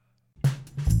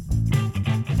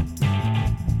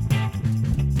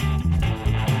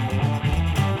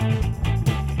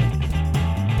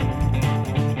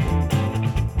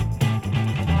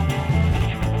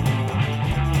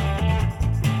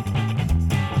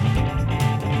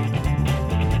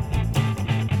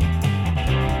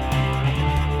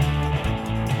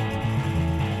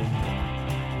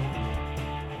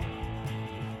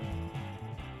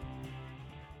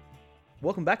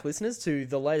Welcome back, listeners, to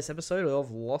the latest episode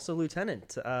of Lost a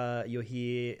Lieutenant. You're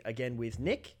here again with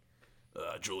Nick,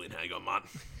 Julian, how you going, man?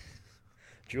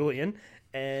 Julian,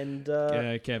 and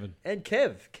Kevin. and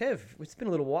Kev. Kev, it's been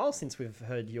a little while since we've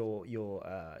heard your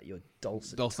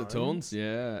dulcet tones.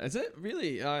 Yeah, is it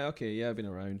really? Okay, yeah, I've been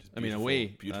around. I mean,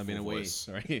 away. Beautiful I've been away. voice.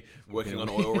 Sorry, Working on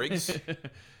oil rigs.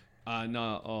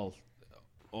 Not all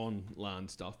on land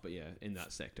stuff, but yeah, in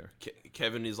that sector.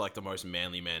 Kevin is like the most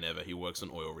manly man ever. He works on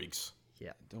oil rigs.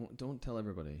 Yeah. Don't tell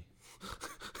everybody.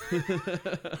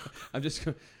 I've just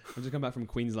come back from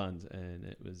Queensland, and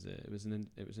it was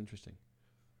interesting.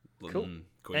 Cool.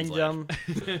 Queensland.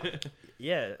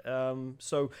 And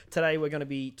so today we're going to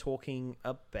be talking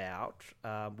about,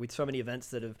 with so many events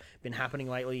that have been happening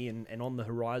lately and on the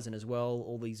horizon as well,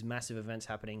 all these massive events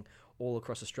happening all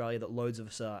across Australia that loads of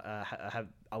us are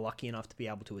lucky enough to be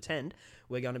able to attend.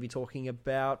 We're going to be talking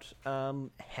about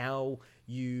how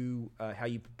you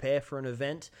prepare for an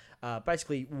event,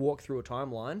 basically walk through a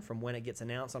timeline from when it gets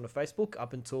announced onto Facebook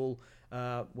up until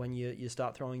when you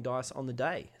start throwing dice on the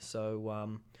day.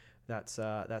 So that's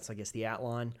I guess the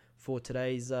outline for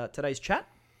today's chat.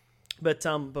 But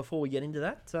before we get into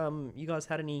that, you guys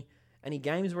had any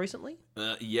games recently?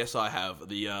 Yes, I have.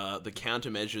 The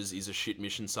countermeasures is a shit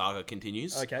mission saga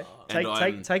continues. Okay,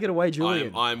 And take it away,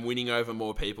 Julian. I'm winning over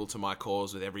more people to my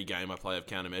cause with every game I play of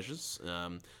countermeasures.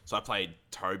 So I played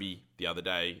Toby the other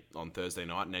day on Thursday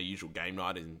night, and our usual game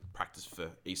night in practice for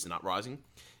Eastern Uprising.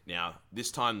 Now,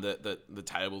 this time the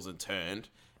tables had turned,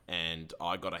 and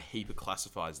I got a heap of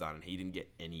classifieds done, and he didn't get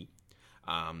any.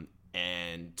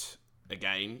 And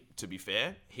again, to be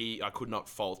fair, I could not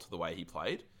fault the way he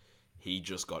played. He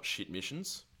just got shit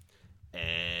missions,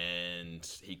 and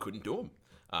he couldn't do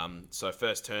them. So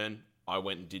first turn, I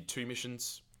went and did 2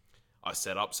 missions. I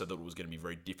set up so that it was going to be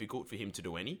very difficult for him to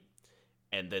do any.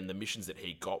 And then the missions that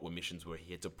he got were missions where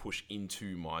he had to push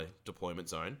into my deployment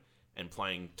zone. And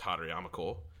playing Tartary Armor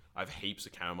Corps, I have heaps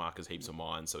of camo markers, heaps of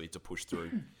mines, so he had to push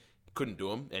through. Couldn't do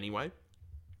them anyway.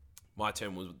 My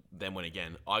turn was then when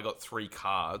again, I got 3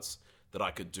 cards that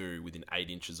I could do within 8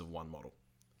 inches of one model.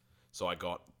 So I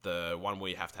got the one where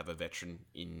you have to have a veteran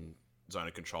in zone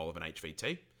of control of an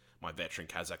HVT. My veteran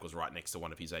Kazakh was right next to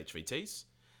one of his HVTs.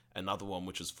 Another one,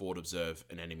 which was forward observe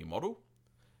an enemy model,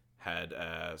 had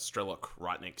a Strelok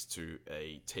right next to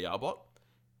a TR bot.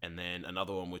 And then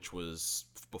another one, which was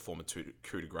perform a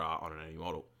coup de grace on an enemy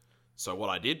model. So what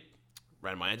I did,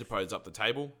 ran my antipodes up the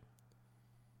table,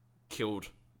 killed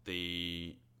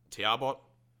the TR bot,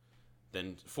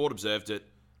 then forward observed it,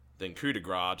 then coup de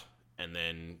grace, and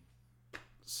then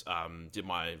did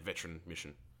my veteran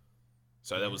mission.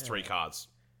 So that was 3 cards.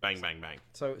 Bang, bang, bang.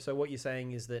 So what you're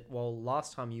saying is that, well,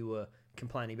 last time you were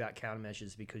complaining about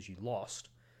countermeasures because you lost.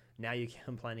 Now you're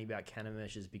complaining about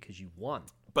countermeasures because you won.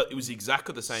 But it was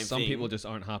exactly the same thing. Some people just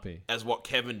aren't happy. As what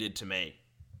Kevin did to me.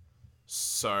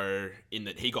 So, in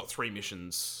that he got 3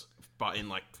 missions, but in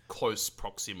like close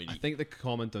proximity. I think the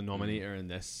common denominator in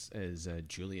this is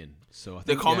Julian. So I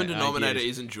think the common denominator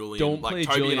isn't Julian. Don't play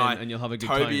Toby Julian, and you'll have a good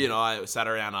time. Toby and I sat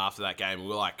around after that game, and we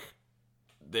were like,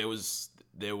 there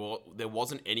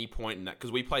wasn't any point in that,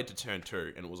 because we played to turn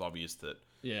 2, and it was obvious that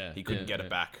he couldn't get it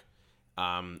back.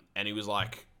 And he was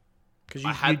like, because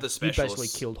I had the specialists. You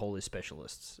basically killed all his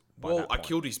specialists. Well, I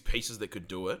killed his pieces that could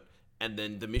do it, and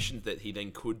then the missions that he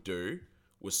then could do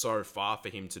was so far for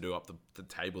him to do up the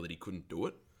table that he couldn't do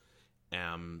it.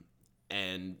 And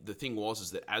the thing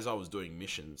was that as I was doing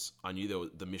missions, I knew there were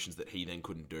the missions that he then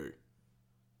couldn't do,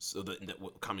 so that were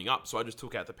coming up. So I just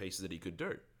took out the pieces that he could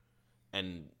do,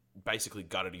 and basically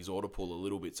gutted his order pool a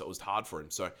little bit, so it was hard for him.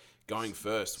 So going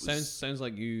first was... Sounds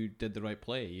like you did the right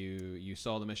play. You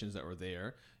saw the missions that were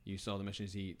there. You saw the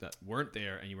missions that weren't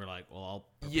there, and you were like, "Well, I'll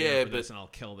prepare for this and I'll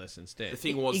kill this instead." The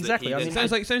thing was exactly. that it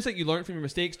sounds like you learned from your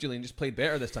mistakes, Julian. Just played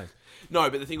better this time. No,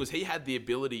 but the thing was he had the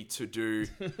ability to do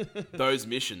those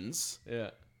missions.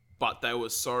 Yeah. But they were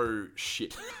so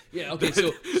shit. Yeah. Okay.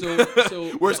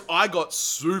 So whereas I got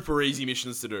super easy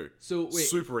missions to do. So wait,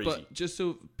 super easy. But just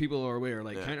so people are aware,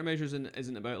 countermeasures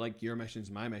isn't about like your missions,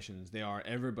 my missions. They are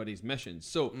everybody's missions.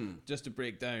 So just to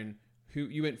break down, who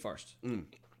you went first,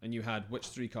 and you had which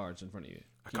 3 cards in front of you?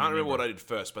 I can't remember what I did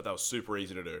first, but that was super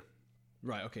easy to do.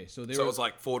 Right. Okay. So it was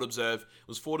like forward observe. It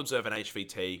was forward observe and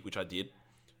HVT, which I did.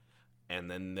 And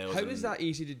then there was... How is that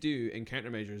easy to do in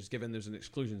countermeasures, given there's an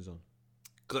exclusion zone?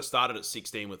 Because I started at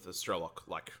 16 with the Strelok,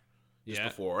 just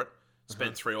before it.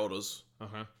 Spent 3 orders.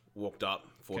 Walked up,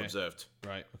 forward observed.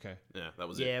 Right. Okay. Yeah, that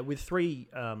was it. Yeah, with 3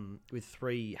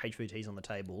 HVTs on the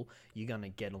table, you're gonna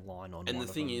get a line on. And one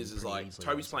the thing of them is like easily,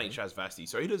 Toby's playing Shaz Vasti,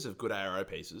 so he does have good ARO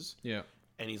pieces. Yeah.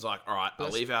 And he's like, all right, I'll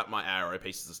leave out my arrow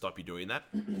pieces to stop you doing that.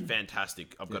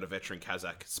 Fantastic. I've got a veteran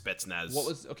Kazakh, Spetsnaz. What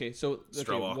was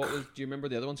Strohawk. what was? Do you remember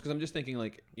the other ones? Because I'm just thinking,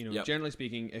 like, Yep. generally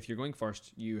speaking, if you're going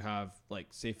first, you have like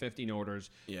say 15 orders.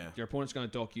 Yeah. Your opponent's going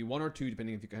to dock you 1 or 2,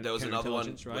 depending if you can. There was another one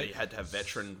right? where you had to have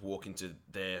veteran walk into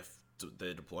their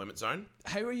deployment zone.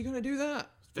 How are you going to do that?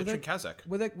 Veteran Kazakh.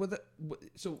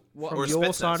 So what? From Or a your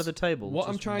Spetsnaz. side of the table. What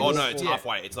I'm just trying Oh to no, it's Yeah.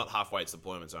 halfway. It's not halfway. It's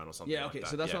deployment zone or something. Yeah, like okay, that.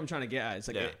 so that's Yeah. what I'm trying to get at. It's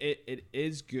like Yeah. it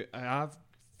is good. I have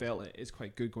felt it is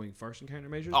quite good going first in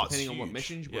countermeasures, Oh, it's depending on what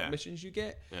huge. missions you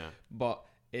get. Yeah. But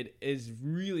it is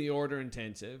really order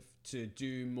intensive to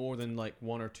do more than like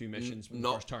 1 or 2 missions in the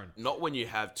Not first turn. Not when you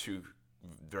have 2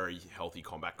 very healthy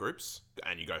combat groups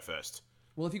and you go first.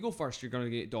 Well, if you go first, you're going to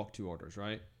get docked 2 orders,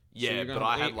 right? Yeah, you're gonna but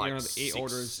have I had, you're like, gonna have 8 6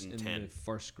 orders and in 10. the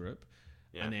first group,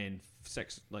 Yeah. and then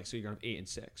 6. Like, so you're going to have 8 and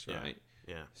 6, Yeah. right?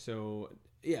 Yeah. So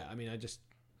yeah, I mean,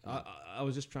 I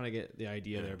was just trying to get the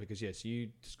idea there because yes, you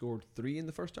scored 3 in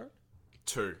the first turn.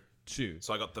 2. 2.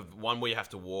 So I got the one where you have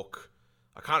to walk.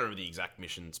 I can't remember the exact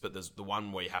missions, but there's the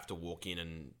one where you have to walk in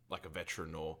and like a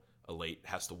veteran or elite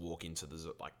has to walk into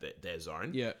their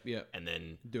zone. Yeah, yeah. And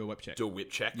then Do a whip check. do a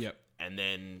whip check. Yep. And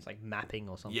then It's like mapping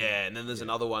or something. yeah, and then there's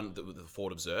another one that with the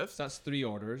Fort Observe. So that's 3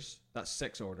 orders. That's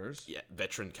 6 orders. Yeah,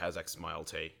 veteran Kazakh's my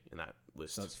LT in that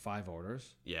list. So that's 5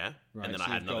 orders. Yeah, Right, and then so I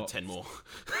had you've another got 10 more.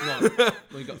 No,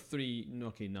 well, you got 3. No,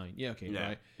 okay, 9. Yeah, okay, Yeah,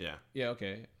 right. yeah, Yeah,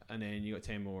 okay. And then you got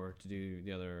 10 more to do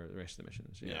the rest of the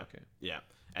missions. Yeah, Yeah. okay. yeah.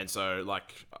 And so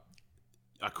like,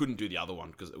 I couldn't do the other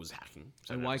one because it was hacking.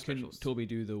 So I And didn't why have couldn't specialists. Toby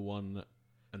do the one?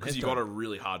 Because you got a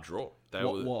really hard draw.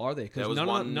 What are they? there Because was none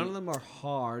one- of them are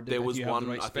hard. There if was you have one, the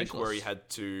right I think, where he specialists. had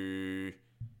to.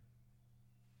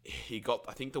 He got,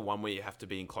 I think, the one where you have to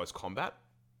be in close combat.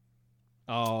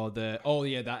 Oh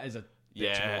yeah, that is a bitch of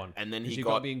Yeah, a one. and then 'Cause he you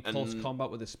got to be in close and- combat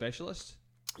with a specialist.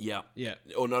 Yeah, Yeah,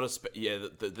 or not a yeah.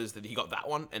 He got that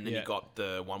one, and then Yeah. he got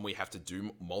the one where you have to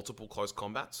do multiple close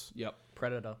combats. yep.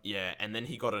 Predator. Yeah, and then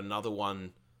he got another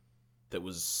one that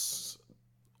was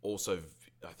also,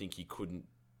 I think he couldn't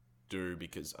do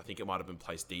because I think it might have been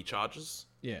placed D charges.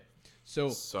 Yeah. So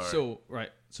So-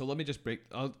 right. So let me just break.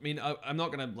 I'm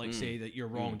not gonna say that you're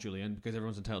wrong, Julian, because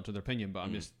everyone's entitled to their opinion. But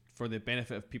I'm just for the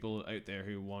benefit of people out there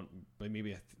who want, but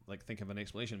maybe think of an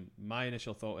explanation. My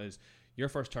initial thought is, your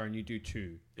first turn you do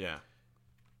 2. Yeah,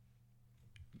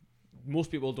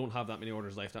 Most people don't have that many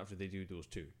orders left after they do those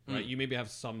 2. Right. You maybe have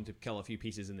some to kill a few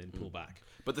pieces and then pull back.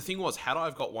 but the thing was, had I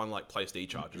have got one like placed D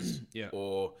charges, Yeah.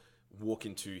 or walk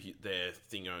into their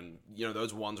thing on,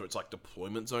 those ones where it's like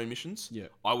deployment zone missions. Yeah.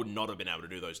 I would not have been able to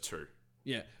do those 2.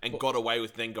 Yeah. And But got away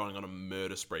with then going on a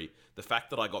murder spree. The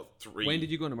fact that I got 3 when did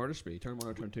you go on a murder spree? Turn 1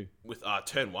 or turn 2? with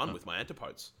turn 1 with my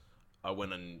antipodes. I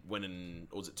went in,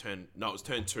 or was it turn? No, it was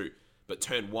turn 2. But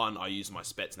turn 1, I used my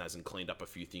Spetsnaz and cleaned up a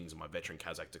few things, and my veteran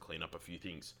Kazakh to clean up a few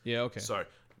things. Yeah. Okay. So,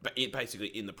 but basically,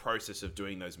 in the process of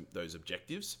doing those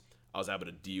objectives, I was able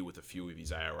to deal with a few of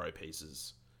his ARO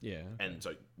pieces, yeah. and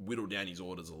so whittle down his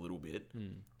orders a little bit,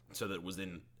 Hmm. so that it was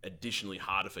then additionally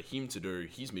harder for him to do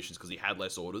his missions because he had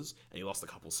less orders and he lost a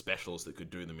couple of specialists that could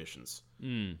do the missions.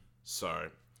 So,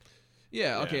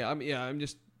 Yeah, okay. I'm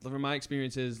just from my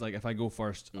experiences, like if I go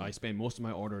first, I spend most of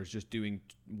my orders just doing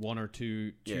 1 or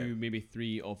 2, Yeah. maybe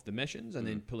 3 of the missions, and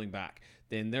then pulling back.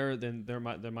 Then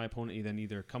my opponent then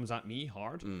either comes at me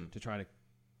hard to try to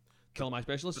kill my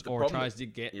specialist, the or problem- tries to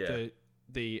get Yeah.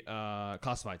 the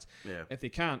classifieds. Yeah. If they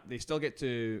can't, they still get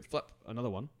to flip another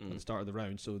one at the start of the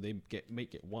round, so they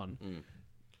might get 1.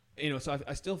 So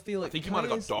I still feel like I think he might have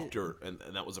got because Doctor, and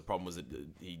that was the problem, was that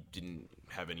he didn't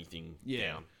have anything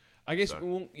down. I guess So- we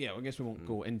won't. Yeah, I guess we won't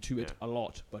go into it a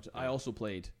lot. But I also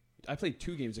played. I played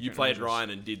 2 games. Of You played Countermeasures. Ryan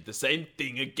and did the same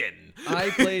thing again.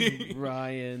 I played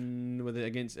Ryan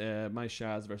against my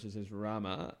Shaz versus his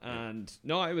Rama, and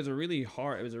no, it was a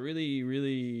really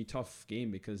really tough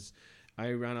game because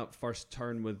I ran up first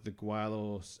turn with the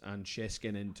Gualos and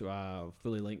Sheskin into a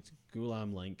fully linked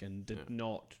Gulam link and did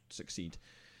not succeed.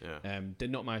 Yeah. Did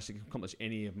not manage to accomplish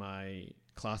any of my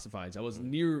classifieds. I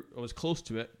was close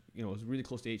to it. I was really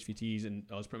close to HVTs, and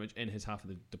I was pretty much in his half of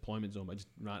the deployment zone. But I just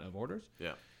ran out of orders.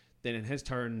 Yeah. Then in his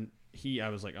turn, I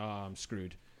was like, oh, I'm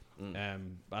screwed. But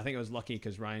I think I was lucky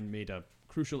because Ryan made a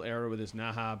crucial error with his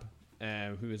Nahab,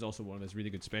 who is also one of his really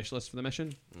good specialists for the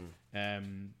mission,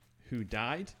 who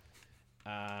died.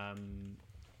 And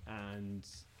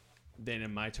then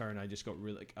in my turn, I just got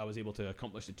I was able to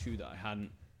accomplish the 2 that I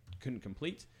couldn't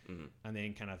complete, and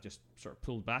then kind of just sort of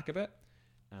pulled back a bit,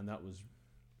 and that was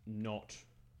not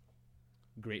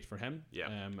great for him.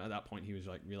 Yeah. At that point, he was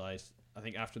realized. I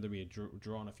think after we had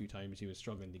drawn a few times, he was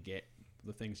struggling to get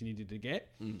the things he needed to get.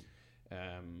 And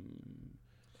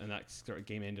that sort of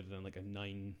game ended in like a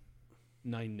 9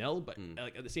 9-0, but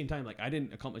like at the same time, like I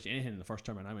didn't accomplish anything in the first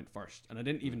turn and I went first, and I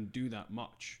didn't even do that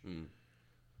much.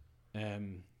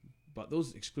 But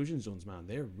those exclusion zones, man,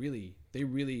 they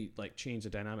really like change the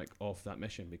dynamic of that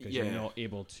mission, because you're not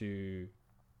able to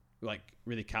like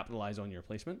really capitalize on your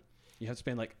placement. You have to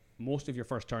spend like most of your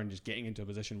first turn just getting into a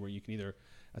position where you can either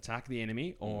attack the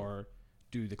enemy or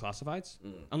do the classifieds,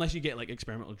 unless you get like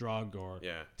experimental drug or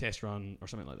test run or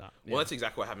something like that. Well, that's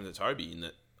exactly what happened to Toby, in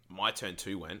that my turn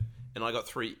 2 went and I got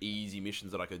 3 easy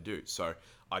missions that I could do. So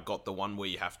I got the one where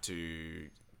you have to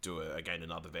do again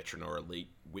another veteran or elite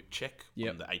whip check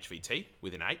on the HVT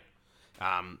within 8.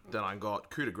 Then I got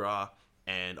coup de grace,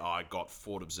 and I got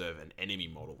Fort Observe an enemy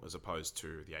model as opposed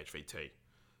to the HVT.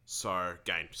 So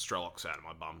again, Strelok's out of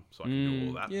my bum, so I can do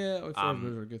all that.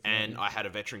 Yeah, and I had a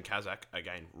veteran Kazakh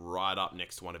again right up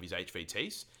next to one of his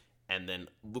HVTs, and then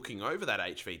looking over that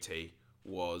HVT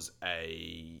was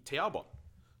a TR bot.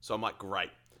 So I'm like, great.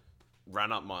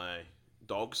 Ran up my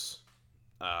dogs,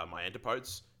 my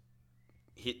antipodes,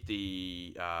 hit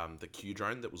the Q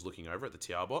drone that was looking over at the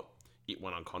TR bot. It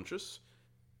went unconscious.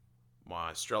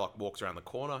 My Strelok walks around the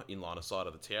corner in line of sight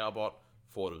of the TR bot.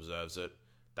 Ford observes it.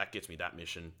 That gets me that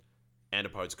mission.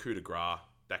 Antipodes coup de grace.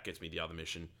 That gets me the other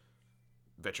mission.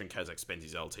 Veteran Kazakh spends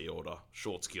his LT order.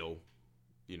 Short skill,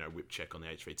 whip check on the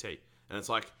HVT. And it's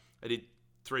like, I did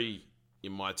 3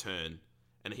 in my turn,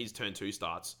 and his turn 2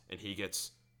 starts, and he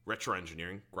gets retro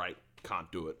engineering. Great.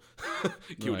 Can't do it.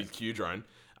 Killed his Q drone.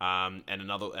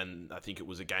 And I think it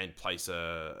was again place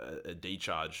a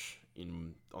decharge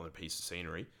on a piece of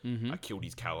scenery. I killed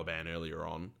his Caliban earlier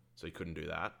on, so he couldn't do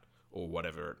that, or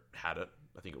whatever it had it.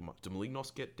 I think did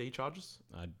Malignos get decharges?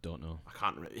 I don't know. I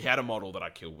can't remember. He had a model that I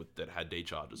killed with that had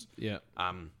decharges. Yeah.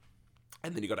 And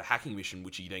then he got a hacking mission,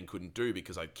 which he then couldn't do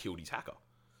because I killed his hacker.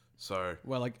 So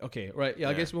okay, right, yeah.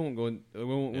 I guess we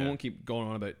won't keep going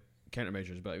on about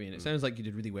countermeasures, but I mean, it sounds like you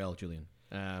did really well, Julian.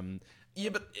 I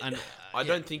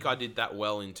don't think I did that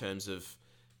well in terms of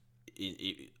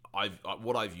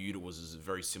what I viewed it was as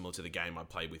very similar to the game I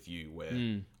played with you,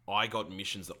 where I got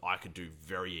missions that I could do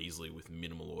very easily with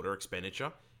minimal order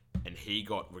expenditure, and he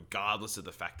got, regardless of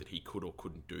the fact that he could or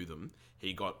couldn't do them,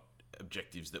 he got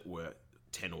objectives that were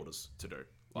 10 orders to do,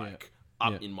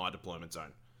 in my deployment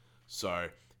zone. So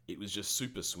it was just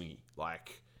super swingy.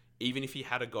 Like, even if he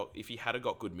had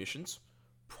got good missions,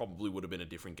 probably would have been a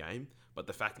different game. But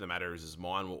the fact of the matter is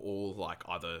mine were all like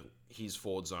either his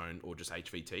forward zone or just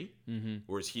HVT,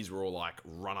 whereas his were all like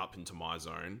run up into my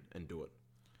zone and do it.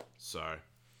 So,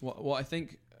 what I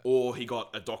think, or he got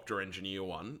a doctor engineer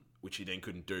one, which he then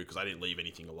couldn't do because I didn't leave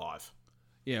anything alive.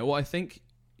 Yeah, what I think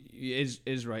is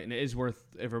right, and it is worth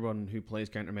everyone who plays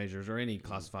countermeasures or any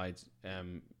classifieds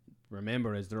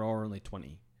remember is there are only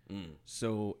 20.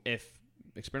 So if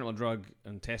experimental drug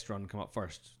and test run come up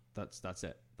first, that's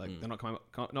it. Like they're not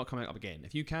coming up again.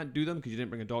 If you can't do them because you didn't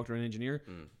bring a doctor and engineer,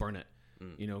 burn it.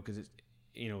 Because it's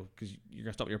because you're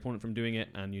gonna stop your opponent from doing it,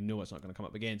 and it's not gonna come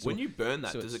up again. So when you burn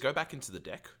that, does it go back into the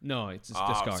deck? No, it's just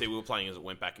discard. See, we were playing as it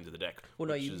went back into the deck. Well,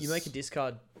 no, you make a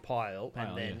discard pile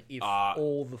and then if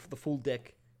all the full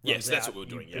deck. Yes, that's what we were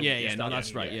doing.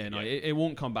 That's right. It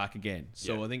won't come back again.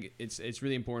 So I think it's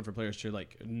really important for players to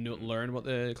learn what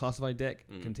the classified deck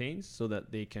contains, so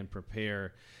that they can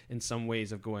prepare in some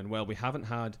ways of going, well, we haven't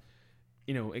had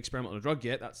experimental drug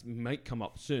yet. That might come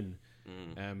up soon.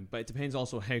 But it depends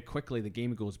also how quickly the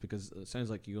game goes, because it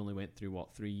sounds like you only went through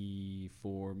 3,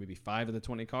 4, maybe 5 of the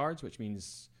 20 cards, which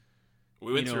means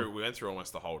we went through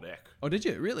almost the whole deck. Oh, did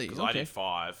you really? Because I did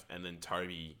 5, and then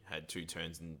Toby had 2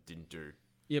 turns and didn't do.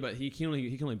 Yeah, but he can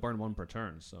only burn 1 per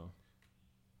turn, so.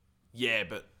 Yeah,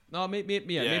 but no, maybe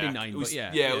 9. But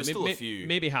it was still a few.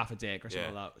 Maybe half a deck or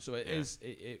something like that. So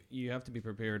you have to be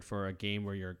prepared for a game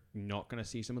where you're not going to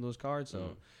see some of those cards.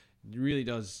 So it really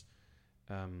does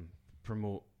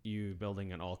promote you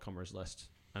building an all-comers list.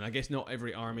 And I guess not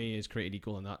every army is created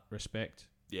equal in that respect.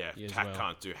 Yeah, Cat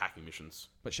can't do hacking missions.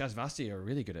 But Shazvasti are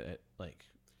really good at it. Like,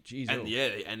 geez. And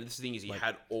and the thing is, he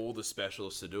had all the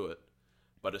specialists to do it.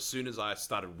 But as soon as I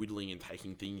started whittling and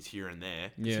taking things here and there,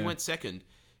 because he went second,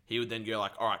 he would then go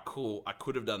like, all right, cool, I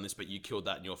could have done this, but you killed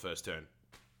that in your first turn.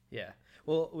 Yeah.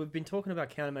 Well, we've been talking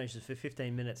about countermeasures for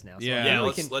 15 minutes now. So we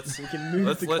can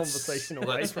move the conversation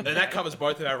away from that. And that covers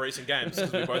both of our recent games,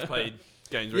 because we both played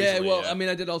games recently. Yeah, well, I mean,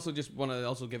 I did also just want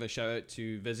to give a shout out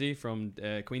to Vizzy from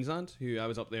Queensland, who I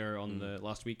was up there on the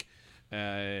last week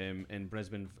in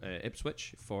Brisbane,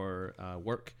 Ipswich for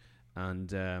work.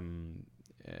 And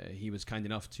he was kind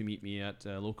enough to meet me at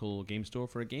a local game store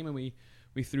for a game, and we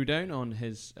threw down on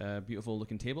his beautiful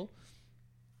looking table,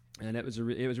 and it was a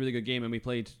really good game. And we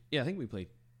played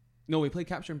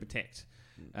Capture and Protect,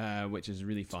 which is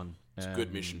really fun. It's a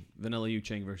good mission. Vanilla Yu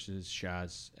Ching versus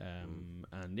Shaz,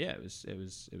 and yeah, it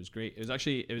was great. It was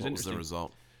actually What was interesting. the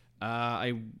result?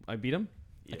 I beat him.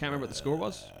 I can't remember what the score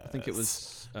was. I think it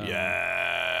was.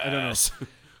 Yes. I don't know,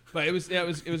 but it was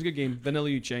a good game. Vanilla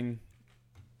Yu Ching.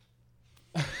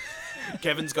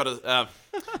 Kevin's got a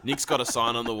Nick's got a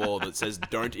sign on the wall that says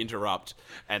 "Don't interrupt,"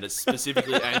 and it's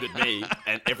specifically aimed at me.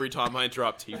 And every time I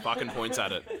interrupt, he fucking points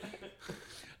at it.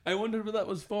 I wondered what that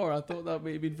was for. I thought that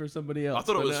may have been for somebody else. I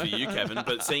thought it was for you, Kevin,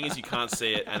 but seeing as you can't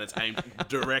see it and it's aimed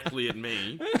directly at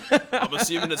me, I'm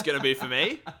assuming it's going to be for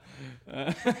me.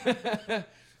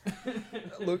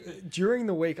 Look, during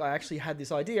the week, I actually had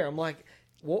this idea. I'm like,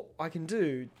 what I can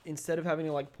do instead of having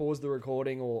to like pause the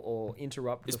recording or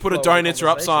interrupt. Is the put a flow of "Don't the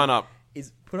interrupt" sign conversation, up.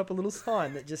 Is put up a little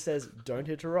sign that just says "Don't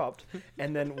interrupt,"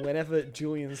 and then whenever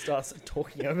Julian starts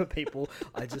talking over people,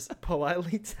 I just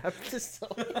politely tap the sign.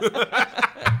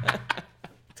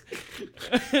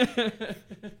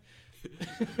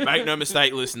 Make no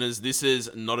mistake, listeners. This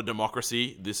is not a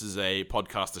democracy. This is a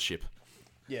podcastership.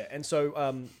 Yeah, and so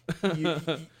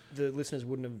the listeners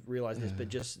wouldn't have realized this, but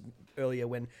just earlier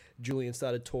when Julian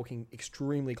started talking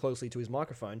extremely closely to his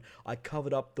microphone, I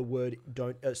covered up the word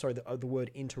the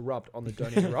word interrupt on the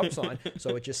 "Don't interrupt" sign,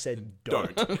 so it just said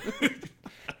 "Don't."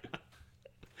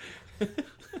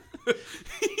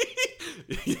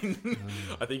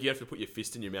 I think you have to put your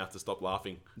fist in your mouth to stop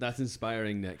laughing. That's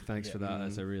inspiring, Nick. Thanks Yeah. for that.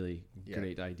 That's a really Yeah.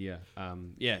 great idea.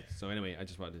 Yeah. So anyway, I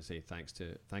just wanted to say thanks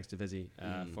to Vizzy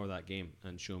for that game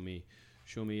and show me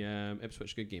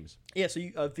Ipswich good games. Yeah, so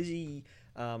Vizzy,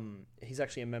 he's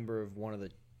actually a member of one of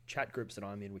the chat groups that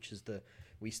I'm in, which is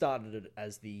we started it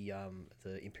as the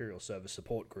Imperial Service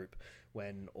support group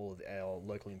when all of our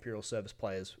local Imperial Service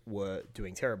players were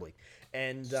doing terribly.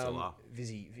 And Still are.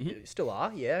 Vizzy still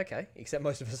are, yeah, okay. Except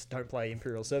most of us don't play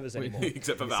Imperial Service anymore.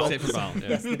 Except for Val. Except for Val, yeah.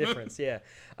 That's the difference, yeah.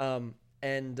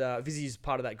 And Vizzy's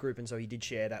part of that group, and so he did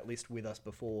share that list with us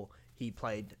before he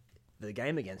played the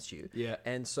game against you. Yeah.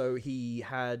 And so he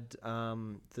had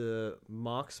the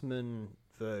marksman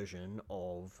version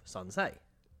of Sansei.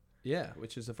 Yeah,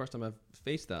 which is the first time I've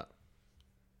faced that.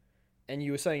 And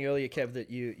you were saying earlier, Kev, that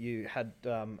you had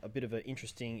a bit of an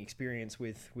interesting experience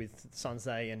with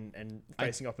Sansei and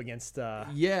facing up against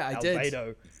Yeah, I did.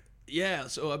 Albedo. Yeah,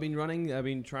 so I've been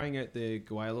trying out the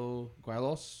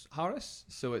Guailos Harris.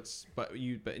 So but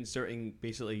inserting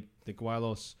basically the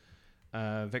Guailos,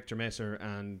 Victor Messer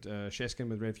and Sheskin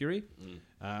with Red Fury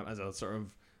as a sort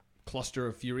of cluster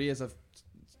of fury, as I've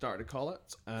started to call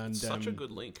it. And Such a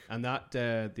good link. And that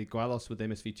the Guailos with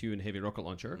MSV2 and heavy rocket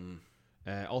launcher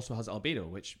also has Albedo,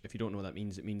 which, if you don't know what that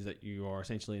means, it means that you are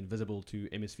essentially invisible to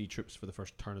MSV troops for the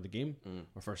first turn of the game,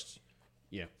 or first,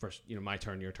 my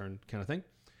turn, your turn kind of thing.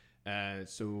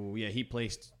 So yeah, he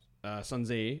placed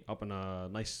Sansei up in a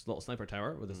nice little sniper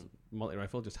tower with his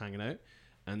multi-rifle just hanging out,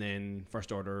 and then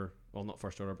first order, well, not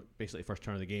first order, but basically first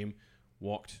turn of the game,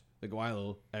 walked the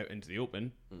Guailo out into the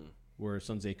open, where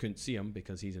Sansei couldn't see him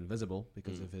because he's invisible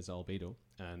because of his Albedo,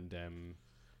 and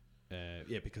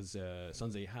because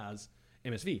Sansei has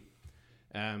MSV.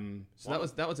 So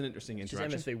that was an interesting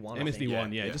interaction. Just MSV1.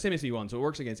 MSV1, Yeah. just MSV1. So it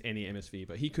works against any MSV,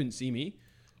 but he couldn't see me,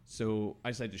 so I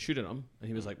decided to shoot at him, and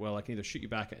he was like, "Well, I can either shoot you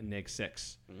back at neg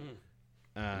 6."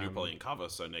 And you're probably in cover,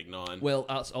 so neg 9. Well,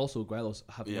 that's also Guailos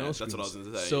have Yeah, no that's what I screens. was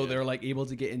gonna say, So yeah. they're like able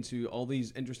to get into all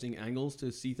these interesting angles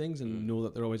to see things and know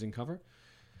that they're always in cover.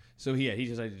 So he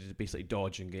decided to basically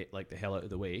dodge and get like the hell out of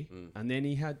the way. And then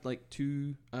he had like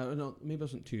two, no, maybe it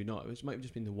wasn't two, no, it might have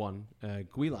just been the one,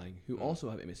 Guilang, who also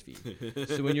have MSV.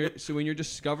 so when you're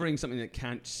discovering something that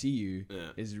can't see you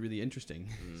is really interesting.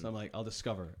 So I'm like, I'll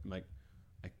discover. I'm like,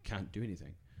 I can't do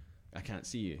anything. I can't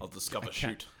see you. I'll discover,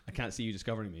 shoot. I can't see you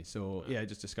discovering me. So yeah,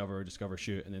 just discover,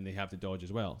 shoot, and then they have the dodge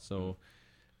as well. So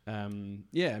I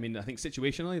mean, I think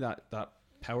situationally that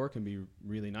power can be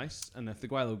really nice. And if the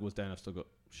Guailo goes down, I've still got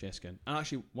Sheskin. And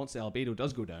actually, once the Albedo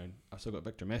does go down, I've still got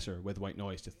Victor Messer with White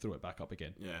Noise to throw it back up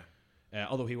again. Yeah.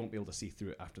 Although he won't be able to see through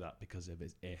it after that because of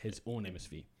his own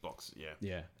MSV. Box, yeah.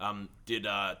 Yeah. Did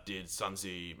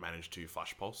Sansei manage to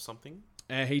flash pulse something?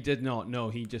 He did not. No,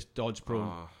 he just dodged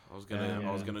prone. I was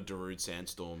gonna Darude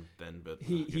Sandstorm then, but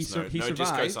He no survived.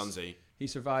 Disco Sansei. He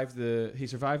survived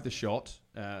the shot.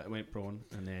 Went prone,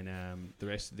 and then the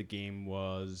rest of the game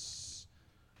was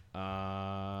the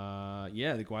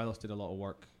Guailos did a lot of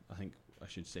work, I think I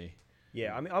should say.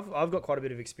 Yeah, I mean, I've got quite a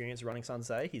bit of experience running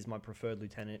Sansei. He's my preferred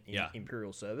lieutenant in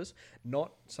Imperial Service.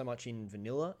 Not so much in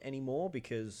vanilla anymore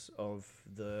because of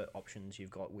the options you've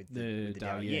got with the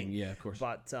Dao Ying. Yeah, of course.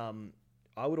 But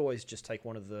I would always just take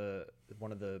one of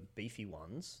the beefy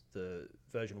ones, the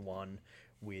version 1,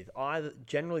 with either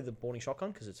generally the boarding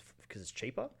shotgun because it's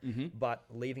cheaper, but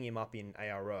leaving him up in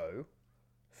ARO.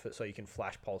 So you can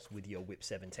flash pulse with your whip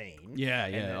 17. Yeah,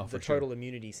 and yeah. the total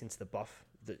immunity since the buff,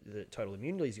 the total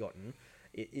immunity he's gotten,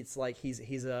 it's like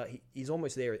he's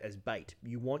almost there as bait.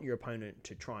 You want your opponent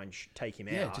to try and take him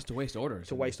out. Just to waste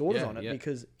orders. On it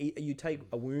because you take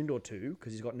a wound or two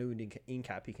because he's got new in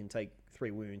cap. He can take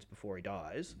 3 wounds before he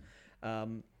dies,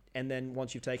 and then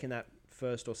once you've taken that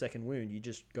first or second wound, you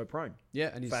just go prone.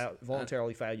 Yeah, and he's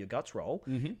voluntarily fail your guts roll,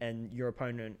 and your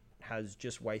opponent has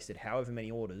just wasted however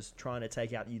many orders trying to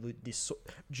take out this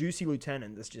juicy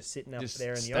lieutenant that's just sitting up there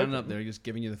in the standing open. up there, just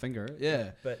giving you the finger.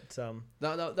 Yeah, but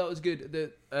that was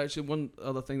good. Actually, one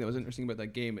other thing that was interesting about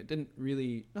that game,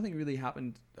 nothing really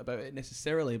happened about it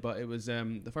necessarily, but it was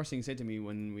the first thing he said to me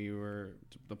when we were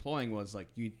deploying was like,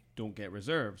 "You don't get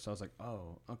reserves." So I was like,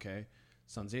 "Oh, okay,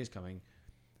 Sanzei's coming,"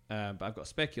 but I've got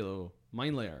Speculo,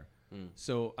 Mine Layer,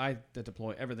 so I had to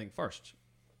deploy everything first.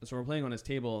 So we're playing on his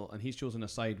table, and he's chosen a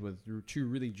side with 2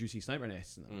 really juicy sniper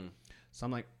nests in them. So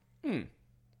I'm like, I'm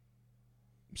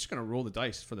just going to roll the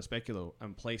dice for the Speculo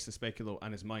and place the Speculo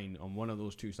and his mine on one of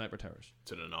those 2 sniper towers.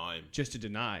 To deny him. Just to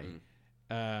deny.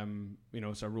 So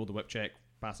I rolled the whip check,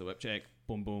 passed the whip check,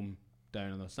 boom, boom,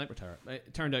 down on the sniper tower.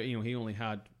 It turned out, he only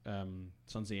had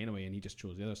Sunzei anyway, and he just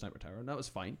chose the other sniper tower, and that was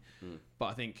fine. But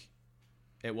I think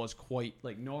it was quite,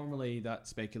 like, normally that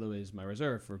Speculo is my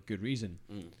reserve for good reason.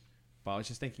 But I was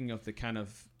just thinking of the kind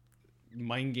of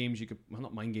mind games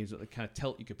not mind games, but the kind of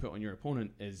tilt you could put on your opponent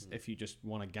is if you just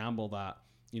want to gamble that,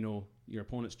 your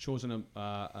opponent's chosen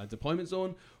a deployment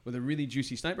zone with a really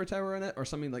juicy sniper tower in it or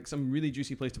something, like some really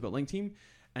juicy place to put Link Team.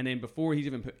 And then before he's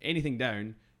even put anything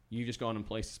down, you've just gone and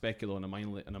placed a Speculo and a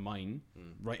mine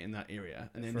right in that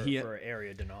area. And then for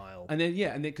area denial. And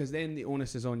then, because then the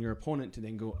onus is on your opponent to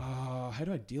then go, how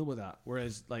do I deal with that?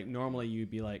 Whereas, like, normally you'd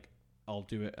be like, I'll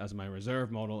do it as my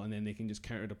reserve model, and then they can just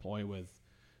counter deploy with,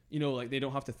 like they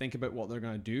don't have to think about what they're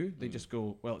going to do. They just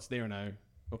go, well, it's there now.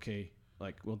 Okay,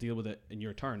 like we'll deal with it in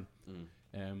your turn.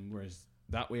 Whereas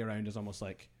that way around is almost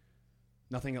like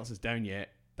nothing else is down yet.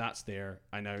 That's there.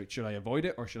 I know. Should I avoid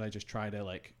it or should I just try to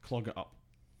like clog it up?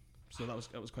 So that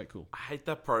was quite cool. I hate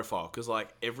that profile because like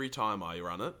every time I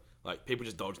run it, like people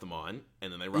just dodge the mine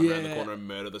and then they run around the corner and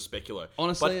murder the Speculo.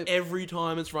 Honestly, but every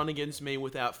time it's run against me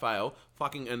without fail,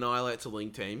 fucking annihilates a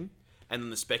Link Team, and then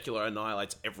the Speculo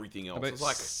annihilates everything else. About it's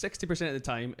like 60% of the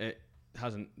time, it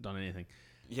hasn't done anything.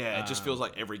 Yeah, it just feels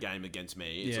like every game against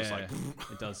me. It's just like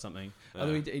it does something.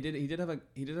 Although he did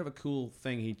have a cool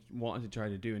thing he wanted to try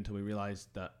to do until we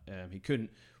realized that he couldn't.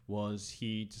 Was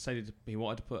he decided he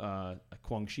wanted to put a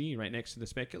Quang Shi right next to the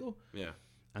Speculo? Yeah.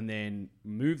 And then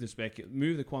move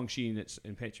the Quang Shi in its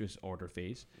impetuous order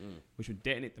phase, which would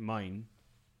detonate the mine,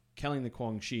 killing the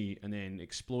Quang Shi, and then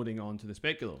exploding onto the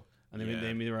Speculo. And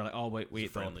then they were like, "Oh wait,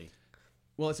 it's friendly."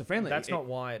 Well, it's a friendly. That's not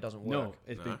why it doesn't work.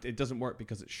 No, it doesn't work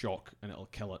because it's shock and it'll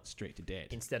kill it straight to dead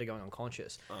instead of going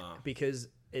unconscious. Because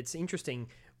it's interesting.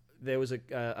 There was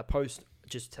a post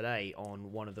just today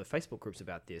on one of the Facebook groups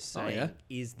about this saying,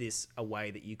 is this a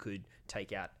way that you could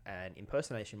take out an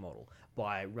impersonation model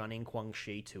by running Quang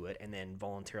Shi to it and then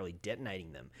voluntarily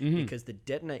detonating them? Because the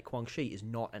detonate Quang Shi is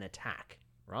not an attack,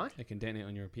 right? It can detonate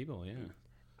on your people, yeah.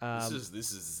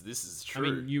 This is true. I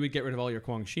mean, you would get rid of all your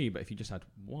Quang Shi, but if you just had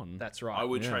one... That's right. I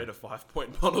would trade a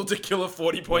 5-point model to kill a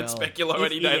 40-point Speculo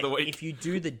any day of the week. If you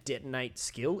do the detonate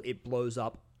skill, it blows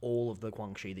up all of the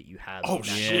Quang Shi that you have. Oh,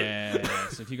 shit. Yeah.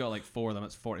 So if you got like 4 of them,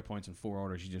 it's 40 points in 4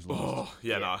 orders, you just lost. Oh,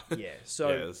 yeah, no. Yeah.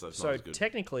 So, that's not so as good.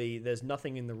 technically, there's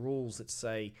nothing in the rules that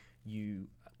say you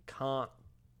can't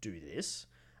do this.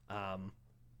 I'm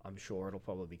sure it'll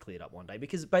probably be cleared up one day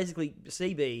because basically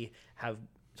CB have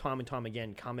time and time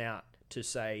again come out to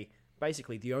say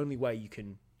basically the only way you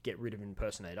can get rid of an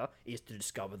impersonator is to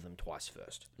discover them twice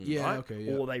first. Yeah, right? okay,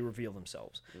 yeah. Or they reveal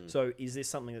themselves. So is this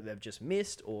something that they've just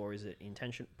missed or is it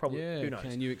intention? Probably, who knows?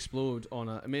 Can you explode on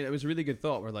a... I mean, it was a really good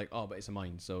thought. We're like, oh, but it's a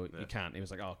mine, so you can't. He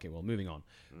was like, oh, okay, well, moving on.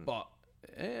 But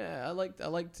yeah, I liked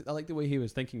the way he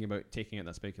was thinking about taking out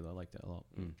that Speculo. I liked it a lot.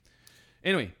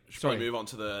 Anyway, Should we move on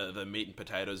to the meat and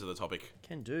potatoes of the topic?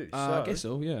 Can do. I guess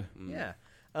so, yeah. Yeah.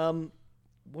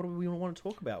 What do we want to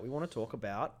talk about? We want to talk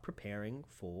about preparing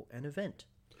for an event.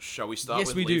 Shall we start Yes,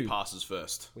 with we leave do. passes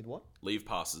first? With what? Leave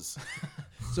passes.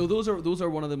 So those are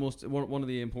one of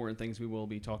the important things we will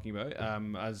be talking about.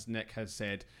 As Nick has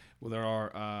said, well, there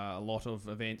are a lot of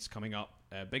events coming up.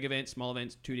 Big events, small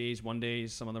events, 2 days, 1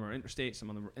 days. Some of them are interstate, some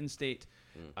of them are in-state.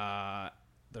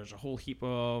 There's a whole heap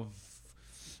of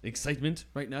excitement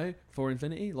right now for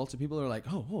Infinity. Lots of people are like,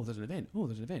 oh, there's an event. Oh,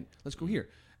 there's an event. Let's go here.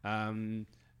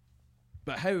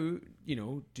 But how, do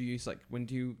you like when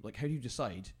do you like how do you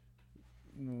decide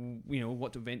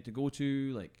what event to go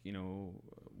to, like,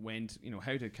 when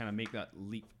how to kind of make that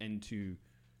leap into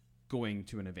going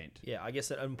to an event? Yeah, I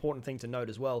guess an important thing to note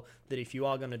as well, that if you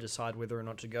are going to decide whether or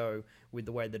not to go with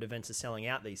the way that events are selling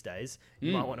out these days,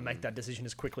 you might want to make that decision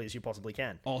as quickly as you possibly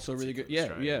can. Also really good.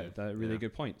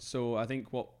 Good point. So I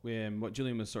think what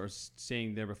Julian was sort of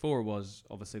saying there before was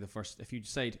obviously the first, if you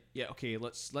decide,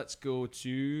 let's go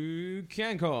to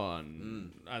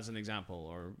CanCon as an example,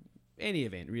 or any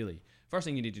event really. First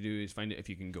thing you need to do is find out if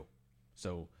you can go.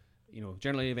 So,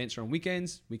 generally events are on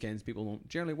weekends. Weekends people don't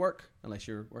generally work unless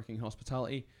you're working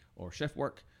hospitality or shift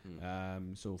work.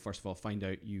 So first of all, find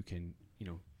out you can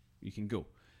go.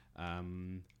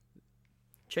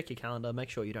 Check your calendar, make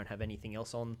sure you don't have anything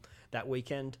else on that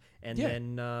weekend, and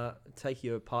then take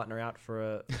your partner out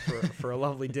for a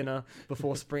lovely dinner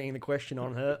before springing the question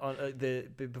on her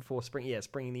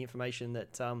springing the information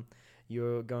that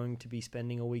you're going to be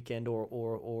spending a weekend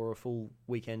or a full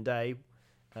weekend day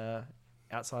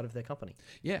outside of their company.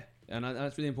 Yeah, and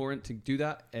that's really important to do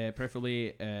that,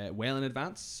 preferably well in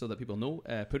advance so that people know.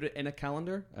 Put it in a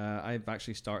calendar. I've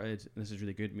actually started, this is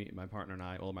really good, my partner and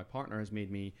I, my partner has made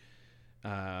me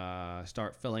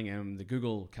start filling in the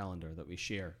Google Calendar that we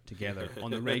share together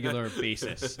on a regular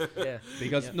basis. Yeah.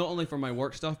 Because not only for my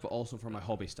work stuff, but also for my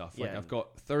hobby stuff. Like I've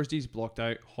got Thursdays blocked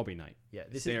out, hobby night. Yeah,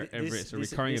 it's a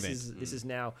recurring event. This is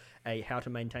now a how to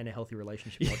maintain a healthy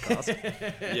relationship podcast.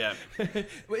 Yeah.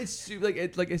 But it's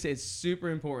like I say, it's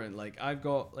super important. Like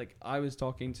I was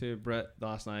talking to Brett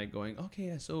last night going,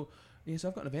 okay, so I've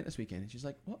got an event this weekend. And she's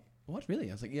like, what really?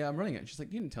 I was like, yeah, I'm running it. And she's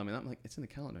like, you didn't tell me that. I'm like, it's in the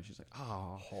calendar. She's like,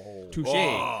 touche.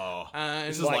 Oh, And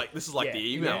this is like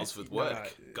the emails with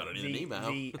work. Got it in an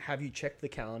email. Have you checked the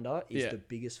calendar is the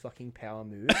biggest fucking power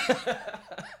move.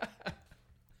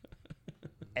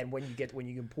 And when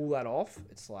you can pull that off,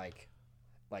 it's like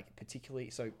particularly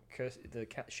so.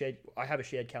 I have a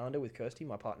shared calendar with Kirsty,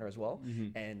 my partner as well,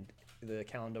 and the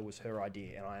calendar was her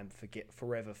idea, and I am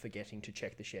forever forgetting to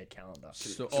check the shared calendar.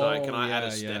 So can I add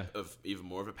a step of even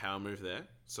more of a power move there?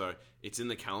 So it's in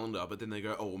the calendar, but then they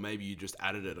go, oh, well, maybe you just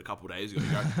added it a couple of days ago.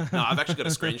 You go, no, I've actually got a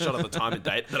screenshot of the time and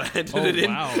date that I entered it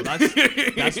in. Wow,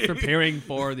 that's preparing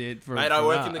for the. Mate, I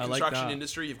work in the construction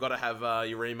industry. You've got to have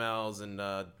your emails and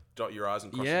dot your I's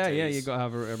and cross your T's. Yeah, you got to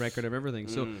have a record of everything.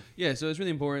 So so it's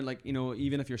really important. Like,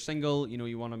 even if you're single,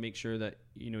 you want to make sure that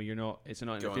you're not. It's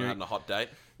not going out on a hot date.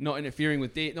 Not interfering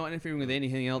with date. Not interfering with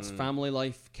anything else. Family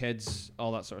life, kids,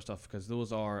 all that sort of stuff. Because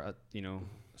those are,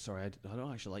 Sorry, I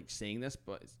don't actually like saying this,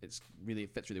 but it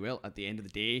fits really well. At the end of the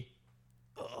day,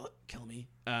 kill me.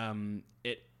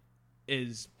 It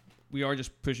is. We are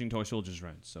just pushing toy soldiers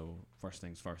around. So first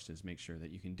things first is make sure that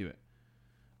you can do it.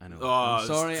 I know. I'm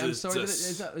sorry. Is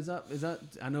that?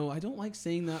 I know. I don't like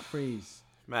saying that phrase.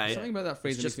 Mate, something about that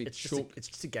phrase it's makes me choke. It's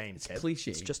just a game. It's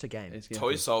cliche. It's just a game.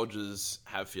 Toy soldiers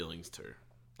have feelings too.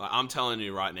 Like, I'm telling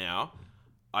you right now,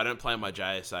 I don't play my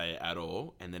JSA at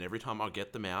all, and then every time I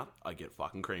get them out, I get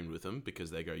fucking creamed with them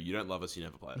because they go, "You don't love us, you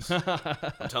never play us."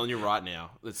 I'm telling you right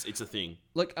now, it's a thing.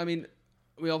 Look, I mean,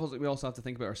 we also have to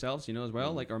think about ourselves, as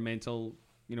well, like our mental.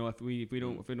 If we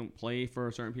don't play for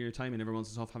a certain period of time and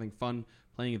everyone's off having fun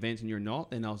playing events and you're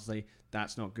not, then I'll say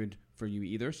that's not good for you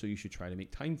either. So you should try to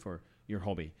make time for your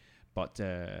hobby. But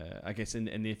I guess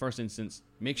in the first instance,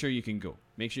 make sure you can go.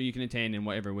 Make sure you can attend in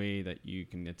whatever way that you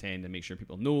can attend, and make sure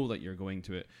people know that you're going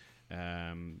to it.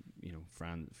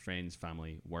 Friends,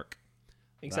 family, work.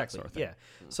 Exactly. Sort of thing. Yeah.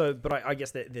 So, but I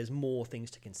guess that there's more things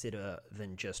to consider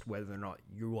than just whether or not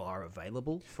you are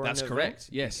available for an event. That's correct.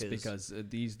 Yes, because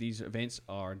these events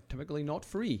are typically not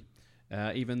free.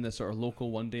 Even the sort of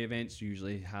local one-day events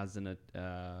usually has a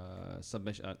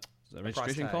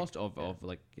registration cost of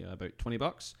like about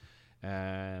 $20.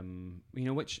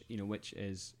 Which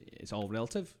is it's all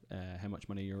relative. How much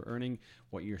money you're earning,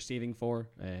 what you're saving for,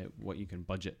 what you can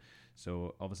budget.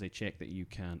 So obviously check that you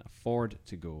can afford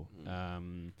to go.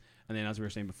 And then, as we were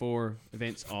saying before,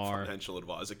 events are financial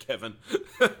advisor Kevin.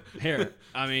 Here,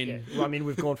 I mean,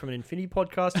 we've gone from an infinity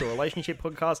podcast to a relationship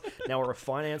podcast. Now we're a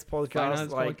finance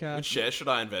podcast. Which share should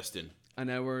I invest in? And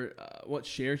now we're what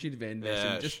shares you'd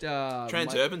invest in? Just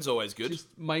Transurban's always good. Just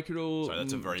micro. Sorry,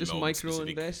 that's a very micro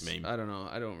invest. Meme. I don't know.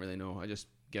 I don't really know. I just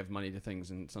give money to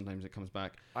things, and sometimes it comes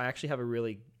back. I actually have a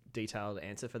really detailed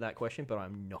answer for that question, but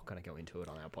I'm not going to go into it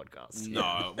on our podcast.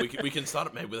 No, we can start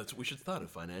it. Maybe we should start a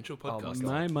financial podcast.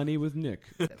 My money with Nick.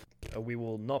 We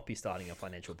will not be starting a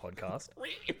financial podcast.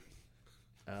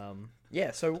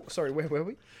 So sorry, where were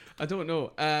we? I don't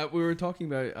know. We were talking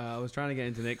about. I was trying to get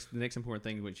into the next important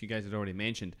thing, which you guys had already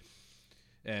mentioned.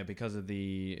 because of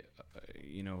the,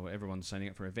 everyone signing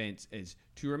up for events, is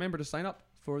to remember to sign up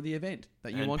for the event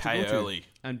that you And want to pay go early. to.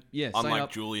 And sign Unlike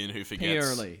up, Julian, who pay forgets.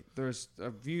 early. There's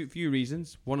a few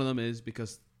reasons. One of them is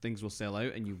because things will sell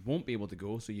out and you won't be able to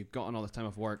go. So you've gotten all this time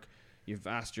off work. You've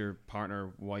asked your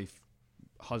partner, wife,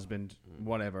 husband,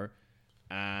 whatever,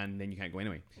 and then you can't go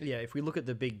anyway. Yeah, if we look at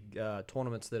the big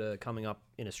tournaments that are coming up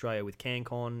in Australia, with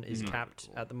CanCon is capped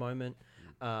at the moment,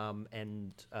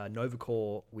 and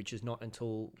Novacore, which is not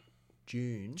until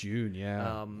June.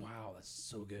 Yeah. Wow, that's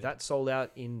so good. That sold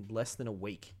out in less than a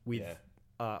week with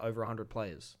Yeah. over 100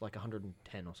 players, like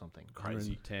 110 or something.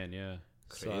 Crazy. 110, yeah.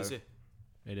 Crazy.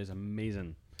 It is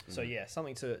amazing. So yeah,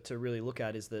 something to really look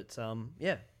at is that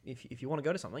if you want to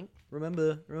go to something,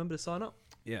 remember to sign up.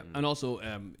 Yeah, and also,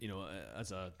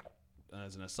 as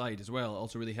an aside as well, it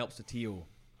also really helps the TO.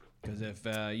 Because if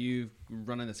you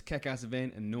running this kick-ass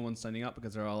event and no one's signing up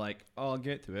because they're all like, "Oh, I'll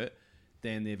get to it,"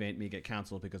 then the event may get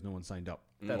cancelled because no one signed up.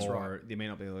 That's or right. They may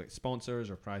not be like sponsors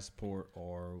or prize support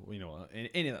or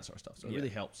any of that sort of stuff. So it really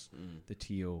helps the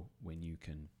TO when you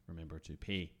can remember to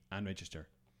pay and register.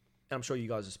 And I'm sure you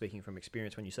guys are speaking from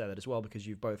experience when you say that as well, because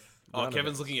you've both. Oh, run Kevin's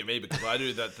events. looking at me because I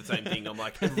do the same thing. I'm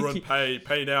like, everyone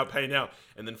pay now.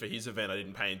 And then for his event, I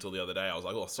didn't pay until the other day. I was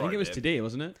like, oh, I sorry, think it was man. today,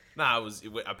 wasn't it? Nah,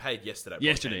 I paid yesterday. but I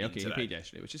Yesterday, came in okay, you today. paid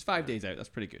yesterday, which is 5 days out. That's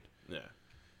pretty good. Yeah.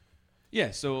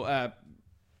 Yeah, so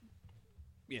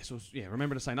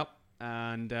remember to sign up.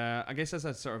 And I guess that's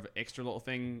a sort of extra little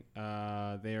thing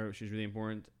there, which is really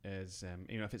important, is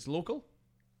if it's local,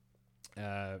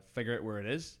 figure out where it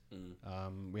is.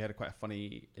 We had quite a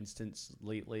funny instance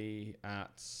lately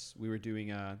we were doing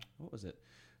what was it?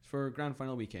 For grand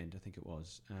final weekend, I think it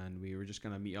was, and we were just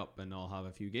going to meet up and all have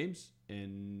a few games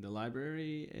in the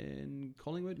library in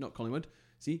Collingwood. Not Collingwood.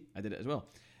 See, I did it as well.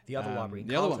 The other library,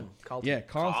 the Carlton. other one. Carlton. Yeah,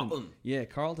 Carlton. Carlton. Yeah,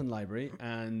 Carlton Library.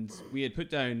 And we had put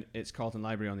down it's Carlton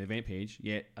Library on the event page,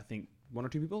 yet I think one or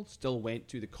two people still went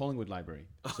to the Collingwood Library.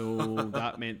 So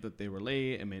that meant that they were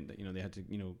late. It meant that, they had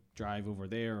to, drive over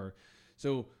there.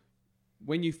 So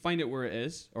when you find out where it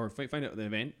is, or find out the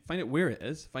event, find out where it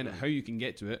is, find out how you can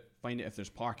get to it, find out if there's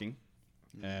parking,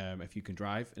 if you can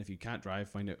drive. And if you can't drive,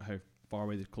 find out how far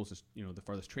away the closest, the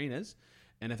furthest train is.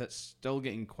 And if it's still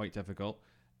getting quite difficult,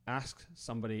 ask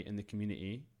somebody in the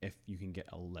community if you can get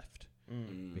a lift,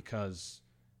 because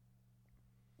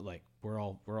like we're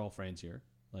all friends here.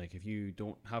 Like if you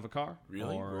don't have a car,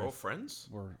 Really? or We're all if friends?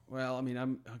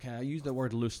 I'm okay. I use the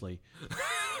word loosely,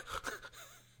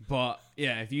 but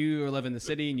yeah, if you live in the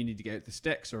city and you need to get out the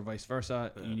sticks or vice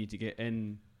versa, you need to get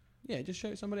in. Yeah, just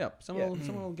shout somebody up. Someone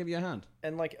will give you a hand.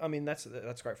 And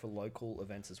that's great for local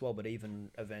events as well, but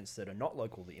even events that are not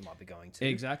local that you might be going to.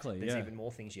 Exactly. There's yeah. even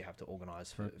more things you have to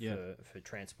organise for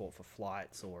transport, for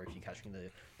flights, or if you're catching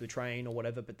the train or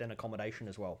whatever. But then accommodation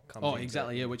as well.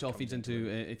 Exactly. Yeah, which all feeds into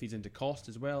it feeds into cost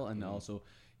as well, and also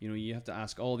you have to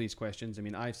ask all these questions. I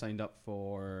mean, I signed up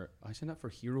for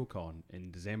HeroCon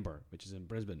in December, which is in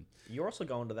Brisbane. You're also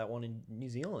going to that one in New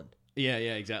Zealand. Yeah,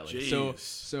 exactly. Jeez.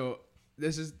 So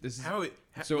this is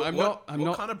what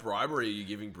kind of bribery are you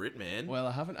giving Brit, man? Well,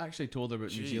 I haven't actually told her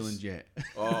about New Jeez. Zealand yet.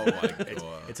 Oh my god.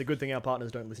 It's a good thing our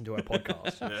partners don't listen to our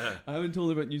podcast. Yeah. I haven't told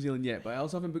her about New Zealand yet, but I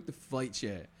also haven't booked the flights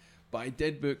yet. But I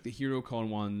did book the HeroCon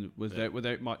one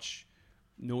without much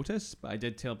notice. But I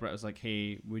did tell Brett, I was like,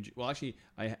 hey,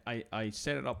 I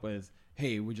set it up with,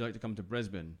 hey, would you like to come to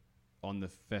Brisbane on the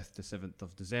 5th to 7th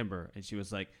of December? And she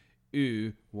was like,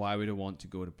 ooh, why would I want to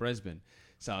go to Brisbane?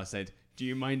 So I said, do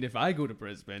you mind if I go to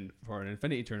Brisbane for an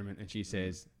Infinity tournament? And she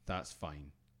says, that's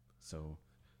fine. So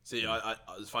See, I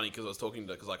it's funny because I was talking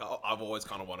to, because like I've always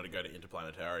kind of wanted to go to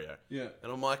Interplanetario. Yeah.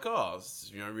 And I'm like, oh,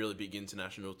 it's, really big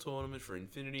international tournament for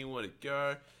Infinity. Want to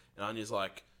go? And Anya's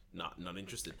like, nah, not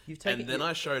interested. And then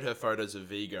I showed her photos of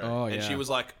Vigo, and she was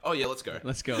like, oh yeah, let's go.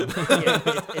 Let's go. You've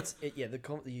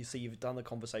done the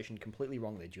conversation completely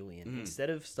wrong there, Julian. Instead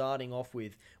of starting off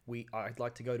with, I'd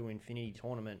like to go to Infinity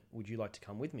Tournament, would you like to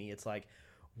come with me? It's like,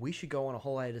 we should go on a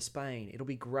holiday to Spain. It'll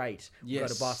be great. We'll go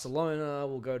to Barcelona.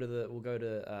 We'll go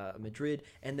to Madrid,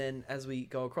 and then as we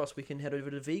go across, we can head over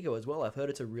to Vigo as well. I've heard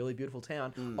it's a really beautiful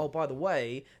town. Oh, by the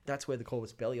way, that's where the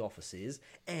Corvus Belli office is,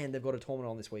 and they've got a tournament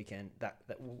on this weekend.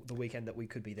 The weekend that we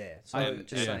could be there. So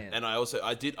saying. And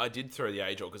I did throw the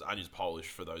age off because Anya's Polish.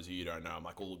 For those of you who don't know, I'm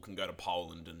like, well, we can go to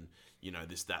Poland and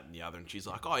this, that, and the other. And she's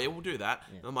like, oh yeah, we'll do that.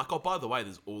 Yeah. And I'm like, oh, by the way,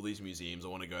 there's all these museums I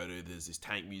want to go to. There's this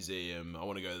tank museum. I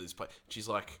want to go to this place. She's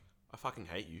like, I fucking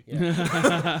hate you.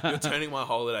 Yeah. You're turning my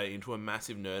holiday into a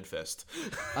massive nerd fest.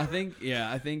 I think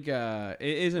it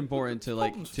is important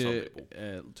to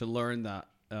to learn that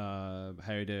how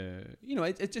to,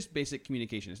 it's just basic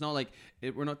communication. It's not like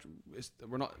we're not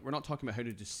talking about how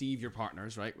to deceive your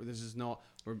partners, right? This is not.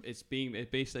 It's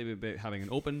basically about having an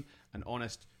open and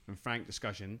honest and frank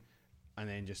discussion, and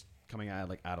then just coming at it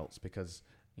like adults, because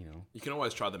you can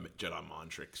always try the Jedi mind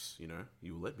tricks.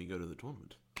 You will let me go to the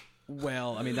tournament.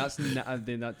 Well, I mean that's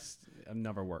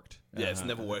never worked. Yeah, it's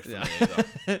never worked for me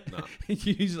either. No.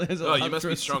 Usually, you must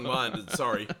be strong-minded.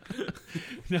 Sorry.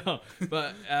 No,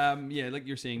 but like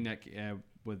you're saying, Nick,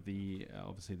 with the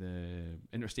obviously the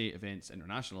interstate events,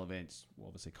 international events, will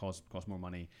obviously cost more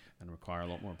money and require a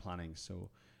lot more planning. So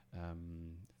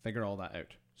figure all that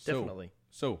out. Definitely.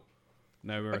 So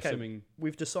now we're assuming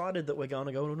we've decided that we're going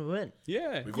to go to an event.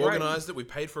 Yeah, we've organised it. We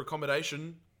paid for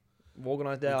accommodation. We've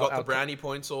organised We've got the brownie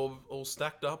points all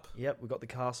stacked up. Yep, we've got the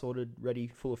car sorted, ready,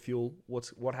 full of fuel.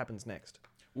 What happens next?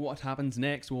 What happens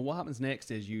next? Well, what happens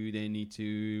next is you then need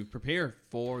to prepare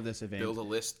for this event. Build a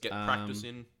list, get practice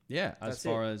in. Yeah, as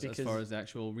far as the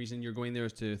actual reason you're going there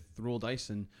is to throw dice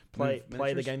and play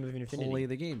the game of Infinity. Play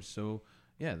the game. So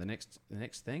yeah, the next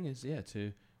thing is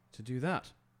to do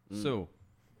that. So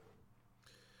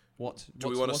do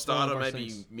we want to start on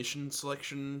maybe mission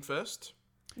selection first?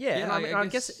 Yeah, I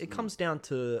guess it comes down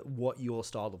to what your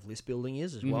style of list building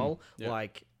is as well. Yeah.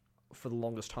 Like, for the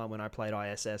longest time when I played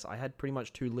ISS, I had pretty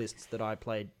much 2 lists that I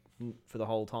played for the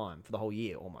whole time, for the whole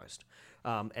year almost.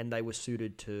 And they were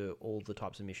suited to all the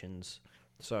types of missions.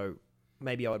 So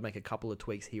maybe I would make a couple of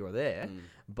tweaks here or there,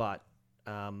 but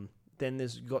then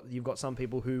you've got some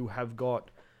people who have got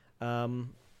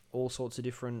all sorts of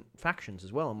different factions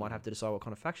as well, and might have to decide what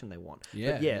kind of faction they want.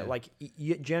 Like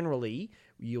generally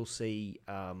you'll see,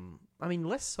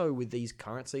 less so with these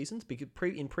current seasons, because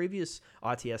in previous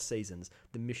ITS seasons,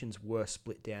 the missions were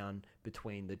split down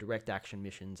between the direct action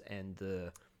missions and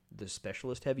the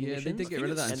specialist heavy missions. Yeah, they did get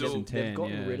rid of that in season 10. They've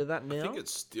gotten rid of that now. I think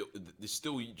it's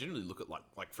still you generally look at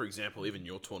like for example, even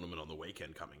your tournament on the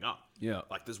weekend coming up. Yeah.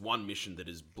 Like there's one mission that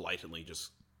is blatantly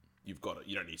just you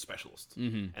don't need specialists,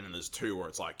 and then there's 2 where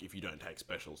it's like if you don't take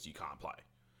specialists, you can't play.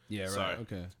 Yeah, right. So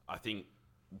okay. I think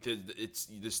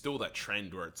there's still that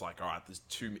trend where it's like, all right, there's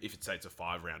 2. If it's a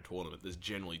 5-round tournament, there's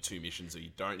generally 2 missions that you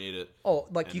don't need it. Oh,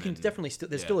 like you can definitely still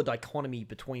there's still a dichotomy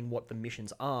between what the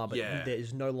missions are, but there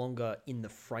is no longer in the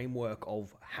framework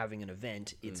of having an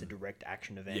event. It's a direct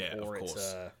action event, or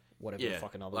it's a whatever the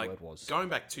fucking other word was. Going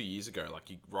back 2 years ago,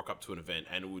 like you rock up to an event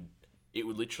and it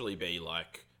would literally be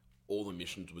like all the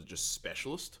missions were just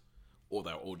specialist, or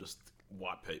they were all just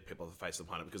white people off the face of the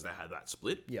planet because they had that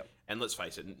split. Yep. And let's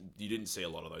face it, you didn't see a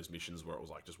lot of those missions where it was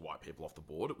like just white people off the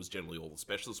board. It was generally all the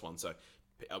specialist ones. So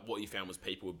what you found was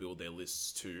people would build their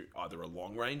lists to either a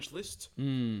long-range list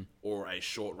or a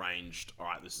short-ranged, all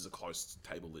right, this is a close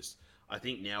table list. I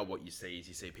think now what you see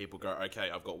is people go,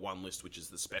 okay, I've got one list, which is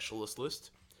the specialist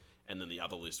list, and then the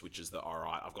other list, which is the, all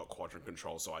right, I've got quadrant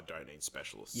control, so I don't need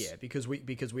specialists. Yeah, because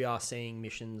we are seeing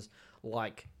missions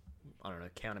like, I don't know,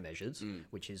 countermeasures,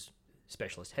 which is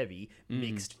specialist heavy,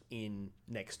 mixed in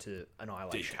next to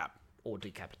annihilation Decap. or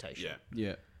decapitation.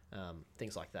 Yeah.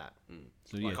 Things like that.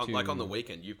 So like on the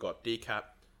weekend, you've got decap,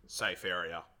 safe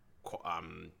area,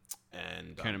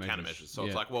 and countermeasures. So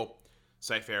it's like, well,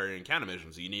 safe area and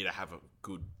countermeasures, you need to have a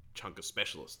good chunk of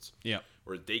specialists. Yeah.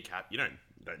 Whereas decap, you don't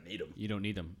need them. You don't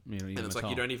need them. And it's like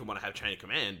you don't even want to have chain of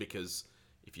command, because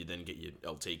if you then get your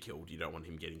LT killed, you don't want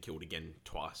him getting killed again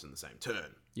twice in the same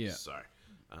turn. Yeah. So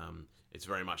it's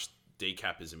very much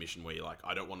decap is a mission where you're like,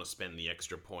 I don't want to spend the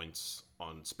extra points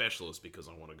on specialists because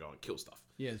I want to go and kill stuff.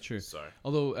 Yeah, true. So,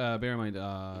 although bear in mind,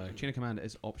 chain of command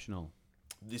is optional.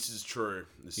 This is true.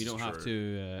 You don't have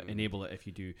to enable it if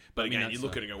you do. But again, you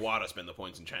look at it and go, why do I spend the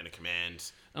points in chain of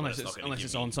command? Unless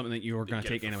it's on something that you're going to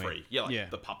take anyway. Free. Yeah,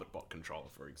 like the puppet bot controller,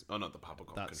 for example. Oh, not the puppet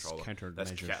bot controller.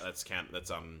 That's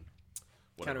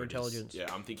counterintelligence.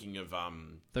 Yeah, I'm thinking of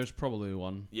There's probably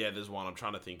one. Yeah, there's one. I'm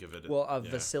trying to think of it. Well,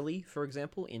 Vasily, for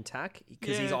example, in TAC,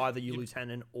 because he's either your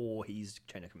lieutenant or he's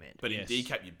chain of command. But in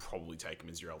decap, you'd probably take him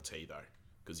as your LT though,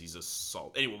 because he's a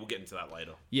salt. Anyway, we'll get into that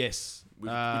later. Yes, we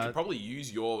could probably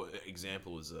use your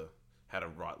example as how to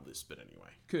write lists, but anyway.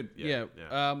 Could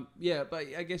but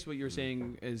I guess what you're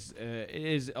saying is it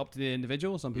is up to the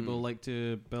individual. Some people like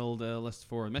to build a list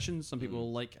for missions. Some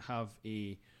people have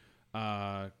a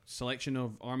selection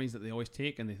of armies that they always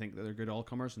take, and they think that they're good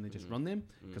all-comers, and they just run them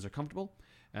because they're comfortable.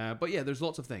 But yeah, there's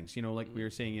lots of things, like we were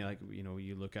saying,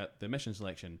 you look at the mission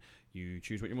selection, you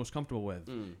choose what you're most comfortable with.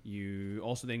 You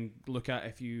also then look at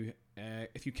if you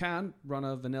if you can, run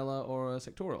a vanilla or a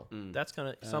sectorial. That's kind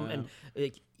of some. And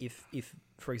if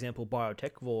for example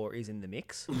Biotech Vor is in the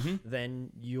mix, then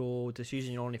your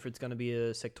decision on if it's going to be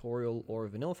a sectorial or a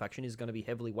vanilla faction is going to be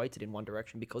heavily weighted in one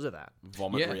direction because of that.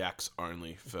 Vomit reacts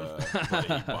only for bloody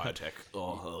Biotech.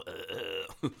 Oh,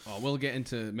 we'll get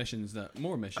into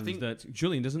more missions that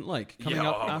Julian doesn't like coming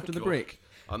up after the break.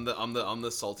 I'm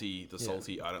the salty.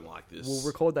 I don't like this. We'll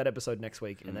record that episode next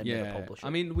week and then never publish it. I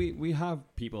mean, we have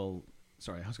people.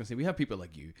 Sorry, I was gonna say we have people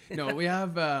like you. No, we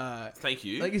have. Thank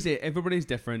you. Like you say, everybody's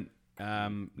different.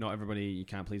 Not everybody. You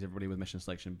can't please everybody with mission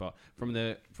selection. But from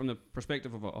the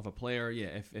perspective of a player,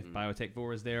 if Biotech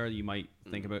Vor is there, you might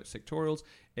think about sectorials.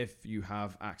 If you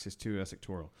have access to a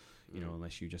sectorial,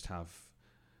 unless you just have.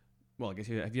 Well, I guess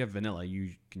if you have vanilla,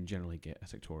 you can generally get a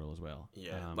sectorial as well.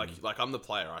 Yeah, like I'm the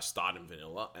player. I start in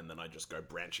vanilla, and then I just go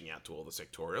branching out to all the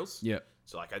sectorials. Yeah.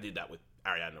 So like I did that with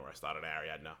Ariadna, where I started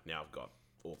Ariadna. Now I've got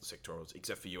all the sectorials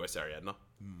except for US Ariadna.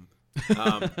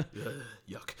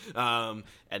 Yuck.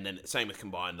 And then same with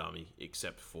Combined Army,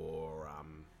 except for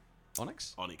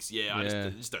Onyx. Yeah, I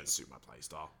just don't suit my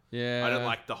playstyle. Yeah. I don't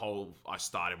like the whole. I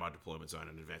start in my deployment zone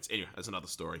in advance. Anyway, that's another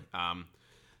story.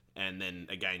 And then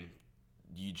again.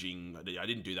 Yijing, I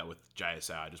didn't do that with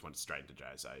JSA. I just went straight into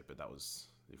JSA, but that was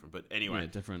different. But anyway,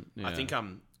 different. Yeah. I think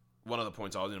one of the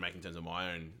points I was going to make in terms of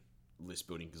my own list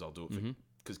building, because I'll do it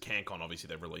because CanCon obviously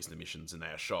they've released the missions and they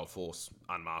are show of force,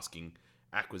 unmasking,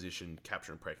 acquisition,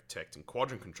 capture and protect, and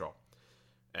quadrant control.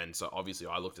 And so obviously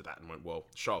I looked at that and went, well,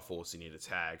 show of force you need a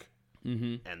tag,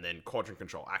 and then quadrant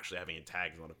control actually having a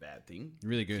tag is not a bad thing.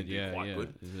 Really good, quite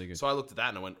good. It's really good. So I looked at that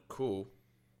and I went, cool.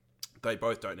 They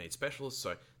both don't need specialists,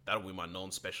 so that'll be my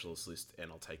non-specialist list, and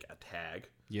I'll take a tag.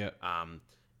 Yeah.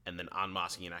 And then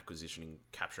unmasking and acquisitioning,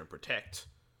 capture and protect,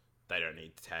 they don't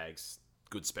need tags.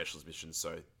 Good specialist missions,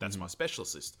 so that's my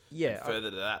specialist list. Yeah. And further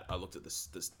to that, I looked at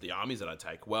the armies that I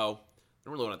take. Well, I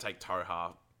don't really want to take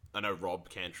Toha. I know Rob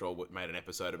Cantrell made an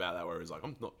episode about that where he was like,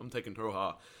 I'm taking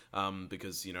Toha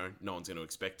because no one's going to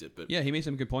expect it. But yeah, he made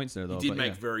some good points there though. He did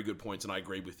make very good points, and I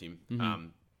agree with him.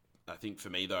 I think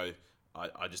for me though,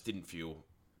 I just didn't feel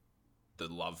the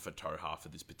love for Toha for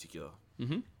this particular.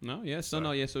 No, yeah, so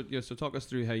talk us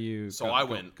through how you.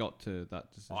 got to that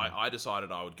decision. I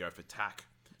decided I would go for TAC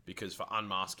because for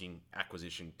unmasking,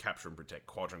 acquisition, capture and protect,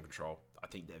 quadrant control, I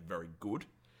think they're very good.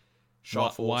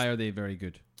 Why are they very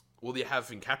good? Well, you have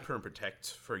in capture and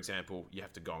protect, for example, you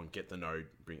have to go and get the node,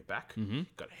 bring it back.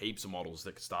 Got heaps of models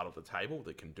that can start at the table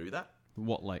that can do that.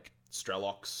 What, like?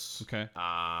 Strelok. Okay.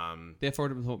 They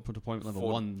afford to deployment level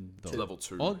 1, though. To level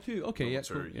 2. Oh, 2. Okay, level yeah,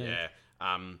 2, cool. Yeah.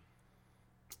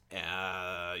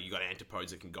 You got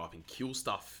antipodes that can go up and kill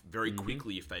stuff very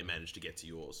quickly if they manage to get to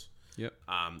yours. Yep.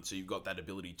 So you've got that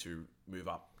ability to move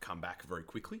up, come back very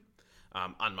quickly.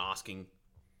 Unmasking,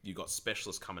 you've got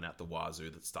specialists coming out the wazoo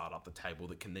that start up the table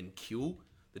that can then kill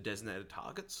the designated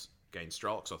targets. Again,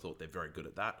 Strelok, I thought they're very good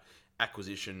at that.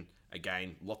 Acquisition,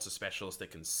 again, lots of specialists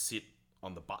that can sit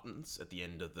on the buttons at the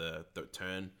end of the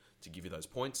turn to give you those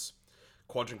points.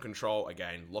 Quadrant control,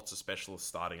 again, lots of specialists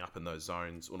starting up in those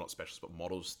zones, or not specialists, but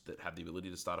models that have the ability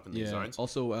to start up in these zones.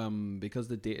 Also, because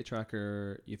the data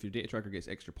tracker, if your data tracker gets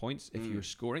extra points, if you're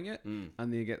scoring it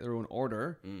and they get their own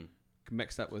order,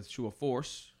 mix that with show of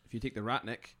force. If you take the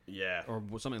Ratnik, or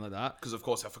something like that, because of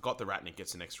course I forgot the Ratnik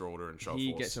gets an extra order and show of force.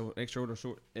 He gets an extra order,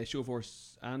 show of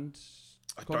force and.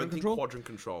 I don't think quadrant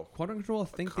control. Quadrant control, I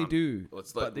think they do,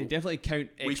 but they definitely count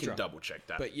extra. We can double check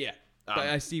that. But yeah, but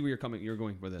I see where you're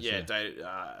going with this. Yeah,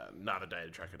 the data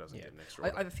tracker doesn't get an extra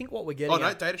order. I think what we're getting.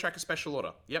 Data tracker special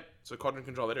order. Yep. So quadrant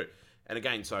control they do, and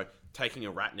again, so taking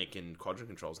a Ratnik in quadrant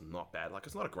control is not bad. Like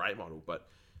it's not a great model, but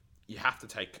you have to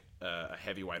take a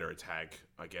heavyweight or a tag,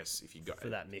 I guess, if you go for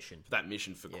that mission.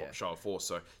 For show of force.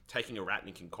 So taking a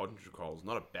Ratnik in quadrant control is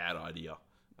not a bad idea.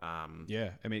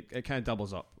 Yeah, I mean, it kind of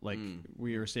doubles up. Like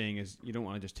we were saying, is you don't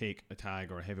want to just take a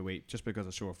tag or a heavyweight just because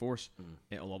of show of force.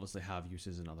 It'll obviously have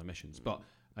uses in other missions. But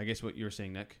I guess what you're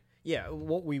saying, Nick. Yeah,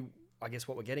 what we're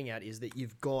getting at is that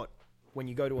you've got, when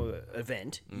you go to an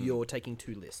event, you're taking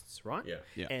 2 lists, right?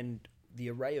 Yeah. And the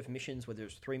array of missions, whether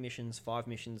it's 3 missions, 5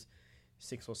 missions,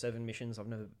 6 or 7 missions. I've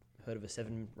never heard of a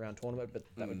 7-round tournament, but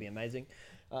that would be amazing.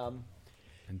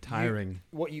 And tiring.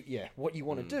 What you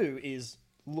want to do is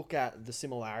look at the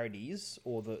similarities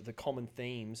or the common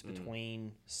themes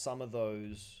between some of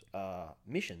those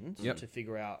missions to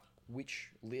figure out which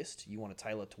list you want to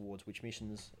tailor towards which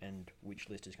missions and which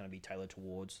list is going to be tailored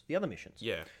towards the other missions.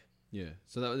 Yeah. Yeah,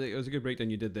 so it was a good breakdown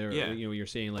you did there. Yeah. You know, you're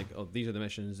saying like, oh, these are the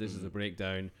missions. This is the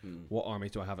breakdown. What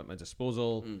armies do I have at my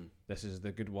disposal? This is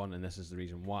the good one, and this is the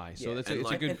reason why. So Yeah. it's a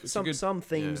good. It's a good Some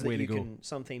themes way that to you go. can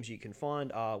some themes you can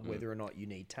find are whether or not you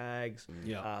need tags.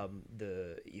 Yeah.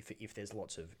 If there's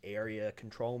lots of area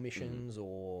control missions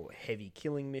or heavy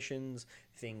killing missions,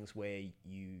 things where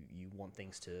you want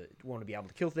to be able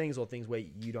to kill things, or things where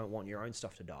you don't want your own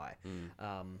stuff to die.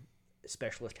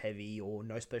 Specialist heavy or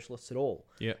no specialists at all.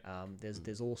 Yeah.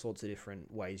 There's all sorts of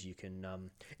different ways you can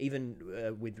even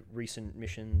with recent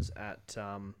missions at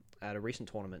a recent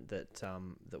tournament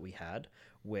that we had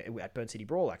where at Burn City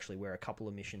Brawl actually, where a couple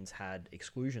of missions had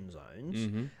exclusion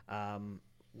zones.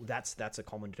 That's a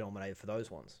common denominator for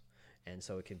those ones. And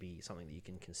so it can be something that you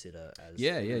can consider as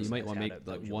You might want to how make like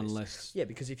build your one list. list. Yeah,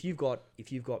 because if you've got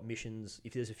missions,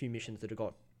 if there's a few missions that have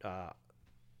got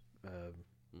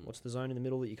what's the zone in the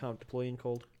middle that you can't deploy in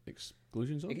called?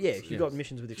 Exclusion zone. Yeah, if you've got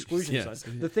missions with exclusion Yes.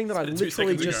 zones. The thing that I Said 2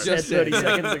 literally seconds just ago. said 30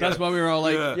 seconds ago. That's why we were all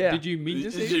like, Yeah. "Did you mean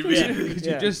to say Did you it?" mean- Because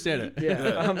Yeah. you just said it.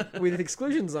 Yeah, with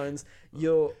exclusion zones,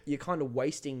 you're kind of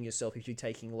wasting yourself if you're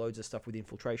taking loads of stuff with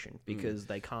infiltration because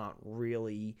they can't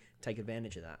really take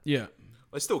advantage of that. Yeah.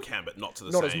 They still can, but not to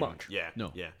the Not same. as much. Yeah.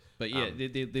 No. Yeah. But yeah,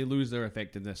 they lose their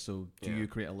effectiveness. So do Yeah. you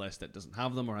create a list that doesn't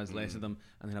have them or has less of them,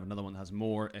 and then have another one that has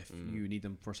more if you need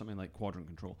them for something like quadrant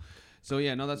control? So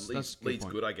yeah, no, that's Leads point.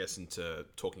 good, I guess, into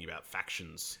talking about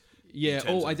factions. Yeah. in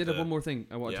terms Oh, I of did have the- one more thing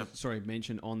I wanted Yeah. to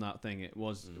mention on that thing. It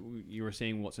was you were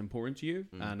saying what's important to you,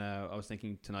 and I was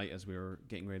thinking tonight as we were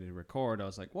getting ready to record, I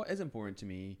was like, what is important to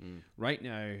me right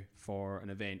now for an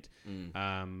event?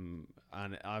 And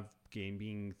I've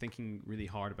been thinking really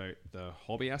hard about the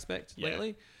hobby aspect Yeah.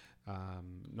 lately.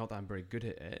 Not that I'm very good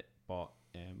at it, but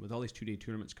with all these 2-day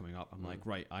tournaments coming up, I'm like,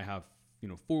 right, I have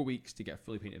 4 weeks to get a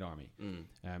fully painted army.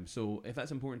 So if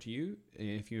that's important to you,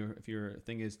 if your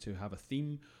thing is to have a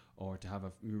theme or to have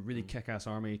a really kick-ass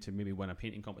army to maybe win a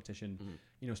painting competition,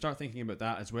 start thinking about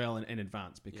that as well in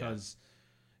advance, because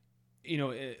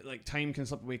like time can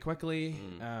slip away quickly.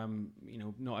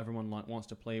 Not everyone wants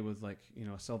to play with a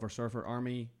Silver Surfer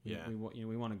army. Yeah.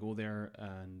 We want to go there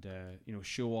and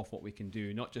show off what we can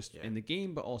do, not just in the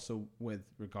game but also with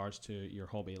regards to your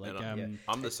hobby. Like And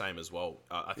I'm the same as well.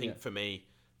 I think Yeah. for me,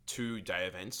 2-day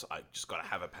events, I just got to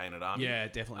have a painted army. yeah,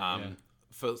 definitely.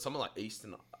 For someone like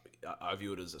Eastern, I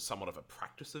view it as somewhat of a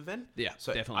practice event. Yeah,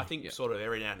 so definitely, I think yeah. sort of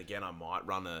every now and again I might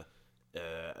run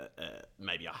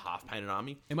maybe a half painted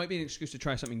army. It might be an excuse to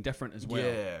try something different as well.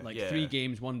 Yeah, like yeah. 3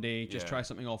 games one day, just Yeah. try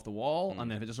something off the wall,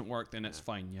 and then if it doesn't work, then it's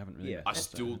fine. You haven't really. Yeah. I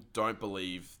still don't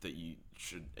believe that you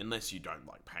should, unless you don't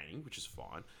like painting, which is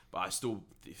fine. But I still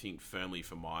think firmly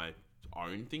for my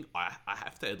own thing, I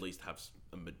have to at least have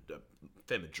a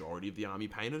fair majority of the army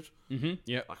painted.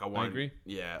 Yeah, Like I won't. agree.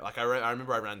 Yeah, like I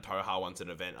remember I ran Toha once at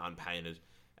an event unpainted,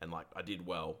 and like I did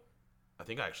well. I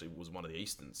think I actually was one of the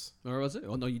Easterns. Or was it?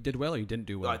 Oh no, you did well, or you didn't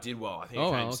do well. I did well. I think Oh, I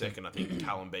wow, came okay. second. I think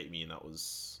Callum beat me, and that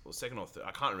was second or third.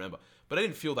 I can't remember. But I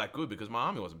didn't feel that good because my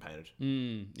army wasn't painted.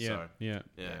 Yeah, So, yeah.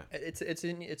 Yeah. It's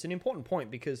an important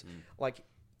point because like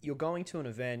you're going to an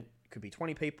event, could be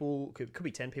 20 people, could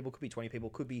be 10 people, could be 20 people,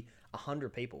 could be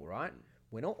 100 people, right?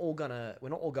 We're not all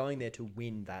going there to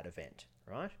win that event,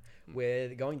 right?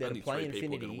 We're going there Only to play 3 people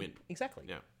are Infinity. gonna win. Exactly.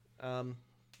 Yeah.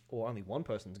 Or only one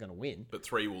person's going to win. But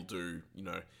 3 will do,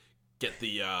 get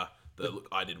the look,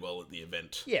 I did well at the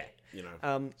event. Yeah.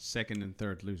 Second and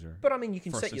third loser. But I mean, you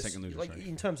can First set and your second loser, like sorry.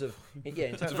 in terms of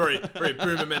It's a terms very, very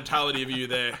boomer mentality of you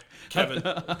there, Kevin.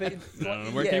 I don't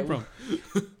know where it came from.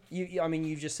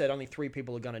 You just said only 3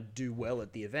 people are going to do well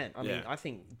at the event. I mean, Yeah. I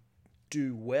think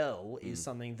do well is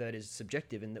something that is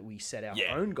subjective and that we set our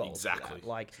Yeah, own goals. for that. exactly.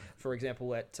 Like, for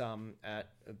example, at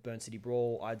Burn City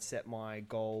Brawl, I'd set my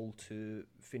goal to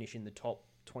finish in the top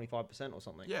 25% or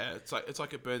something. Yeah, it's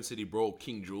like at Burn City Brawl,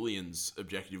 King Julian's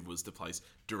objective was to place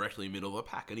directly middle of the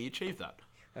pack, and he achieved that.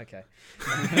 Okay.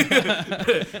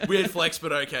 Weird flex,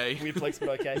 but okay. Weird flex, but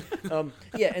okay.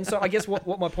 Yeah, and so I guess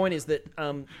what my point is that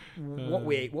what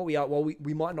we are, while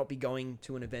we might not be going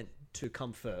to an event to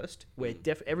come first, where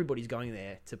everybody's going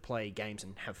there to play games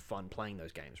and have fun playing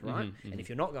those games, right? And if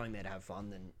you're not going there to have fun,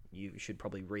 then you should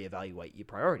probably reevaluate your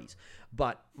priorities.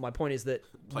 But my point is that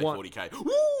Play 40k.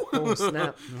 Woo! oh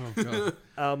snap, Oh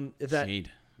god. that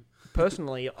Shade.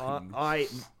 personally, I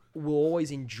will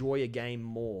always enjoy a game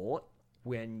more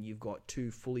when you've got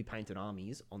 2 fully painted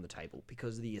armies on the table,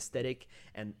 because the aesthetic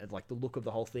and like the look of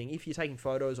the whole thing, if you're taking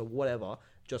photos or whatever,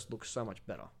 just looks so much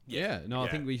better. Yeah, no, I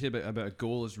Yeah. think what you said about a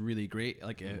goal is really great.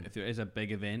 Like if there is a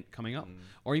big event coming up,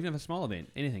 or even if a small event,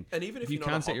 anything. And even if you you're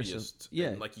can not a set hobbyist, yourself- yeah,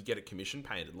 and like you get a commission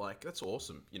painted, like that's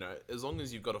awesome. As long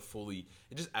as you've got it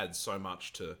just adds so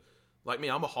much to. Like me,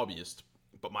 I'm a hobbyist,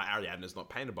 but my Ariadna's not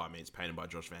painted by me. It's painted by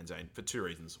Josh Van Zane for two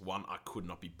reasons. One, I could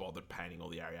not be bothered painting all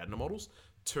the Ariadna models.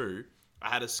 Two, I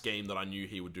had a scheme that I knew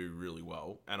he would do really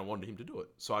well, and I wanted him to do it.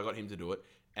 So I got him to do it,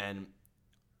 and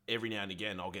every now and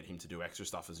again, I'll get him to do extra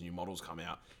stuff as new models come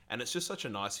out. And it's just such a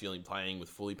nice feeling playing with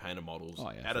fully painted models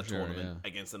at a tournament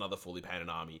against another fully painted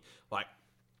army. Like,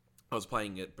 I was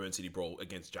playing at Burn City Brawl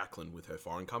against Jacqueline with her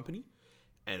foreign company,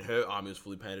 and her army was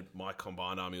fully painted. My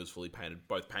combined army was fully painted,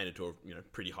 both painted to a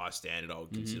pretty high standard, I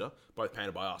would consider, both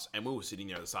painted by us. And we were sitting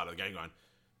there at the start of the game going,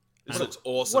 this looks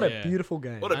awesome. What a beautiful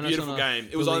game. What a beautiful game.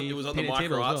 It was on the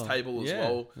Micro Arts table as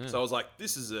well. Yeah. So I was like,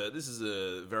 this is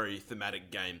a very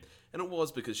thematic game. And it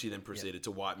was because she then proceeded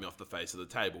to wipe me off the face of the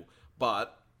table.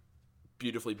 But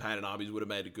beautifully painted armies would have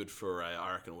made it good for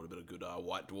I reckon it would have been a good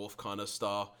White Dwarf kind of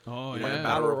star. Oh,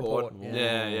 Battle report.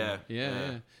 Yeah.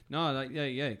 Yeah. No,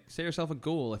 set yourself a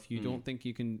goal. If you don't think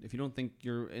you can, if you don't think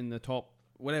you're in the top,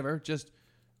 whatever, just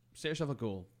set yourself a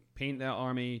goal. Paint that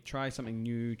army, try something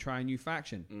new, try a new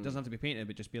faction. It doesn't have to be painted,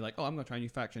 but just be like, oh, I'm going to try a new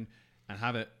faction and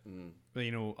have it,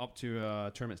 up to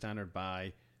a tournament standard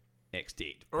by X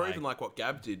date. Or even like what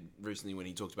Gab did recently when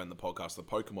he talked about in the podcast, the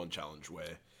Pokemon Challenge,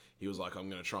 where he was like, I'm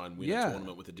going to try and win a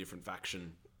tournament with a different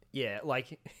faction. Yeah,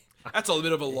 like... That's a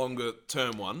bit of a longer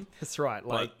term one. That's right.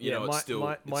 Like, but, it's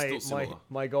still similar.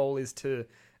 My goal is to...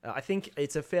 I think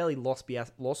it's a fairly lofty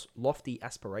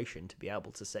aspiration to be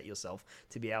able to set yourself,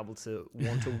 to be able to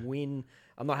want to win.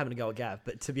 I'm not having to go at Gav,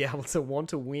 but to be able to want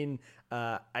to win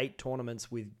 8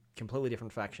 tournaments with completely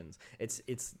different factions.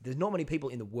 There's not many people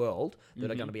in the world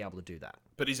that are going to be able to do that.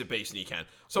 But he's a beast and he can.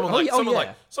 Someone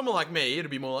like me,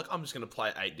 it'd be more like, I'm just going to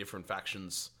play 8 different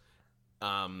factions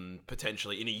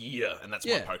potentially in a year, and that's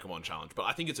my Pokemon Challenge. But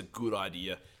I think it's a good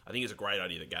idea. I think it's a great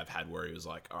idea that Gav had, where he was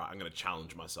like, all right, I'm going to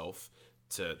challenge myself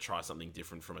to try something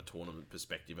different from a tournament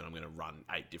perspective, and I'm going to run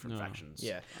 8 different factions.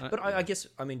 Yeah, but I guess,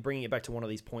 bringing it back to one of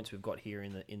these points we've got here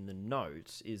in the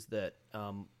notes is that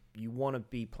you want to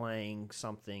be playing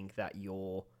something that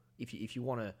if you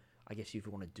want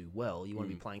to do well, you want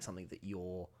to be playing something that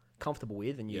you're comfortable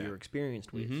with and you're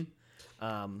experienced with.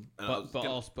 I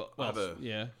have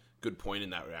a good point in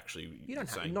that. We're actually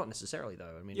not necessarily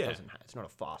though. It's not a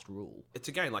fast rule. It's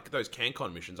again like those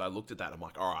CanCon missions. I looked at that. I'm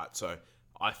like, all right, so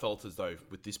I felt as though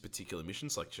with this particular mission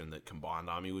selection that combined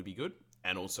army would be good,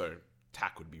 and also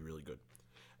TAC would be really good.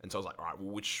 And so I was like, all right,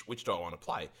 well, which do I want to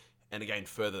play? And again,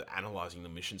 further analysing the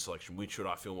mission selection, which should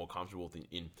I feel more comfortable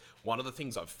in? One of the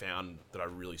things I've found that I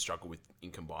really struggle with in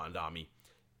combined army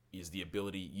is the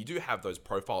ability, you do have those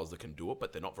profiles that can do it,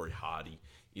 but they're not very hardy,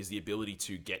 is the ability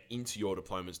to get into your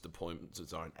deployment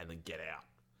zone and then get out.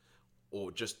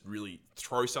 Or just really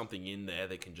throw something in there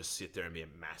that can just sit there and be a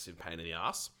massive pain in the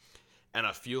ass. And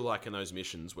I feel like in those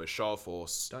missions where Show of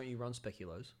Force... Don't you run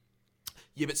Speculos?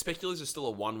 Yeah, but Speculos are still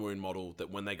a 1-wound model that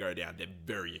when they go down, they're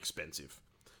very expensive.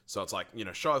 So it's like,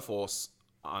 Show of Force,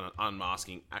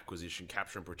 Unmasking, Acquisition,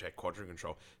 Capture and Protect, Quadrant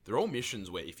Control. They're all missions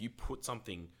where if you put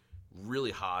something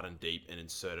really hard and deep and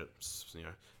insert it,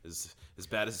 as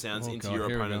bad as it sounds, into your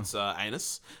opponent's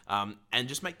anus, and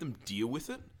just make them deal with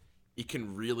it, it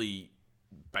can really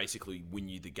basically win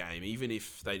you the game, even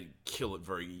if they kill it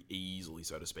very easily,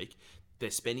 so to speak. They're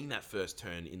spending that first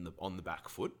turn on the back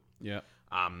foot. Yeah.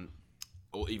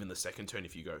 Or even the second turn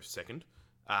if you go second.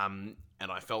 And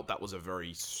I felt that was a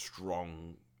very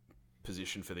strong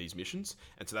position for these missions.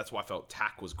 And so that's why I felt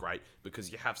TAC was great,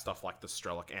 because you have stuff like the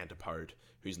Strelic Antipode,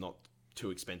 who's not too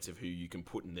expensive, who you can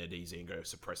put in their DZ and go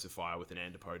Suppressive Fire with an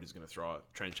Antipode who's going to throw a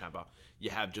Trench Hammer.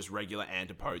 You have just regular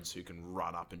Antipodes who can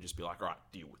run up and just be like, all right,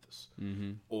 deal with this.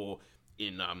 Mm-hmm. Or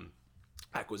in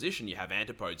Acquisition, you have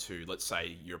Antipodes who, let's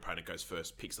say your opponent goes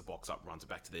first, picks the box up, runs it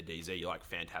back to their DZ. You're like,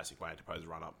 fantastic, my Antipodes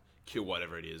run up, kill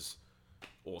whatever it is.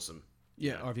 Awesome.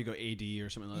 Yeah, or if you go AD or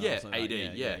something like that.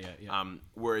 Yeah, AD, yeah.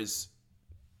 Whereas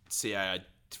CA, I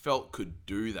felt could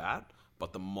do that,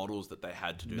 but the models that they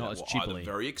had to do that were either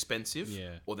very expensive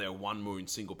or they're 1-wound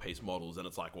single-piece models, and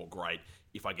it's like, well, great,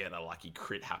 if I get a lucky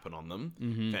crit happen on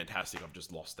them, fantastic, I've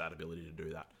just lost that ability to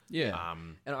do that. Yeah.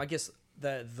 And I guess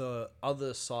the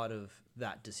other side of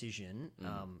that decision,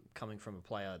 coming from a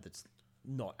player that's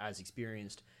not as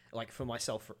experienced, like for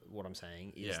myself, what I'm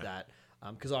saying is that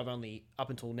because I've only,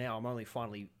 up until now, I'm only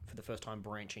finally, for the first time,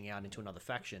 branching out into another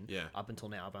faction. Yeah. Up until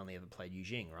now, I've only ever played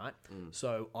Yujing, right?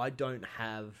 So I don't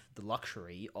have the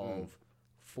luxury of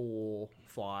 4,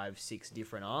 5, 6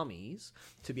 different armies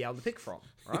to be able to pick from,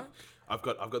 right? I've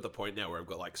got the point now where I've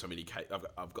got like so many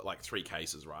I've got like 3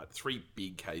 cases, right? 3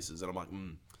 big cases, and I'm like, I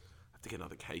have to get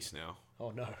another case now. Oh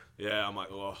no. Yeah, I'm like,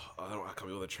 I can't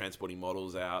be all the transporting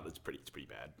models out. It's pretty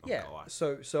bad.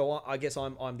 So I guess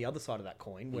I'm the other side of that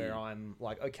coin, where I'm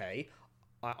like, okay,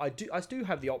 I do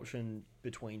have the option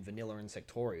between vanilla and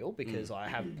sectorial because I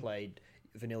have played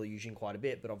vanilla using quite a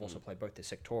bit, but I've also played both the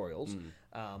sectorials.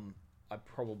 I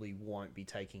probably won't be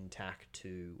taking TAC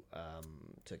to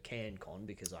CanCon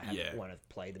because I won't have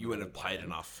played them. You wouldn't have played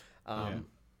enough.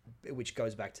 Which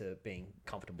goes back to being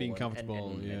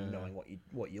comfortable, and knowing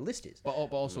what your list is. But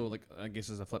also, like, I guess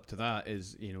as a flip to that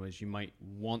is you might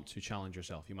want to challenge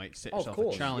yourself. You might set yourself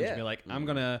a challenge and be like, I'm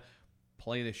gonna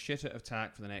play the shit out of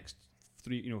TAC for the next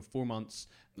 4 months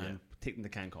and take them to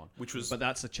CanCon. But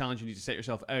that's a challenge you need to set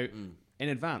yourself out in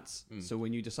advance. So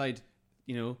when you decide,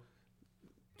 2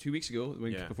 weeks ago,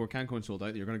 before CanCon sold out,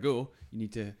 that you're going to go, you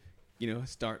need to,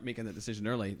 start making that decision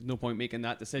early. No point making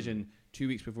that decision 2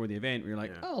 weeks before the event where you're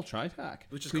like, I'll try TAC.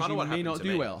 Which is kind of what may happened not to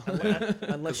do me. well.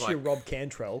 Unless you're Rob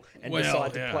Cantrell and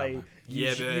decide to play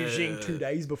Yijing 2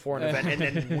 days before an event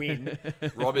and then win.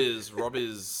 Rob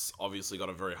is obviously got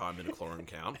a very high midichlorian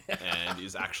count and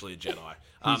is actually a Jedi.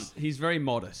 He's very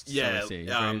modest. Yeah,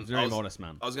 He's a very modest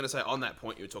man. I was going to say, on that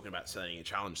point, you were talking about setting a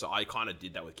challenge. So I kind of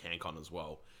did that with CanCon as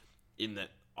well, in that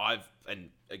I'm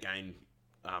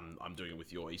doing it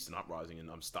with your Eastern Uprising,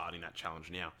 and I'm starting that challenge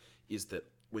now, is that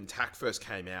when TAC first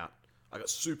came out, I got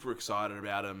super excited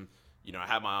about him. I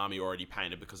had my army already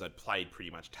painted because I'd played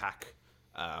pretty much TAC.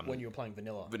 When you were playing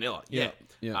vanilla. Yeah.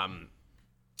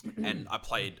 And I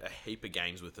played a heap of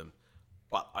games with them,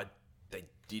 but they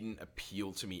didn't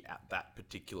appeal to me at that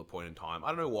particular point in time. I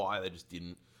don't know why, they just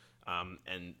didn't.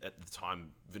 And at the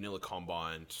time, Vanilla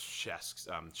Combine, Shaz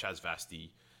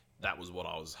Vasti, that was what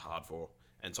I was hard for.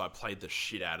 And so I played the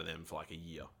shit out of them for like a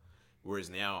year. Whereas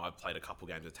now I've played a couple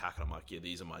games of TAC and I'm like, yeah,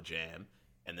 these are my jam.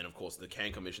 And then, of course, the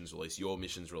CanCon missions release, your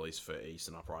missions release for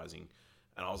Eastern Uprising.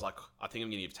 And I was like, I think I'm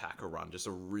going to give TAC a run, just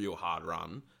a real hard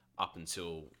run up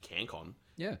until CanCon.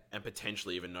 Yeah. And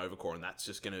potentially even Novacore. And that's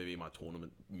just going to be my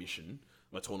tournament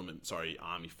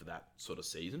army for that sort of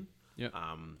season. Yeah.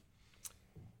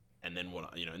 And then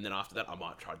and then after that, I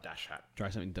might try Dash Hat. Try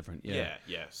something different. Yeah.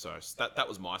 So that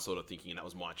was my sort of thinking, and that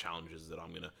was my challenge, is that I'm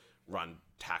going to run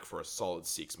TAC for a solid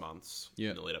 6 months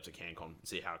in the lead up to CanCon and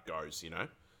see how it goes,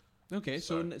 Okay,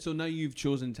 so now you've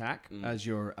chosen TAC as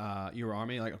your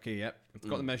army. Like, okay, yep, we've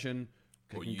got the mission.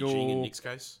 Or Eugene in Nick's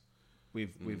case.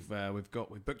 We've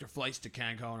booked our flights to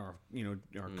CanCon, or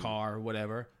our car or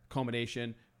whatever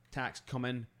accommodation. TAC's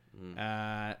coming.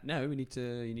 Now you need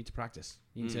to practice.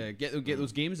 You need to get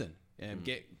those games in.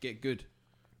 Get good,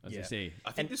 as they say.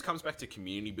 I think this comes back to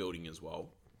community building as well.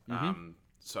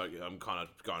 So I'm kind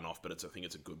of going off, but I think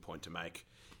it's a good point to make.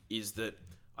 Is that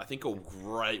I think a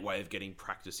great way of getting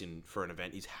practice in for an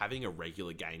event is having a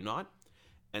regular game night.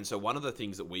 And so one of the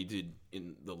things that we did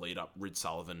in the lead up, Rid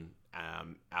Sullivan,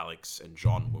 Alex, and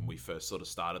John, when we first sort of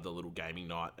started the little gaming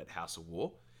night at House of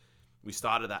War, we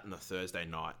started that on the Thursday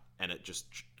night, and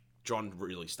John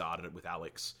really started it with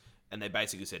Alex. And they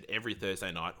basically said, every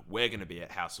Thursday night, we're going to be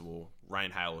at House of War, rain,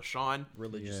 hail, or shine.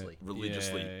 Religiously.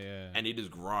 Yeah. And it has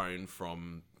grown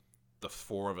from the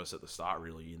 4 of us at the start,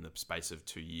 really, in the space of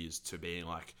 2 years, to being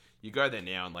like, you go there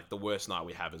now, and like the worst night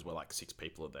we have is where like 6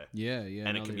 people are there. Yeah.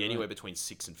 And it can be anywhere between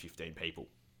 6 and 15 people.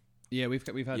 Yeah, we've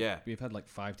had like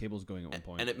 5 tables going at one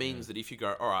point. And it means that if you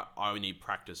go, all right, I only need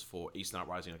practice for Eastern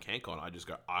Uprising or CanCon,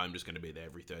 I'm just going to be there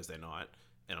every Thursday night,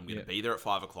 and I'm going to be there at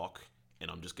 5 o'clock,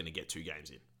 and I'm just going to get 2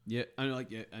 games in. Yeah,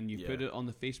 and you put it on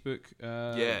the Facebook,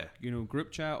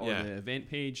 group chat or the event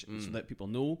page so that people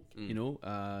know,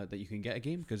 that you can get a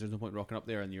game, because there's no point rocking up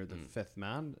there and you're the 5th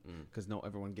man, because not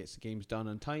everyone gets the games done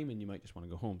on time, and you might just want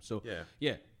to go home. So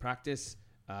practice.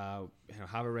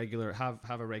 Have a regular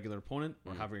opponent,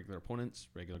 or have regular opponents,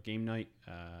 regular game night.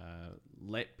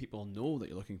 Let people know that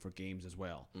you're looking for games as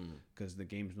well, because the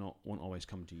games won't always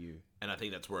come to you. And I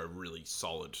think that's where a really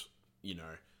solid,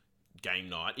 game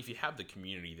night, if you have the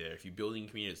community there, if you're building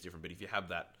community, it's different, but if you have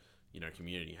that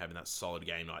community, having that solid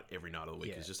game night every night of the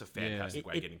week is just a fantastic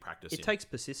way of getting practice. It takes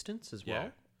persistence as well.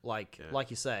 Like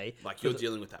you say, like you're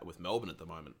dealing with that with Melbourne at the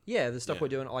moment. Yeah, the stuff we're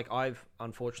doing. Like I've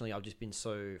just been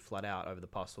so flat out over the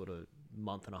past sort of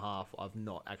month and a half. I've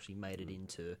not actually made it in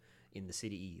the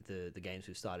city, the games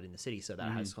we've started in the city, so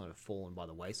that has kind of fallen by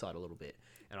the wayside a little bit,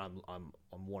 and I'm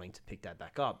wanting to pick that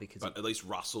back up, because at least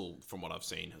Russell, from what I've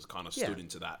seen, has kind of stood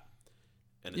into that.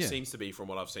 And it seems to be, from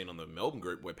what I've seen on the Melbourne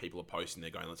group, where people are posting, they're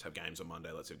going, let's have games on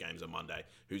Monday,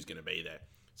 who's going to be there?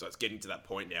 So it's getting to that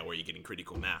point now where you're getting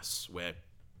critical mass, where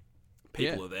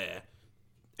people are there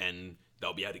and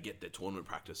they'll be able to get their tournament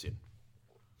practice in.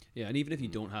 Yeah, and even if you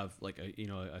don't have like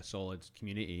a solid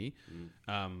community,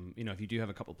 if you do have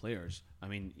a couple players, I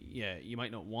mean, you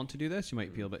might not want to do this, you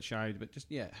might feel a bit shy, but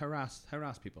just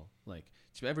harass people. Like,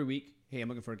 so every week, hey, I'm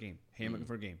looking for a game. Hey, I'm looking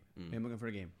for a game. Hey, I'm looking for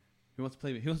a game. Who wants to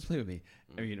play? Who wants to play with me?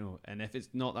 Or, you know, and if it's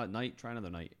not that night, try another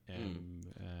night.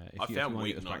 I found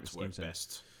weeknights work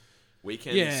best.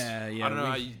 Weekends, Yeah, I don't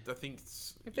know. week- I think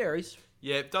It varies.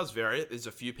 yeah, it does vary. There's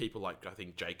a few people like I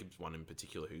think Jacob's one in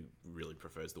particular who really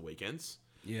prefers the weekends.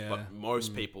 Yeah. But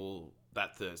most people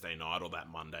that Thursday night or that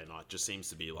Monday night just seems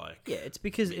to be like Yeah, it's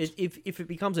because if it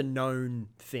becomes a known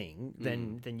thing,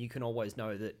 then you can always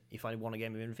know that if I want a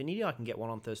game of Infinity, I can get one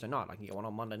on Thursday night, I can get one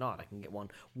on Monday night, I can get one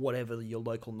whatever your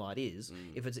local night is.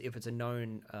 If it's a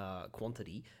known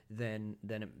quantity, then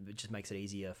it just makes it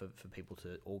easier for people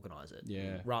to organize it.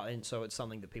 Yeah. Right, and so it's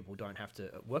something that people don't have to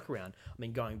work around. I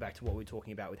mean, going back to what we were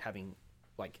talking about with having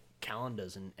like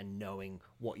calendars and knowing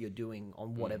what you're doing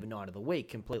on whatever night of the week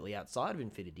completely outside of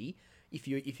Infinity, if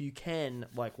you can,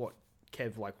 like what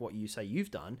Kev, like what you say you've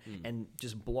done, and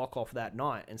just block off that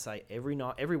night and say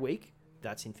every week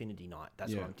that's Infinity night,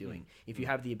 that's what Yeah. I'm doing. If you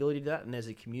have the ability to do that, and there's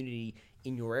a community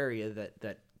in your area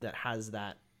that has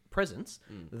that presence,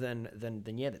 then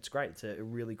yeah, that's great. It's a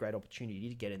really great opportunity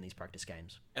to get in these practice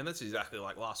games. And that's exactly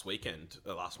like last week,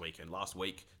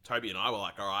 Toby and I were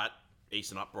like, all right,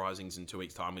 Eastern Uprisings in 2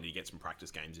 weeks' time, we need to get some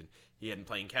practice games in. He hadn't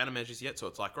played countermeasures yet, so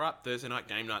it's like, all right, Thursday night,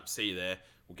 game night, see you there.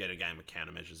 We'll get a game of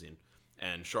countermeasures in.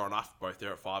 And sure enough, both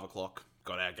there at 5 o'clock,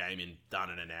 got our game in, done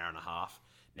in an hour and a half.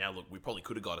 Now, look, we probably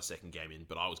could have got a second game in,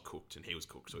 but I was cooked and he was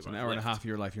cooked. So It's an hour and a half of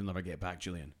your life you'll never get back,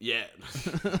 Julian. Yeah.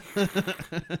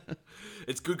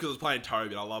 It's good because I was playing Toby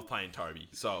and I love playing Toby.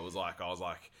 So I was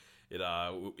like,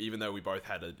 even though we both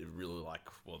had a really like,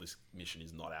 well, this mission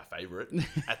is not our favourite.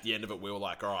 At the end of it, we were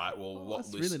like, all right, well, what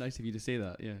That's list? really nice of you to say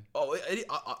that. Yeah. Oh,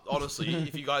 honestly,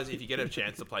 if you get a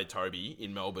chance to play Toby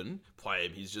in Melbourne, play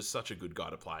him. He's just such a good guy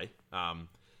to play.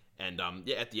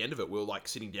 Yeah, at the end of it, we were like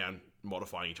sitting down,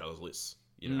 modifying each other's lists,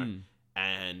 you know.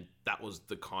 And that was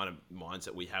the kind of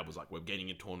mindset we had, was like, we're getting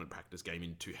a tournament practice game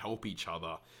in to help each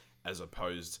other, as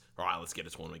opposed, all right, let's get a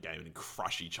tournament game in and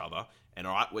crush each other. And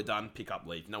all right, we're done, pick up,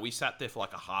 leave. No, we sat there for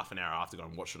like a half an hour after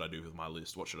going, what should I do with my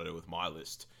list? What should I do with my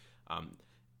list?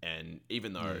 And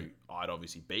even though I'd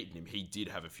obviously beaten him, he did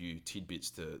have a few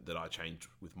tidbits that I changed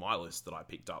with my list that I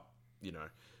picked up, you know.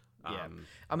 Yeah,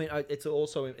 I mean, it's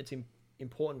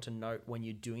important to note when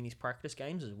you're doing these practice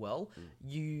games as well,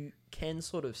 you can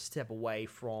sort of step away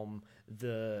from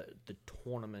the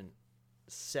tournament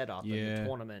setup and the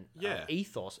tournament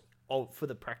ethos for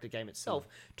the practice game itself,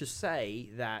 to say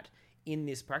that in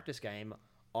this practice game,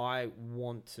 I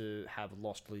want to have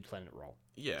lost lieutenant role.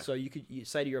 Yeah. So you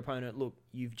say to your opponent, look,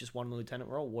 you've just won the lieutenant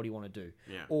role. What do you want to do?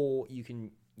 Yeah. Or you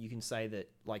can say that,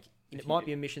 like, it might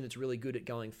be a mission that's really good at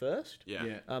going first.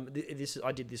 Yeah.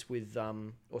 I did this with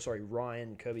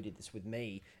Ryan Kirby did this with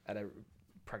me at a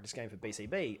practice game for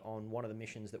BCB on one of the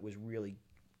missions that was really,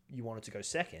 you wanted to go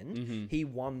second. He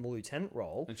won the lieutenant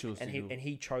role, and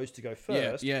he chose to go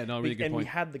first. Yeah, no, really good and point. we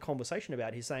had the conversation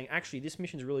about it. He's saying, actually, this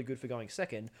mission's really good for going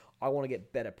second. I want to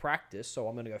get better practice, so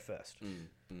I'm going to go first.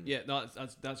 Yeah, no,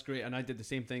 that's great. And I did the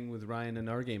same thing with Ryan in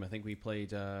our game. I think we played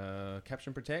Capture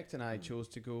and Protect, and I chose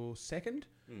to go second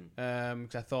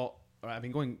because I thought, all right, I've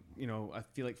been going, you know, I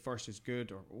feel like first is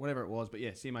good or whatever it was. But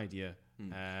yeah, same idea.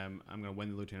 I'm going to win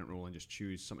the lieutenant role and just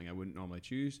choose something I wouldn't normally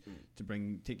choose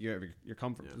to take you out of your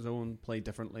comfort zone, play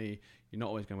differently. You're not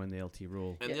always going to win the LT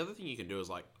role. And the other thing you can do is,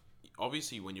 like,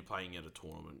 obviously when you're playing at a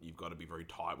tournament, you've got to be very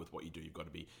tight with what you do. You've got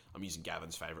to be, I'm using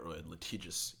Gavin's favourite word,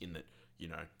 litigious, in that, you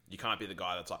know, you can't be the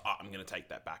guy that's like, I'm going to take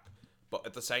that back. But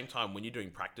at the same time, when you're doing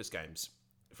practice games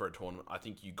for a tournament, I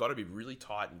think you've got to be really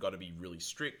tight and got to be really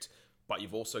strict, but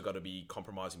you've also got to be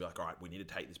compromising, be like, all right, we need to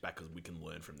take this back because we can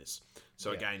learn from this.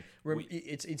 So again,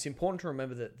 it's important to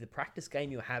remember that the practice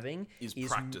game you're having is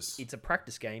practice. It's a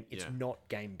practice game. It's not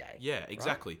game day. Yeah,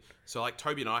 exactly. Right? So like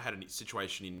Toby and I had a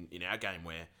situation in our game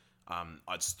where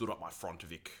I'd stood up my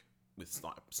Frontovic with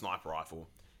sniper rifle,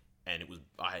 and it was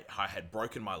I had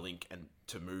broken my link and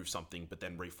to move something, but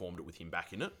then reformed it with him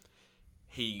back in it.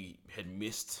 He had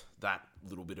missed that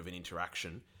little bit of an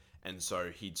interaction, and so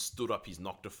he'd stood up his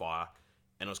Noctifier,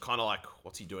 and it was kind of like,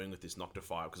 what's he doing with this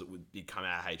Noctifier? Because it'd come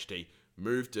out of HD,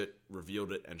 moved it,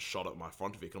 revealed it, and shot at my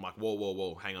Frontovic. And I'm like,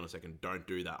 whoa, hang on a second, don't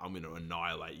do that. I'm going to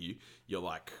annihilate you. You're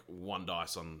like 1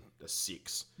 dice on a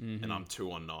 6, and I'm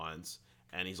 2 on 9s.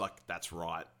 And he's like, that's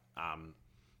right.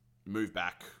 Move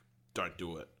back, don't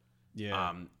do it.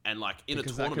 Yeah. And like in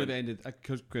because a tournament, that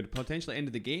could potentially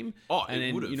ended the game. Oh, and it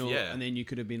then, would have, you know, yeah. And then you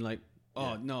could have been like,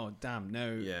 oh no, damn, now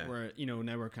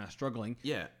we're kind of struggling.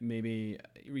 Yeah. Maybe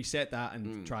reset that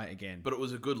and try it again. But it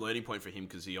was a good learning point for him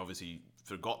because he obviously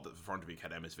forgot that the Frontovic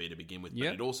had MSV to begin with, but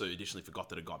Yep. he'd also additionally forgot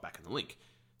that it got back in the link.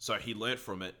 So he learned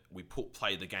from it. We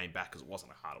played the game back because it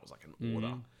wasn't a hard, it was like an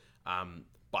order.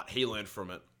 But he learned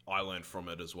from it. I learned from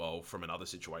it as well from another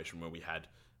situation where we had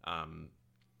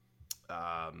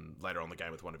later on in the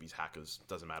game with one of his hackers.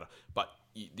 Doesn't matter. But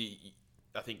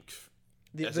I think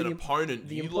as The an im- opponent,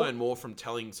 the you import- learn more from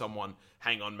telling someone,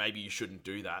 hang on, maybe you shouldn't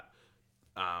do that.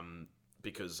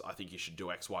 Because I think you should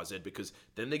do X, Y, Z, because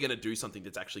then they're going to do something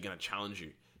that's actually going to challenge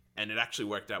you. And it actually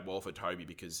worked out well for Toby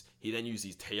because he then used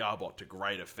his TR bot to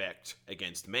great effect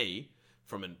against me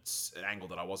from an angle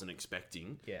that I wasn't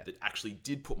expecting. Yeah. That actually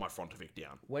did put my Frontovic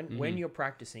down. When you're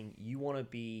practicing, you want to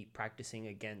be practicing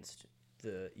against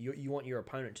you want your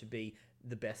opponent to be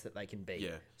the best that they can be.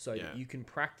 Yeah, So yeah. that you can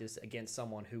practice against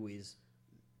someone who is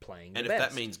playing And the if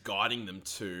best. that means guiding them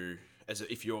to,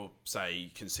 if you're,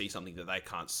 say, can see something that they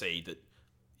can't see that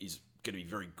is going to be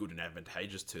very good and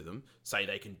advantageous to them, say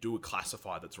they can do a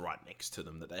classifier that's right next to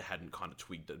them that they hadn't kind of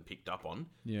twigged and picked up on,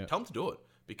 tell them to do it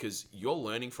because you're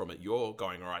learning from it. You're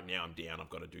going, all right, now I'm down. I've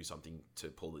got to do something to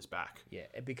pull this back. Yeah,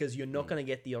 because you're not going to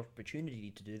get the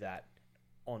opportunity to do that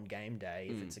on game day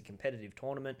if it's a competitive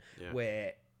tournament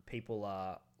where people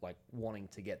are like wanting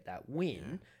to get that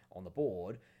win on the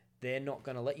board. They're not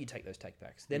going to let you take those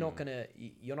takebacks. They're not going to.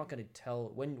 You're not going to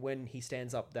tell when he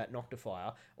stands up that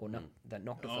Noctifier or that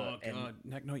Noctifier.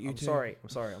 Nick, not you I'm too. sorry.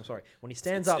 When he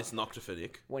stands up, It's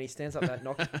Noctifidic. when he stands up that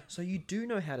Noctifier, so you do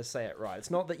know how to say it right.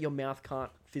 It's not that your mouth can't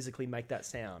physically make that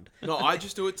sound. No, I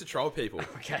just do it to troll people.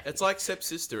 Okay. It's like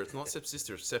Sepsister. It's not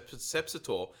Sepsister. It's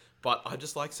Sepsitor. But I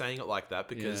just like saying it like that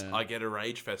because Yeah. I get a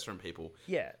rage fest from people.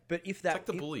 Yeah, but if It's that like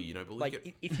the if- bully, you know. Bully like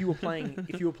get- if you were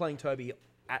playing Toby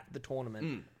at the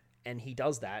tournament and he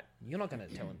does that, you're not going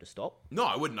to tell him to stop. No,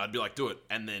 I wouldn't. I'd be like, do it,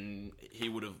 and then he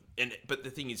would have. But the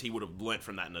thing is, he would have learnt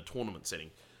from that in a tournament setting.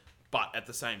 But at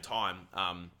the same time,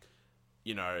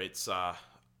 it's. I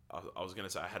was going to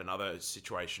say I had another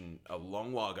situation a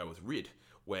long while ago with Rid,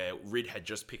 where Rid had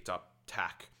just picked up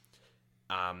TAC,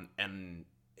 and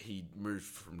he moved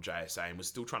from JSA and was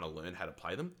still trying to learn how to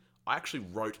play them. I actually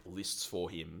wrote lists for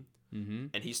him,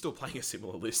 and he's still playing a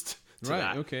similar list to Right.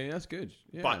 that. Okay, that's good.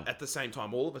 Yeah. But at the same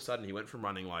time, all of a sudden, he went from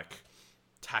running like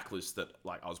TAC lists that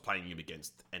like I was playing him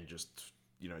against and just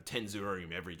 10-0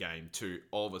 him every game to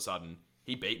all of a sudden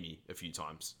he beat me a few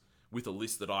times with a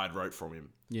list that I had wrote from him,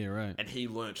 yeah, right. and he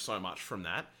learnt so much from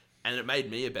that, and it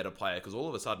made me a better player because all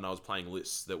of a sudden I was playing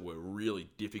lists that were really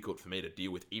difficult for me to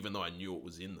deal with, even though I knew it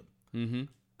was in them.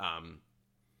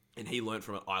 And he learnt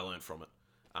from it. I learnt from it.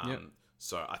 Yep.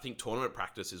 So I think tournament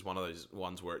practice is one of those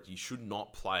ones where you should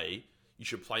not play. You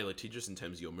should play litigious in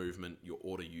terms of your movement, your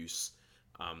order use,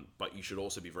 but you should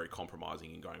also be very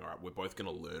compromising and going, all right, we're both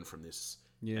going to learn from this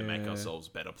and make Yeah. ourselves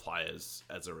better players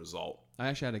as a result. I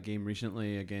actually had a game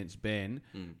recently against Ben,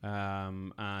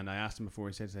 and I asked him before.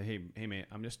 He said, "Hey, mate,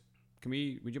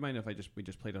 would you mind if we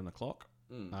just played on the clock,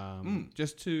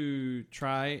 just to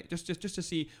try, just to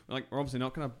see. Like, we're obviously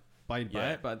not gonna abide by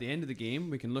Yeah. it, but at the end of the game,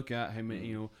 we can look at how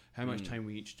many, how much time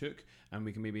we each took, and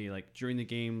we can maybe like during the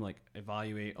game like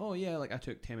evaluate. Oh yeah, like I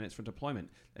took 10 minutes for deployment.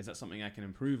 Is that something I can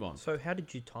improve on? So how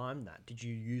did you time that? Did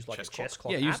you use like Chess a chess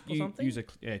clock? clock Yeah, app or something? use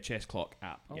a chess clock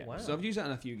app. Oh, yeah. wow. So I've used that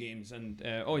in a few games, and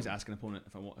always ask an opponent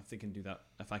if they can do that,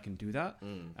 if I can do that,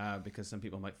 because some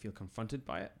people might feel confronted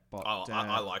by it. But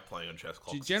I like playing on chess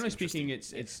clocks. generally It's speaking,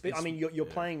 interesting. But, I mean, you're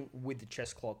playing with the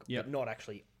chess clock, Yep. but not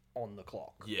actually on the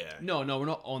clock. yeah. no, we're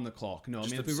not on the clock. No,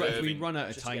 Just I mean if we observing. run out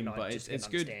of Just to get time, an- but just to it's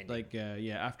get an good. understanding.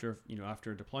 Like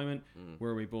after deployment,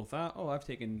 where are we both at? Oh, I've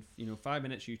taken 5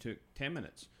 minutes. You took 10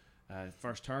 minutes.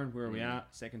 First turn, where are we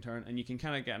at? Second turn, and you can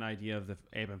kind of get an idea of the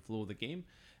ebb and flow of the game.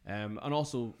 And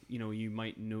also, you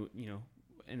might know,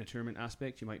 in a tournament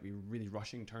aspect, you might be really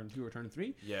rushing turn 2 or turn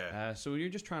 3. Yeah. So you're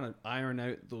just trying to iron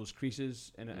out those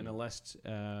creases in a list.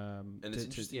 And it's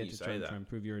interesting you to say try and that.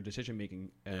 improve your decision making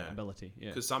Yeah. ability. Yeah.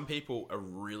 Because some people are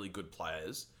really good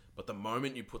players, but the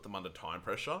moment you put them under time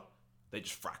pressure, they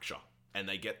just fracture and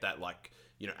they get that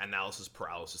analysis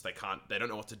paralysis. They don't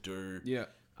know what to do. Yeah.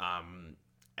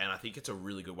 And I think it's a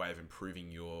really good way of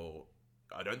improving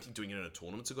I don't think doing it in a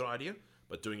tournament's a good idea,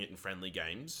 but doing it in friendly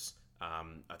games,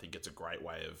 I think it's a great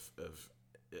way of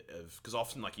because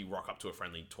often like you rock up to a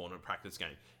friendly tournament practice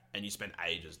game and you spend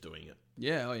ages doing it.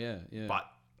 Yeah. Oh yeah. Yeah. But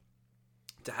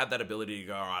to have that ability to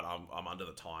go, all right, I'm under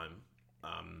the time.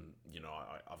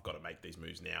 I've got to make these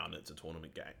moves now, and it's a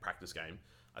tournament game, practice game.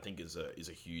 I think is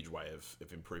a huge way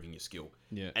of improving your skill.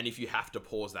 Yeah. And if you have to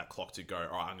pause that clock to go,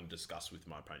 all right, I'm going to discuss with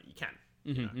my opponent, you can.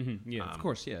 Yeah, of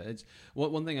course. Yeah, it's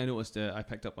one thing I noticed. I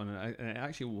picked up on it. And it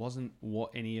actually wasn't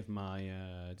what any of my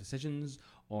decisions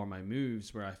or my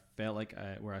moves where I felt like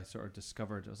where I sort of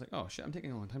discovered. I was like, oh shit, I'm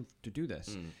taking a long time to do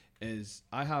this. Is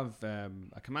I have a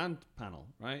command panel,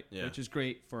 right? Yeah. Which is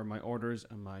great for my orders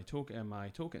and my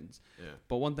tokens. Yeah.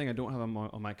 But one thing I don't have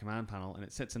on my command panel, and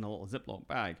it sits in a little Ziploc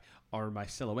bag, are my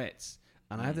silhouettes.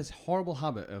 And I have this horrible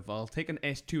habit of I'll take an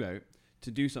S2 out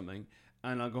to do something,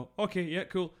 and I'll go, okay, yeah,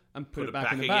 cool, and put it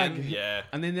back in the bag. again. Yeah.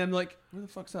 And then I'm like, where the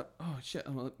fuck's that? Oh shit!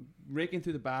 I'm like raking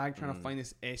through the bag trying to find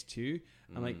this S2.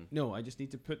 I'm like, no, I just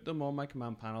need to put them on my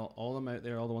command panel, all of them out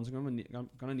there, all the ones I'm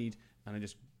gonna need, and I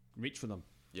just reach for them.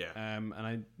 Yeah. And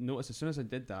I noticed as soon as I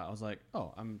did that, I was like,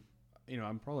 oh, I'm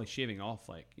probably shaving off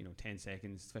 10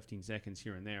 seconds, 15 seconds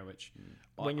here and there, which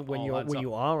when all you adds up.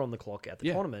 are on the clock at the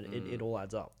Yeah. tournament, it all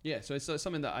adds up. Yeah, so it's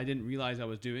something that I didn't realize I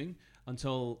was doing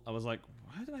until I was like,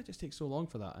 why did I just take so long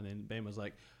for that? And then Ben was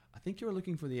like, I think you were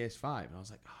looking for the S5, and I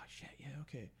was like, oh shit, yeah,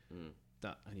 okay.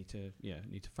 That I need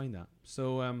to find that.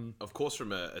 So Of course,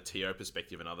 from a TO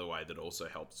perspective, another way that also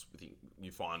helps with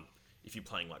you find if you're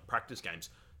playing like practice games,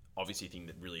 obviously the thing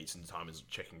that really eats into time is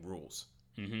checking rules.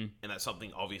 And that's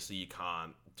something obviously you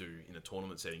can't do in a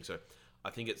tournament setting. So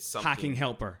I think it's something... hacking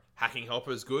helper. Hacking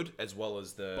helper is good, as well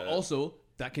as the... But also,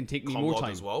 that can take me Comlog more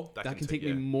time. as well. That can take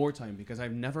me more time because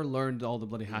I've never learned all the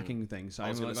bloody hacking things. So I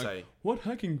was I'm going to say... what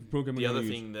hacking program The am I other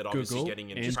gonna thing use? that obviously Google, getting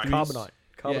into entries. practice... Carbonite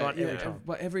every Yeah, time.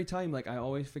 but every time, I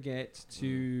always forget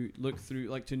to look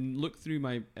through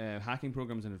my hacking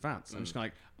programs in advance. I'm just kind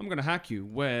of I'm going to hack you.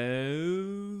 Well,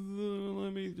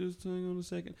 let me just hang on a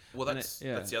second. Well, that's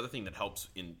the other thing that helps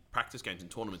in practice games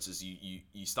and tournaments is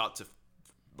you start to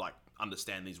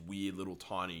understand these weird little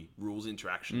tiny rules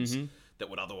interactions that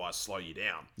would otherwise slow you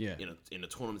down in a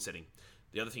tournament setting.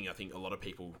 The other thing I think a lot of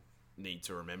people need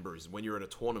to remember is when you're at a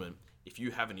tournament, if you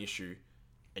have an issue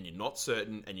and you're not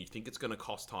certain and you think it's going to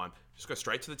cost time, just go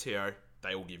straight to the TO.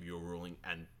 They will give you a ruling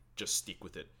and just stick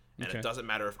with it. And it doesn't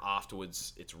matter if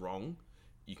afterwards it's wrong.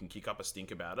 You can kick up a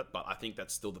stink about it, but I think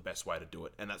that's still the best way to do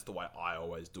it. And that's the way I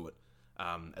always do it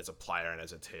as a player and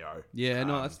as a TO. Yeah,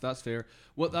 no, that's fair.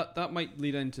 Well, that might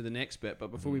lead into the next bit,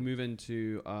 but before we move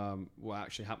into what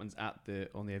actually happens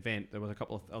on the event, there was a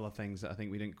couple of other things that I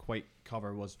think we didn't quite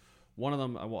cover. Was one of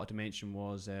them I wanted to mention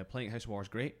was playing at House of War is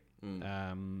great.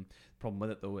 Problem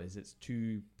with it though is it's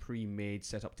 2 pre-made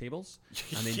setup tables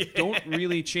and they don't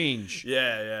really change.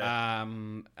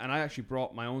 And I actually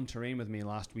brought my own terrain with me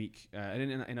last week. I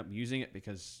didn't end up using it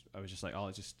because I was just like,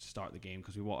 let's just start the game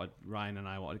because Ryan and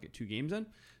I wanted to get 2 games in.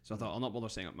 So I thought I'll not bother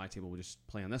setting up my table, we'll just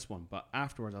play on this one. But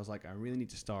afterwards I was like, I really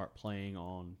need to start playing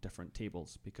on different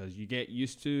tables because you get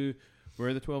used to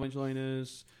where the 12-inch line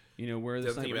is, where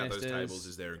the other thing about those is. tables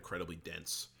is they're incredibly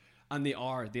dense. And they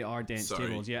are dense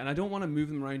tables, yeah. And I don't want to move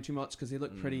them around too much because they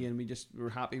look pretty, and we're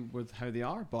happy with how they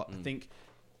are. But I think,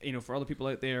 for other people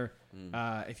out there,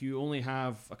 if you only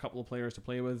have a couple of players to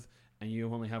play with and you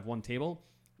only have one table,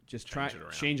 just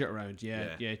change it around.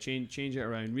 Yeah, change it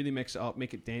around. Really mix it up,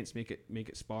 make it dense, make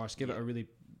it sparse, give it a really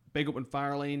big open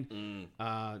fire lane.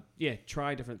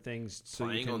 Try different things.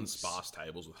 Playing on sparse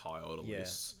tables with high order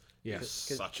lists is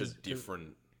such a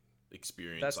different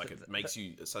experience. It makes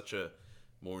you such a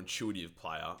more intuitive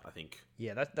player, I think.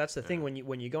 Yeah, that's the thing.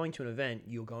 When you're going to an event,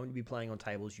 you're going to be playing on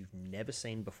tables you've never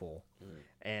seen before,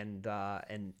 and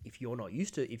if you're not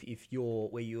used to, if you're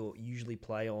where you usually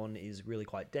play on is really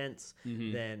quite dense,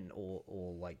 then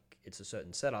or like it's a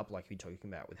certain setup, like you're talking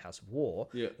about with House of War,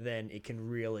 then it can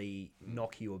really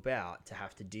knock you about to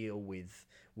have to deal with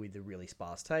a really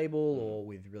sparse table or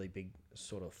with really big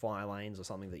sort of fire lanes or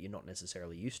something that you're not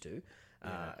necessarily used to.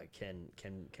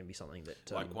 Can be something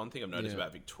that one thing I've noticed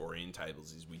about Victorian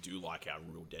tables is we do like our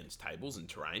real dense tables and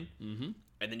terrain,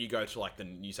 and then you go to the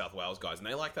New South Wales guys and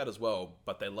they like that as well,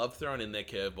 but they love throwing in their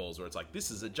curveballs where it's like, this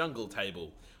is a jungle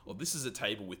table, or this is a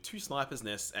table with 2 snipers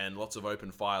nests and lots of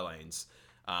open fire lanes,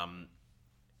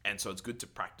 and so it's good to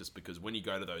practice because when you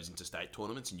go to those interstate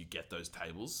tournaments and you get those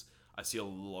tables, I see a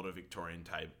lot of Victorian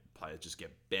players just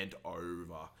get bent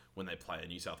over when they play a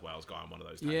New South Wales guy on one of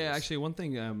those tables. Yeah, actually, one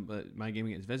thing my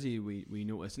gaming against Vizzy we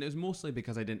noticed, and it was mostly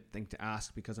because I didn't think to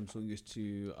ask because I'm so used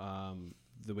to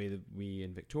the way that we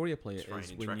in Victoria play it. Terrain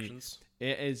interactions.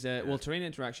 Terrain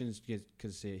interactions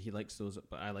because he likes those,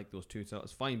 but I like those too, so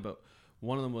it's fine. But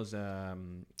one of them was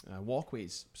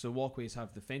walkways. So walkways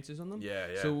have the fences on them. Yeah.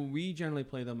 So we generally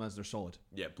play them as they're solid.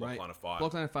 Yeah, block line of fire.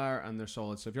 Block line of fire, and they're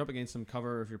solid. So if you're up against them,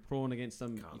 cover. If you're prone against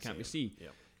them, you can't be seen.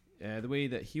 Yep. The way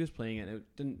that he was playing it, I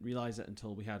didn't realize it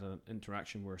until we had an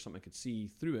interaction where something could see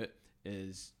through it.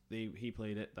 He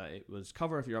played it that it was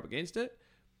cover if you're up against it,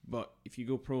 but if you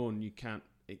go prone, you can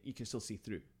still see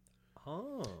through.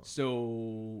 Oh.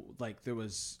 So there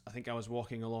was, I think I was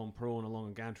walking along prone along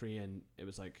a gantry, and it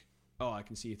was like, oh, I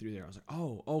can see you through there. I was like,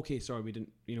 oh, okay, sorry, we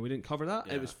didn't cover that.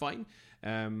 Yeah. It was fine.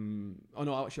 Oh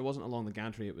no, actually, it wasn't along the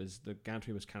gantry. The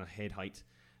gantry was kind of head height.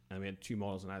 And we had 2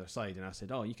 models on either side, and I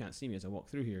said, "Oh, you can't see me as I walk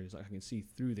through here." He's like, "I can see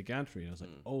through the gantry." And I was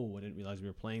like, "Oh, I didn't realize we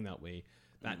were playing that way.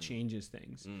 That changes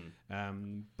things."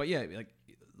 But yeah,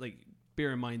 like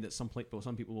bear in mind that some people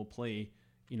will play,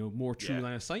 more true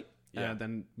line of sight.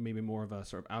 Than maybe more of a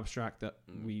sort of abstract that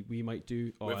we might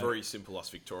do. We're very simple, us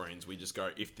Victorians. We just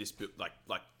go, if this the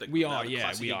classic we are.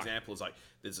 example is like,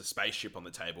 there's a spaceship on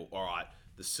the table. All right,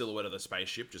 the silhouette of the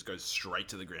spaceship just goes straight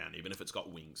to the ground, even if it's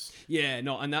got wings. Yeah,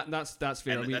 no, and that's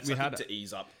fair. And we that's had to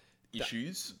ease up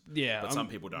issues. But some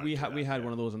people don't. We had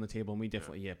one of those on the table, and we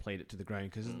definitely played it to the ground,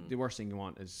 because the worst thing you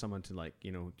want is someone to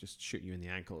just shoot you in the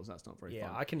ankles. That's not very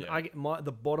fun.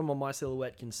 The bottom of my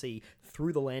silhouette can see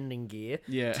through the landing gear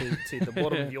Yeah. to the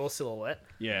bottom of your silhouette.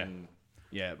 Yeah.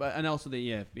 Yeah, but and also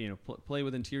play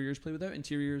with interiors, play without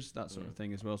interiors, that sort of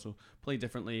thing as well. So play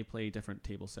differently, play different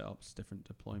table setups, different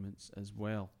deployments as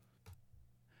well.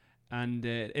 And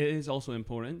it is also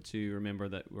important to remember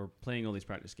that we're playing all these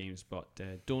practice games, but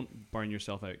don't burn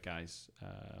yourself out, guys.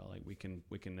 We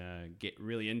can get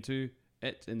really into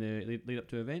it in the lead up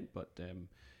to the event, but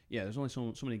there's only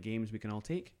so many games we can all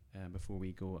take before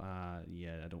we go. I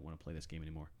don't want to play this game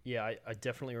anymore. Yeah, I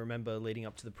definitely remember leading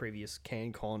up to the previous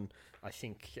CanCon. I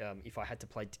think if I had to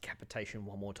play Decapitation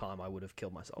one more time, I would have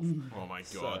killed myself. Oh my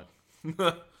god!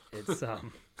 It's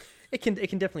it can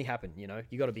definitely happen.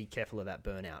 You got to be careful of that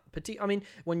burnout. I mean,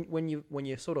 when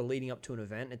you're sort of leading up to an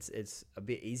event, it's a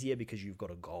bit easier because you've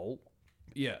got a goal.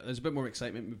 Yeah, there's a bit more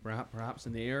excitement perhaps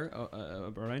in the air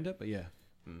around it, but yeah.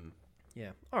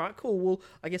 Yeah. All right, cool. Well,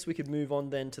 I guess we could move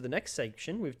on then to the next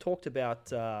section. We've talked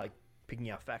about picking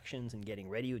our factions and getting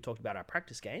ready. We talked about our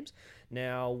practice games.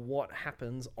 Now, what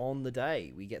happens on the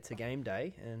day? We get to game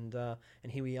day, and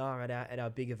here we are at our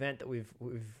big event that we've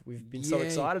been so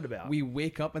excited about. We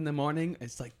wake up in the morning.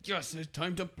 It's like, yes, it's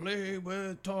time to play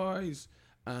with toys,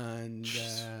 and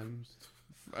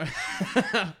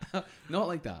not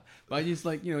like that. But just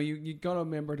you gotta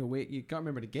remember to wait. You gotta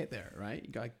remember to get there, right? You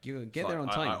gotta get there on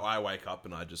time. I wake up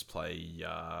and I just play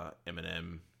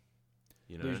Eminem.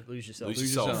 Lose yourself.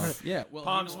 Lose yourself. Yeah. Well,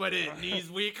 palms sweaty, knees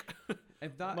weak.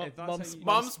 If that's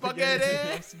Mom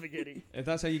spaghetti. Spaghetti. If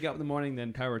that's how you get up in the morning,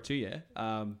 then power to you.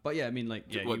 But yeah, I mean,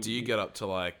 What do you get up to,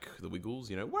 like the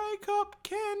Wiggles? Wake up,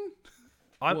 Ken.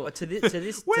 To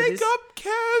this. Wake up,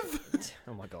 Kev.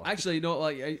 Oh my god. Actually, no.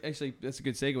 Actually, that's a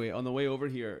good segue. On the way over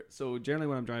here, so generally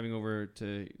when I'm driving over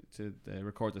to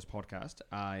record this podcast,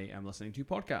 I am listening to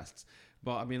podcasts.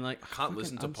 But I mean, I can't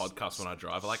listen to podcasts when I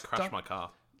drive. I crash my car.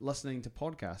 Listening to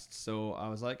podcasts, so I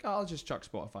was like, I'll just chuck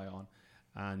Spotify on,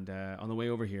 and on the way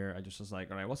over here, I just was like,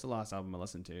 all right, what's the last album I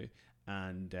listened to?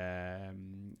 And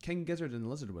King Gizzard and the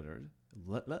Lizard Wizard,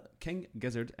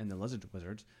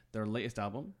 their latest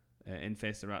album,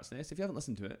 Infest the Rat's Nest. If you haven't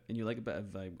listened to it and you like a bit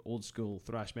of old school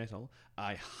thrash metal,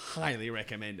 I highly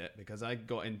recommend it, because I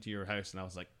got into your house and I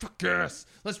was like, fuck yes,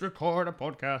 let's record a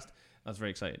podcast. I was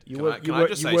very excited. You were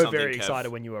very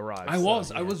excited when you arrived. I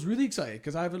was really excited,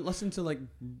 because I haven't listened to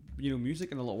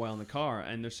music in a little while in the car,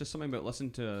 and there's just something about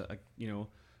listening to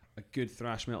a good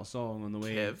thrash metal song on the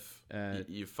way. Kev,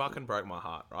 you fucking broke my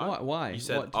heart, right? Why? You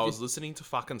said I was listening to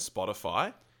fucking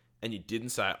Spotify, and you didn't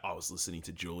say I was listening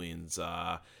to Julian's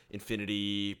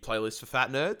Infinity playlist for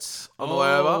fat nerds on the way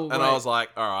over. And I was like,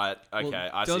 all right, okay,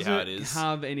 I see how it is. Does it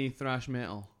have any thrash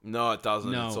metal? No, it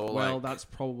doesn't. No, it's all that's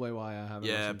probably why I haven't.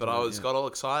 Yeah, but I got all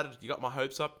excited. You got my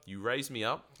hopes up. You raised me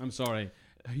up. I'm sorry.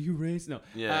 Are you raised? No.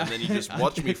 Yeah, and then you just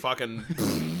watch me fucking...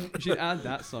 You should add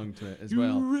that song to it as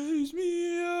well. You raise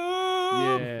me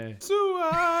up so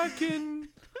I can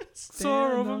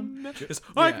soar over mountains.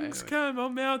 I can climb a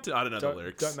mountain. I don't know the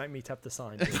lyrics. Don't make me tap the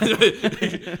sign.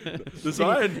 The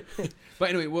sign. But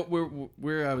anyway,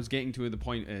 where I was getting to the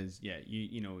point is,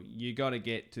 you got to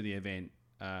get to the event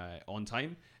on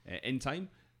time, in time.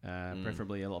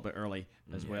 Preferably a little bit early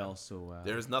as well. So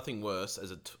there is nothing worse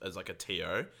as like a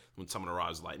TO when someone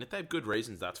arrives late, and if they have good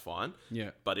reasons, that's fine.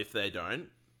 Yeah. But if they don't,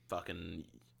 fucking,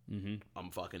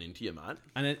 I'm fucking into you, man.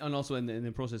 And also in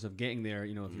the process of getting there,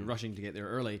 if you're rushing to get there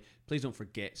early, please don't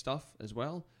forget stuff as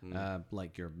well,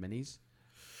 like your minis.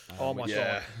 Oh my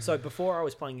god! So before I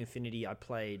was playing Infinity, I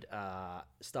played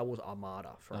Star Wars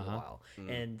Armada for a while,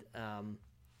 and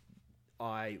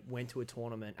I went to a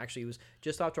tournament. Actually, it was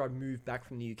just after I moved back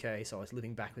from the UK, so I was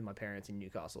living back with my parents in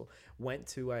Newcastle. Went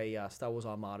to a Star Wars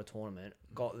Armada tournament.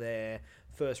 Got there,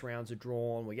 first rounds are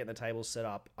drawn. We're getting the tables set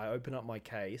up. I open up my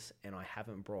case, and I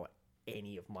haven't brought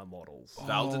any of my models.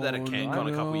 Val did that at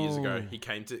CanCon a couple years ago.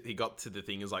 He got to the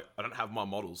thing. He was like, I don't have my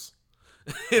models.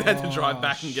 He had to drive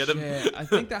back and get them. I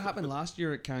think that happened last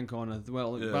year at CanCon as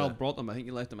well. Val brought them. I think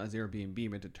he left them as Airbnb. We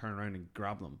had to turn around and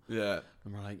grab them. Yeah.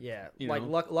 And we're like, Yeah, you like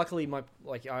know. luckily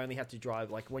I only have to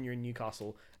drive like when you're in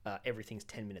Newcastle, everything's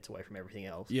 10 minutes away from everything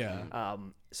else. Yeah.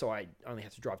 So I only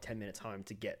have to drive 10 minutes home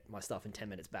to get my stuff and 10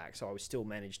 minutes back. So I was still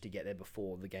managed to get there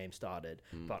before the game started.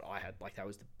 But I had that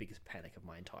was the biggest panic of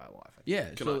my entire life. Yeah.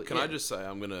 Can I just say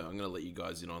I'm gonna let you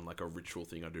guys in on like a ritual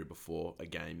thing I do before a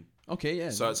game. Okay,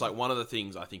 yeah. So it's like one of the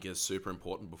things I think is super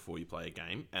important before you play a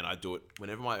game, and I do it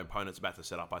whenever my opponent's about to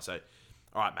set up. I say,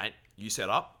 "All right, mate, you set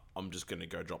up. I'm just going to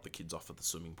go drop the kids off at the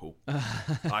swimming pool."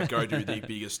 I go do the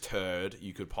biggest turd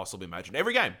you could possibly imagine.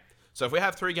 Every game. So if we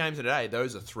have 3 games in a day,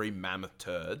 those are 3 mammoth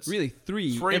turds. Really,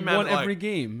 3 mammoth, every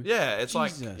game. Yeah, it's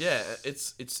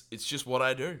Jesus. it's just what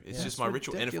I do. It's just my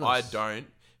ritual. And if I don't,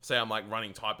 say I'm like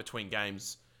running tight between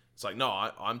games, it's like, no,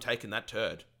 I'm taking that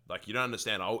turd. Like, you don't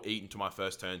understand. I'll eat into my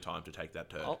first turn time to take that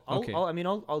turd.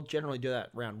 I'll generally do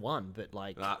that round 1, but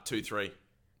like 2, 3.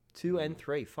 2 and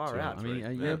 3 far out. I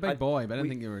mean, you're a big boy, but I didn't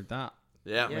think you were that.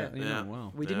 Yeah.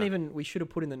 Wow. We didn't even. We should have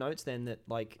put in the notes then that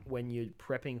like when you're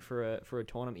prepping for a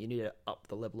tournament, you need to up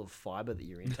the level of fiber that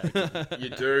you're intaking. You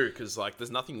do, because like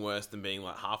there's nothing worse than being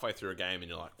like halfway through a game and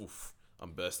you're like, oof,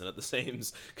 I'm bursting at the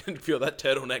seams. Can feel that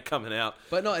turtleneck coming out.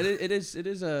 But no, it is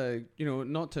a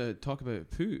not to talk about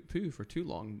poo for too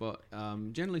long, but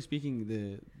generally speaking,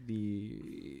 the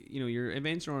your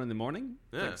events are on in the morning,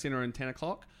 like say around 10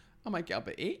 o'clock. I might get up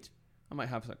at 8. I might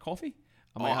have some coffee.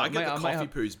 I get the coffee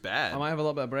poo's bad. I might have a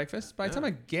little bit of breakfast. By the time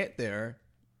I get there,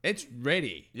 it's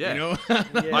ready. Yeah. You know?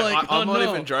 I'm not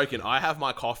even joking. I have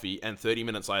my coffee and 30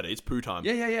 minutes later, it's poo time.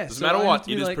 Yeah. Doesn't matter what,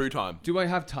 it is poo time. Do I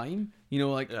have time?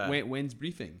 When's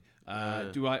briefing?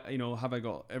 Do I, have I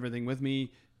got everything with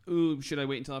me? Ooh, should I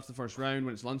wait until after the first round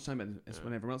when it's lunchtime and it's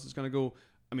when everyone else is going to go?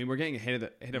 I mean, we're getting ahead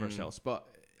of ourselves, but...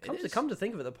 Come to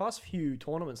think of it, the past few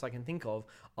tournaments I can think of,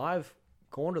 I've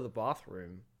gone to the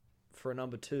bathroom for a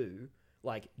number 2,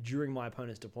 like during my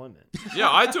opponent's deployment. Yeah,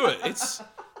 I do it. It's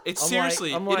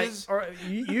seriously. All right,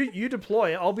 you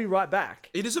deploy. I'll be right back.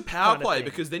 It is a power play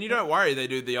because then you don't worry. They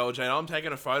do the old Jane. I'm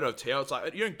taking a photo of Teo. It's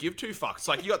like you don't give 2 fucks. It's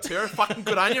like you got Teo. Fucking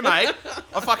good on you, mate.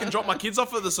 I fucking dropped my kids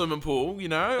off at the swimming pool.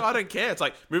 I don't care. It's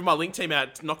like move my link team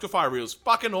out. Noctify reels.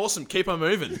 Fucking awesome. Keep on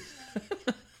moving.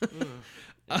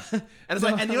 And it's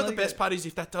like, and the best part is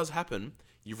if that does happen,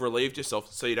 you've relieved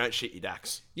yourself so you don't shit your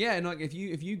dacks. Yeah, and like if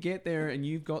you get there and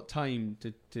you've got time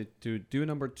to do a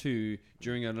number 2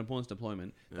 during an opponent's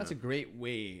deployment, that's a great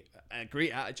way, a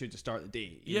great attitude to start the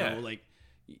day. You know, like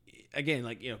again,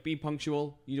 like be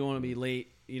punctual. You don't want to be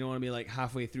late. You don't want to be like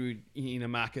halfway through eating a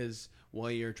Macca's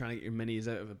while you're trying to get your minis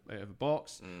out of a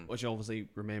box, which obviously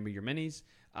remember your minis.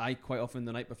 I quite often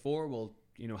the night before will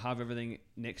have everything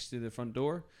next to the front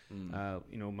door.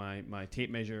 My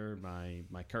tape measure,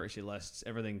 my courtesy lists,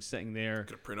 everything's sitting there.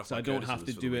 So I don't have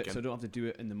to do it. So I don't have to do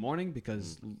it in the morning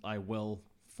because I will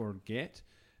forget.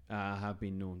 I have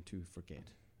been known to forget.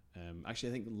 Actually,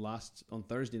 I think on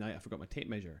Thursday night I forgot my tape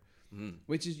measure,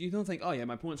 which is you don't think, oh yeah,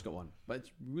 my opponent's got one, but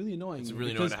it's really annoying. It's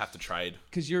really annoying to have to trade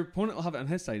because your opponent will have it on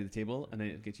his side of the table, and then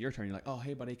it gets your turn. You're like, oh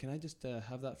hey buddy, can I just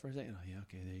have that for a second? Oh yeah,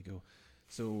 okay, there you go.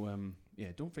 So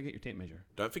don't forget your tape measure.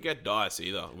 Don't forget dice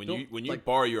either. When you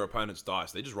borrow your opponent's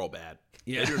dice, they just roll bad.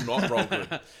 Yeah. They do not roll good.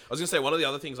 I was gonna say one of the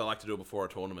other things I like to do before a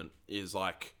tournament is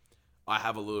like I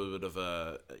have a little bit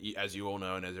of as you all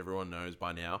know and as everyone knows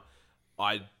by now,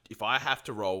 if I have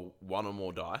to roll 1 or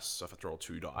more dice, so if I have to roll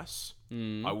 2 dice,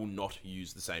 I will not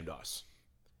use the same dice.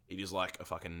 It is like a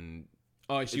fucking.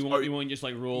 Oh, so you won't just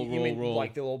like roll.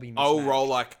 Like they'll all be mismatched. I'll roll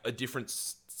like a different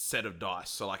set of dice.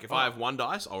 So like if I have 1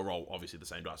 dice, I'll roll obviously the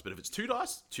same dice. But if it's 2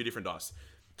 dice, 2 different dice.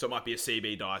 So it might be a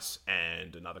CB dice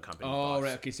and another company dice. Oh,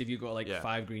 right. Okay, so if you've got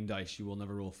 5 green dice, you will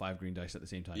never roll 5 green dice at the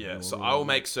same time. Yeah, so I will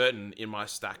make certain in my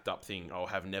stacked up thing, I'll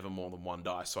have never more than 1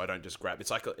 dice, so I don't just grab.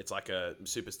 It's like a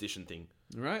superstition thing.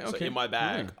 Right, okay. So in my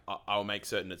bag, I'll make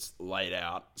certain it's laid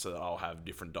out so that I'll have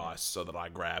different dice so that I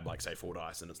grab, like, say, 4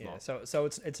 dice and it's not. So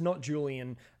it's not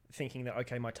Julian thinking that,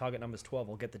 okay, my target number's 12,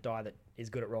 I'll get the die that is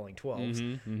good at rolling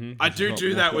 12s. I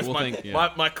do that with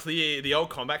my clear, the old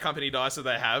Combat Company dice that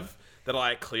they have that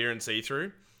I clear and see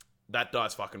through. That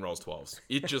dice fucking rolls 12s.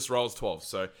 It just rolls 12s.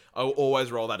 So I will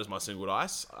always roll that as my single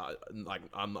dice.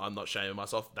 I'm not shaming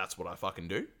myself. That's what I fucking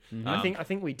do. I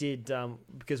think we did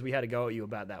because we had a go at you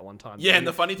about that one time. Yeah, and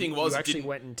the funny thing was, you actually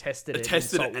went and tested it in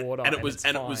salt water, and it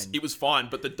was fine.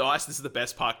 But the dice, this is the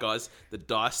best part, guys. The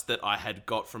dice that I had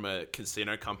got from a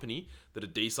casino company that are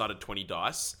D-sided 20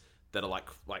 dice that are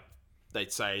like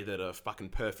they'd say that are fucking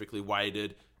perfectly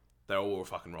weighted. They're all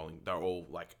fucking rolling. They're all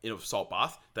like in a salt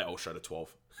bath. They all showed a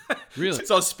 12. Really?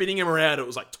 So I was spinning them around. It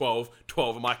was like 12.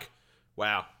 I'm like,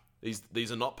 wow,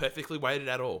 these are not perfectly weighted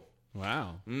at all.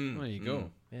 Wow. There you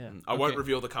go. Yeah. I won't Okay.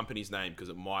 reveal the company's name because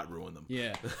it might ruin them.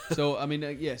 Yeah. So I mean,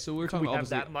 so we're talking We have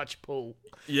obviously. that much pull.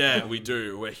 Yeah, we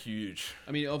do. We're huge.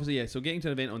 I mean, obviously, yeah. So getting to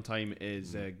an event on time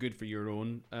is good for your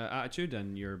own attitude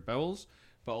and your bowels,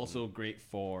 but also great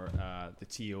for the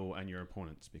TO and your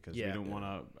opponents because we Yeah. don't want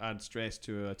to add stress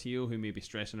to a TO who may be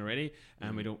stressing already,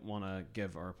 and we don't want to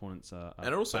give our opponents a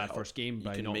And also bad help. first game You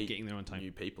by can not meet getting there on time.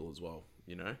 New people as well,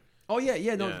 you know? Oh yeah,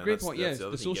 no, Yeah, great that's- point. that's Yes, the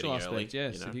other the thing, social getting early, aspect.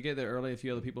 Yes, you know? if you get there early, a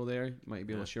few other people there, you might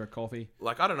be able to share a coffee.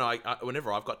 Like, I don't know.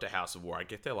 Whenever I've got to House of War, I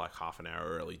get there like half an hour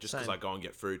early just because Same. I go and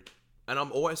get food. And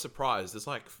I'm always surprised. There's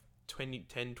like 10,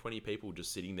 20 people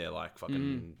just sitting there like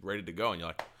fucking ready to go. And you're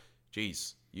like,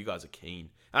 geez, you guys are keen.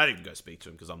 I don't even go speak to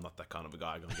them because I'm not that kind of a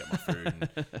guy. I go and get my food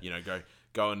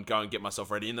and, go and get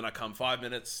myself ready. And then I come 5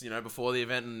 minutes, before the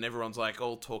event and everyone's like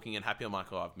all talking and happy. I'm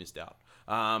like, oh, I've missed out.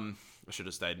 I should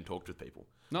have stayed and talked with people.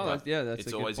 No, But that's it's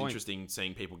a good always point. interesting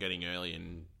seeing people getting early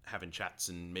and having chats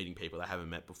and meeting people they haven't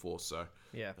met before. So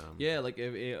Yeah. Yeah, like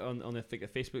on the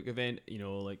Facebook event,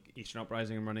 like Eastern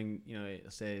Uprising I'm running,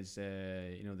 it says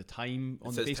the time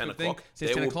on it the says Facebook 10 thing. o'clock. It says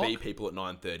There 10 will o'clock. be people at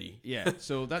 9:30. Yeah,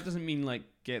 so that doesn't mean like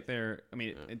get there. I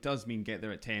mean, it does mean get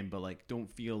there at 10, but like don't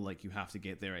feel like you have to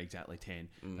get there at exactly 10.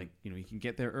 Like you can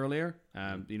get there earlier.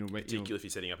 Particularly if you're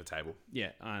setting up a table.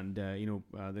 Yeah, and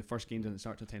the first game doesn't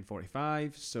start till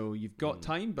 10:45, so you've got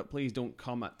time, but please don't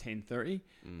come at 10:30.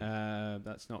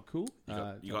 That's not cool.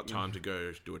 You got time to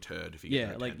go do a turd if you get Yeah,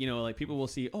 there at like 10. like people will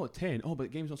see 10. Oh,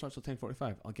 but games don't start till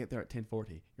 10:45. I'll get there at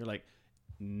 10:40. You're like,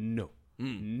 no,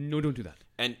 don't do that.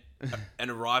 And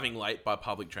arriving late by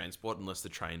public transport unless the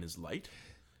train is late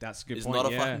That's a good is point. not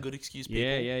a yeah. fucking good excuse. People.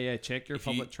 Yeah. Check your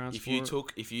public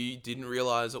transport. If you didn't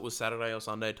realize it was Saturday or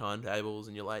Sunday timetables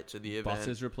and you're late to the event,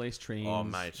 Buses replace trains. oh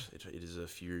mate, it is a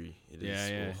fury. It is.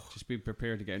 Yeah. Oh. Just be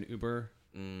prepared to get an Uber.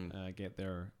 Get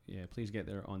there. Yeah, please get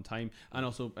there on time. And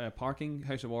also parking.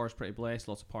 House of War is pretty blessed.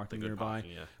 Lots of parking Good nearby.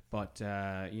 parking, yeah.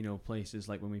 But places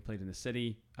like when we played in the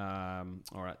city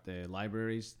or at the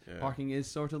libraries, parking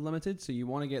is sort of limited. So you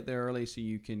want to get there early so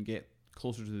you can get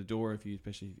closer to the door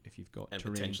especially if you've got And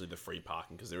terrain. potentially the free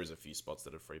parking because there is a few spots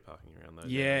that are free parking around those.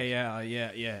 Yeah,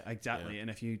 areas. exactly. Yeah. And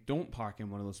if you don't park in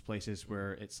one of those places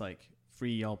where it's like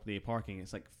free all day parking,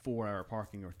 it's like 4-hour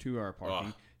parking or 2-hour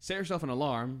parking. Oh. Set yourself an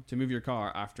alarm to move your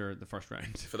car after the first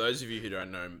round. For those of you who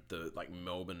don't know, the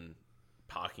Melbourne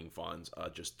parking fines are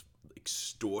just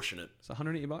extortionate. It's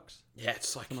 $180. Yeah,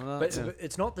 it's like Something like But that. but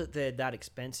it's not that they're that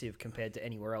expensive compared to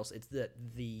anywhere else. It's that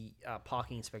the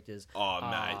parking inspectors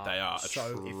mate, they are so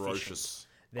efficient. atrocious.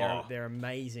 They're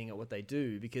amazing at what they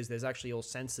do because there's actually all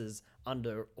sensors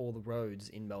under all the roads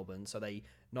in Melbourne. So they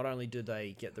not only do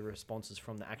they get the responses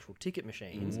from the actual ticket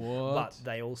machines, What? but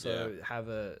they also have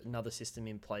another system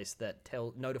in place that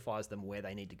notifies them where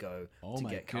they need to go Oh to my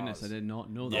get goodness, cars. I did not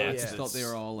know that. Yeah, I just it's- thought they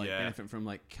were all like yeah. benefit from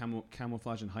like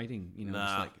camouflage and hiding, just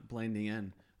Nah. like blending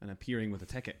in and appearing with a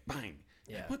ticket. Bang.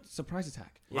 Yeah. What? Surprise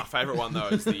attack. My favorite one though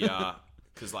is the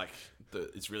because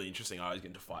it's really interesting. I always get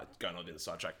into fight going on a bit of the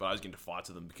sidetrack, but I always get into fights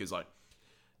with them because like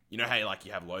how like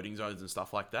you have loading zones and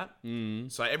stuff like that.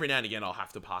 So every now and again I'll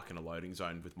have to park in a loading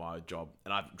zone with my job,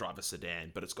 and I drive a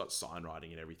sedan, but it's got sign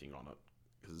writing and everything on it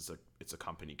because it's a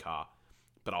company car.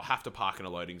 But I'll have to park in a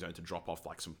loading zone to drop off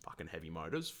like some fucking heavy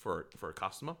motors for a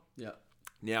customer. Yeah.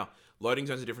 Now, loading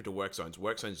zones are different to work zones.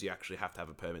 Work zones, you actually have to have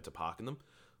a permit to park in them.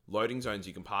 Loading zones,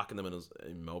 you can park in them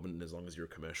in Melbourne as long as you're a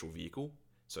commercial vehicle.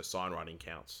 So sign writing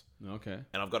counts. Okay.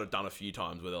 And I've got it done a few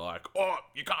times where they're like, oh,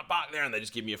 you can't park there. And they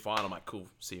just give me a fine. I'm like, cool,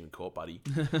 see you in court, buddy.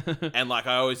 And like,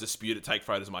 I always dispute it, take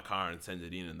photos of my car and send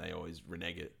it in, and they always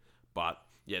renege it. But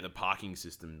yeah, the parking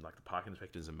system, like the parking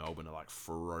inspectors in Melbourne are like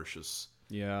ferocious.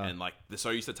 Yeah. And like, they're so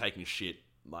used to taking shit,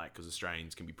 like, because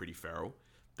Australians can be pretty feral.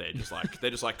 They're just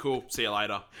like, cool, see you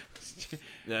later.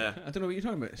 Yeah. I don't know what you're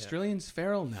talking about. Australians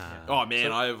feral? Nah. Oh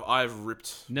man, I've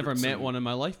ripped. Never ripped met some- one in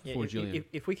my life Yeah, before, Julian.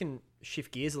 if we can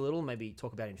shift gears a little, maybe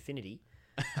talk about Infinity.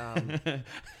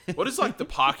 What is like the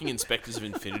parking inspectors of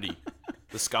Infinity?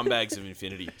 The scumbags of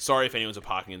Infinity. Sorry if anyone's a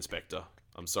parking inspector.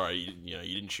 I'm sorry, you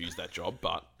didn't choose that job,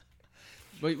 but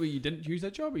Wait, you didn't choose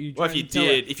that job? Or you well, if trying you to tell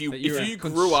did, it if you that you're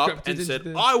grew up conscripted and said,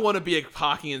 into the- I want to be a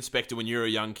parking inspector when you're a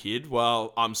young kid,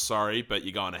 well, I'm sorry, but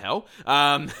you're going to hell.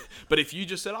 But if you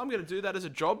just said, I'm going to do that as a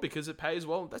job because it pays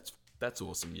well, that's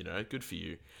awesome, good for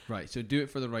you. Right, so do it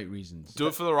for the right reasons. Do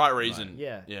it for the right reason. Right.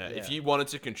 Yeah, Yeah. yeah. If you wanted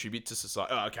to contribute to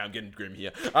society. Oh, okay, I'm getting grim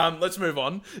here. Let's move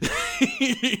on.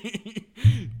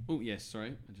 Oh, yes,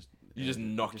 sorry. You just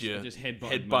knocked your I just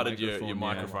headbutted headbutted my your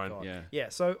microphone, microphone. yeah. Yeah.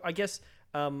 So I guess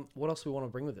what else do we want to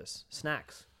bring with us?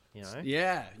 Snacks. You know.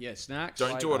 Yeah, snacks.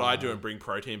 Don't do what I do and bring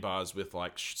protein bars with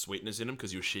like sweeteners in them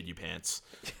because you'll shit your pants.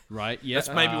 Right. Yeah. That's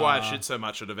maybe why I shit so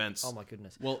much at events. Oh my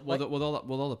goodness. Well, with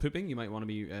all the pooping, you might want to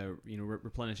be,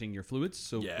 replenishing your fluids.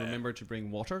 So Yeah. remember to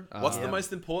bring water. What's the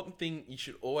most important thing you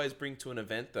should always bring to an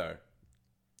event, though?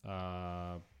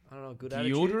 I don't know. Good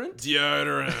attitude. Deodorant?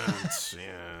 Deodorant.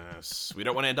 Yes. We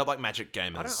don't want to end up like Magic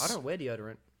Gamers. I don't wear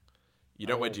deodorant. You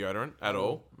don't wear all. deodorant at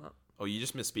all? No. Oh, you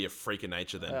just must be a freak of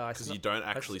nature then, I because smell- you don't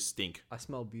actually stink. I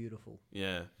smell beautiful.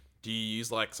 Yeah. Do you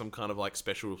use like some kind of like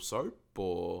special soap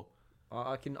or?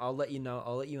 I'll let you know.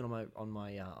 I'll let you know on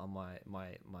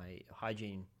my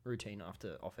hygiene routine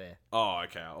after off air. Oh,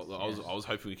 okay. I was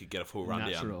hoping we could get a full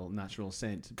rundown. Natural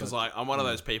scent. Because but- like I'm one of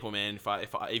those people, man.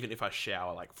 Even if I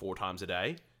shower like 4 times a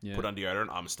day, Yeah. put on deodorant,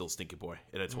 I'm still stinky boy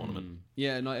at a tournament.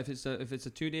 Yeah, no. If it's a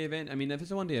 2-day event, I mean, if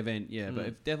it's a 1-day event, yeah. But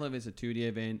if it's a 2-day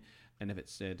event, and if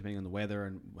it's depending on the weather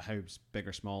and how big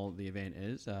or small the event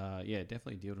is, yeah,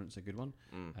 definitely deodorant's a good one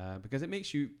because it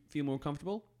makes you feel more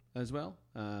comfortable as well.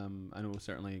 I know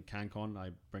certainly CanCon,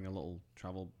 I bring a little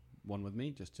travel one with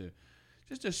me just to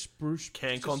spruce.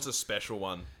 CanCon's a special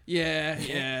one.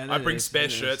 Yeah. I bring spare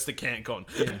shirts to CanCon.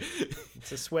 Yeah.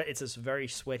 It's a sweat. It's a very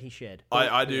sweaty shed.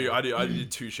 I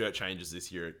did 2 shirt changes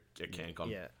this year at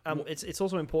CanCon. Yeah. It's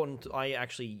also important. I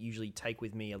actually usually take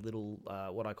with me a little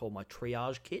what I call my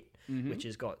triage kit, which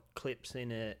has got clips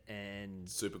in it and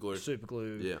Super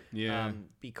glue. Yeah. Yeah.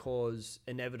 Because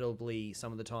inevitably,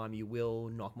 some of the time you will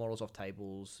knock models off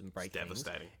tables and break things,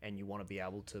 devastating. and you want to be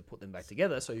able to put them back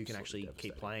together so you can actually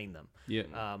keep playing them. Yeah.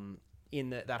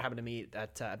 That happened to me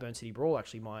at Burn City Brawl.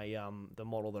 Actually, my the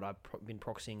model that I've been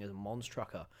proxying is a Mons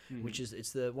Trucker, which is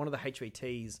one of the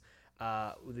HVTs,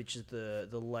 which is the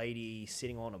lady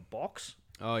sitting on a box.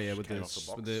 Oh yeah, with came the off the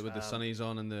box. with the sunnies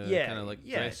on and the Yeah, kind of like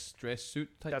yeah. dress suit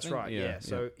type That's thing. right. Yeah.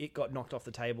 So it got knocked off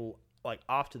the table like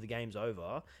after the game's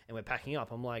over, and we're packing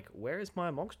up. I'm like, where is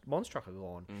my Mons Trucker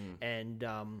gone? And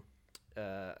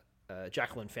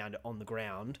Jacqueline found it on the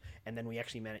ground, and then we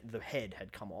actually the head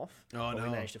had come off. Oh, but no. we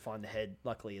managed to find the head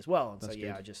luckily as well. And That's so yeah,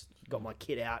 good. I just got my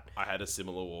kit out. I had a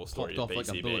similar war story at Popped off like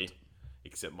a BCB, bullet.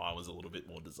 except mine was a little bit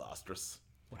more disastrous.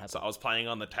 What happened? So I was playing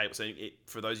on the table. So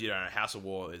for those of you who don't know, House of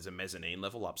War is a mezzanine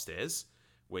level upstairs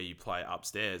where you play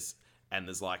upstairs, and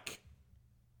there's like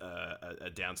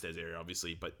a downstairs area,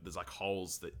 obviously, but there's like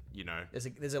holes that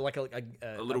There's like a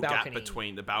little balcony. gap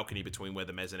between the balcony between where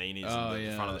the mezzanine is Oh, and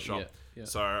the front of the shop. yeah.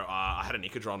 So I had an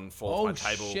Icodron fall Oh off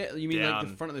my table. shit! You mean down. like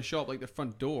the front of the shop, like the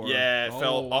front door? Yeah, it Oh,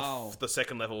 fell wow. off the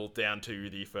second level down to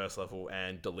the first level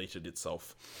and deleted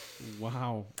itself.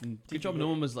 Wow. Good job. No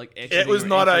one was like. It exiting was or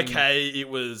not entering. okay. It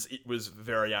was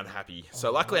very unhappy.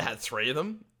 So luckily I had 3 of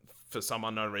them. For some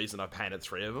unknown reason, I painted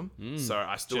 3 of them. So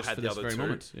I still Just had for the this other very 2.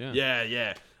 moment, yeah.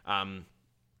 Yeah.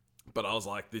 But I was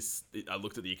like, I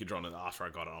looked at the Icodron, and after I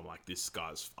got it, I'm like, this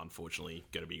guy's unfortunately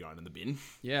going to be going in the bin.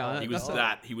 Yeah, He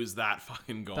was that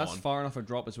fucking gone. That's far enough a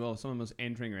drop as well. If someone was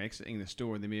entering or exiting the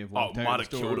store, they may have walked out might of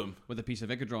the have store killed him. with a piece of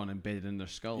Icodron embedded in their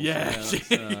skull. Yeah. So,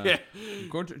 that's, Yeah.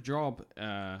 Good job.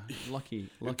 Lucky.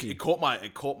 It caught my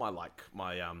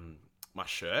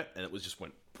shirt, and it was just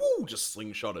went, woo, just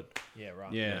slingshotted. Yeah,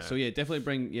 right. Yeah, Yeah. so definitely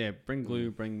bring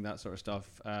glue, bring that sort of stuff.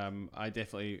 I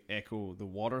definitely echo the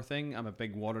water thing. I'm a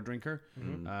big water drinker.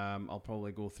 I'll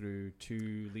probably go through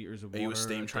 2 liters of Are water. you a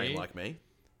steam a train day. like me?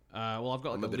 Well, I've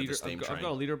got I'm like a a bit of a liter. steam I've train.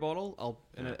 got a liter bottle.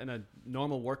 In a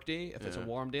normal work day, if it's a Yeah.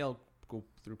 warm day, I'll go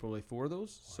through probably 4 of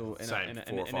those. So Same,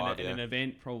 4 or 5, in an yeah.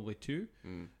 event, probably 2.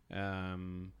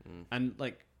 And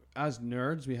like as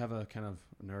nerds, we have a kind of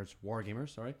war gamers.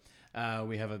 Sorry,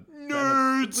 we have a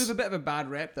Nerds! we have a bit of a bad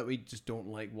rep that we just don't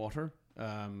like water.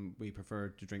 We prefer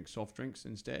to drink soft drinks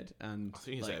instead. And I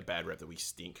think it's like, a bad rep that we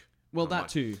stink. well, I'm that like,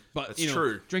 too. But that's you know,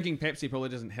 true. drinking Pepsi probably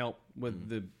doesn't help with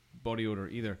the body odor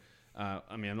either.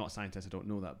 I mean, I'm not a scientist. I don't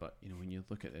know that, but you know, when you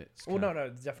look at it, it's Well, kinda- no,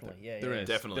 definitely. Yeah, there yeah. is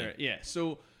Definitely. yeah.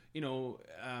 So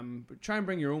try and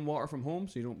bring your own water from home,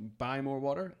 so you don't buy more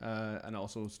water, and it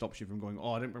also stops you from going,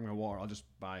 oh, I didn't bring my water, I'll just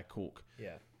buy a Coke.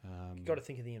 Yeah. You got to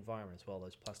think of the environment as well.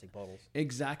 Those plastic bottles.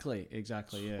 Exactly.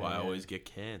 Yeah. Why I yeah. always get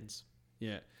cans.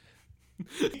 Yeah.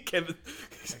 Kevin,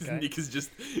 Okay. Nick is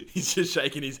he's just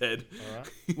shaking his head. All right.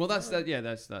 Well, that's that. Yeah,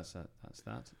 that's that.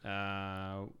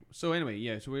 So anyway,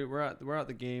 yeah. So we're at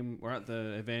the game. We're at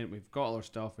the event. We've got all our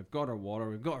stuff. We've got our water.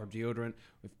 We've got our deodorant.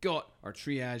 We've got our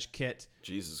triage kit.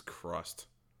 Jesus Christ.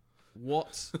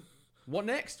 What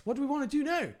next? What do we want to do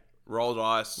now? Roll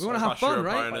dice. We wanna have crush your fun,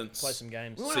 right? opponents, Play some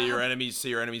games. We wanna See your have-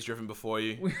 enemies driven before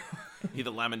you. Hear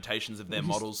the lamentations of their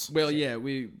models. Well, yeah.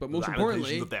 But most Lamentations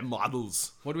importantly, of their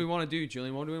models. what do we want to do,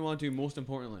 Julian? What do we want to do most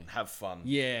importantly? Have fun.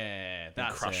 Yeah, And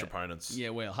that's crush it. opponents. Yeah,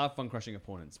 well, have fun crushing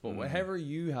opponents. But wherever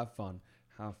you have fun,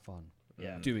 have fun.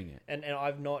 Yeah. doing it. And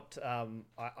I've not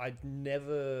I've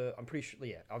never, I'm pretty sure,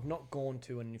 I've not gone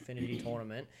to an Infinity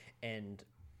tournament and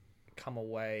come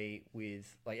away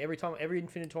with, like, every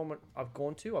Infinity tournament I've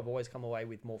gone to, I've always come away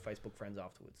with more Facebook friends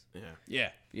afterwards. Yeah,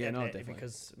 And- no, and definitely.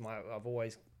 because I've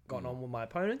always gotten on with my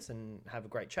opponents and have a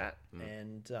great chat.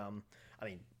 And I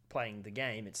mean, playing the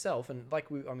game itself, and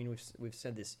like we've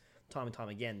said this time and time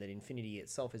again, that Infinity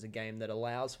itself is a game that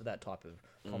allows for that type of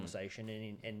conversation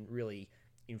and really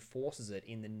enforces it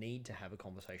in the need to have a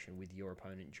conversation with your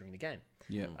opponent during the game.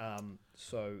 Yeah.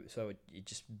 So it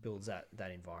just builds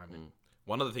that environment.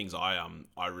 One of the things I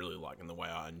really like in the way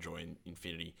I enjoy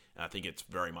Infinity, and I think it's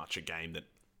very much a game that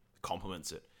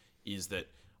complements it, is that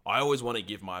I always want to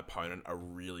give my opponent a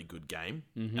really good game,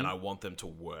 and I want them to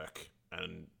work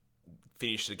and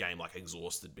finish the game like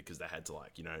exhausted because they had to,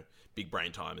 like, you know, big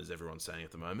brain time, as everyone's saying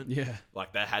at the moment. Yeah.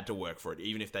 Like, they had to work for it,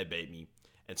 even if they beat me.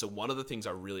 And so one of the things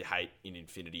I really hate in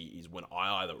Infinity is when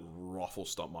I either ruffle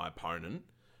stomp my opponent,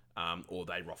 or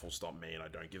they ruffle stomp me and I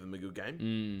don't give them a good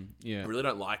game. Yeah. I really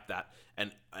don't like that,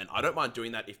 and I don't mind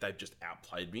doing that if they've just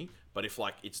outplayed me. But if,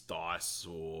 like, it's dice,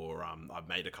 or I've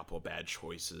made a couple of bad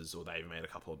choices, or they've made a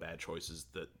couple of bad choices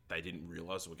that they didn't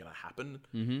realize were going to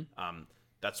happen,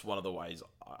 that's one of the ways.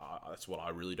 That's what I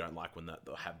really don't like when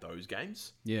they'll have those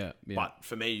games. Yeah. But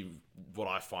for me, what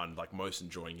I find like most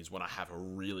enjoying is when I have a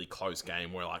really close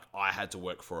game where, like, I had to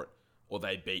work for it, or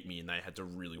they beat me and they had to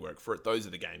really work for it. Those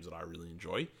are the games that I really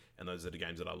enjoy, and those are the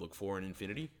games that I look for in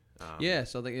Infinity. So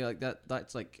I think, like,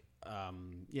 that's like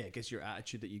I guess your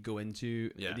attitude that you go into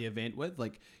the event with,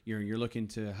 like, you're looking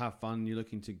to have fun, you're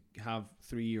looking to have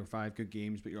 3 or 5 good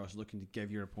games, but you're also looking to give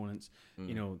your opponents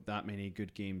you know, that many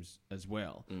good games as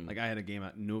well. Like, I had a game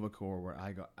at Novacore where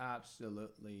I got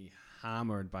absolutely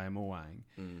hammered by Moang,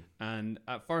 and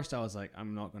at first I was like,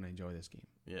 I'm not going to enjoy this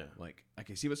game. Like, I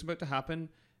can see what's about to happen.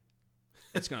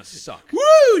 It's gonna suck.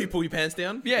 Woo! You pull your pants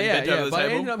down. But I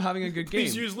ended up having a good game.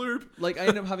 Please use lube. Like, I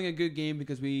ended up having a good game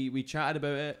because we chatted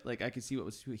about it. Like, I could see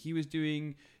what he was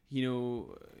doing. You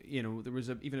know, there was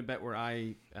even a bit where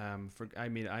I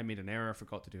made an error,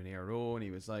 forgot to do an arrow, and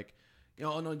he was like,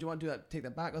 "Oh no, do you want to do that? Take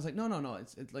that back." I was like, "No,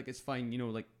 it's like, it's fine." You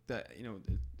know, like that. You know,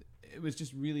 it was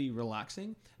just really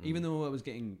relaxing, even though I was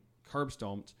getting curb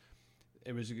stomped.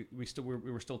 It was we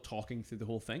were still talking through the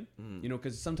whole thing, you know,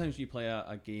 because sometimes you play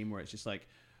a game where it's just like,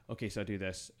 okay, so I do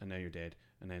this and now you're dead,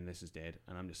 and then this is dead,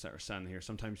 and I'm just sort of standing here,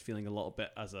 sometimes feeling a little bit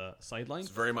as a sideline. It's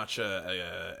very much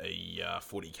a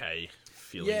 40k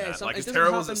feeling. Yeah, like, as it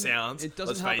terrible happen, as it sounds, it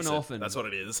doesn't let's happen face it, often. That's what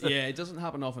it is. Yeah, it doesn't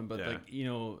happen often, but Yeah. like, you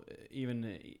know, even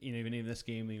in this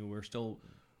game, you know, we're still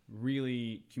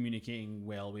really communicating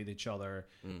well with each other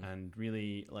and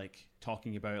really, like,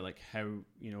 talking about, like, how,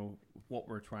 you know, what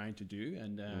we're trying to do,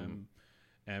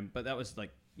 and but that was,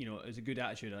 like, you know, it was a good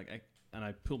attitude, like,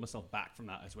 I pulled myself back from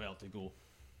that as well to go,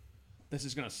 this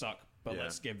is gonna suck, but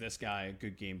let's give this guy a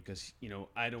good game, because, you know,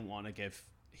 I don't want to give,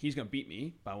 he's gonna beat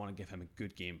me, but I want to give him a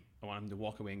good game. I want him to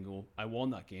walk away and go, I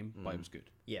won that game, but it was good.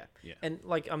 Yeah. Yeah. And,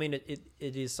 like, I mean, it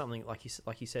is something, like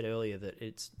you said earlier, that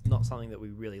it's not something that we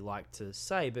really like to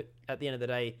say, but at the end of the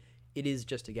day, it is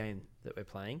just a game that we're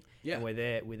playing. Yeah. And we're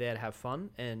there to have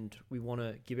fun, and we want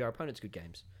to give our opponents good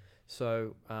games.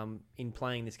 So, in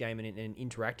playing this game and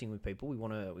interacting with people, we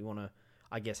want to,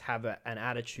 I guess, have an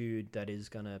attitude that is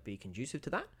going to be conducive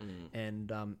to that,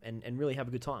 and really have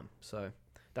a good time. So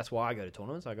that's why I go to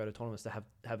tournaments. I go to tournaments to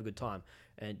have a good time,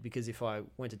 and because if I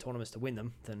went to tournaments to win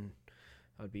them, then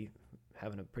I'd be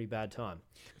having a pretty bad time.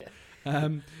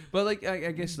 But, like,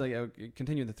 I guess, like,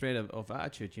 continuing the thread of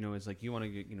attitude, you know, is like, you want to,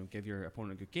 you know, give your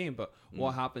opponent a good game, but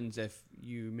what happens if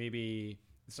you maybe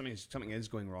something is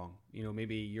going wrong? You know,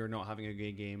 maybe you're not having a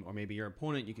good game, or maybe your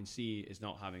opponent, you can see, is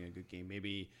not having a good game.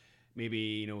 Maybe,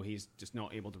 you know, he's just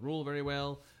not able to roll very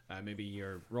well. Maybe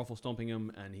you're ruffle stomping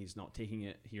him and he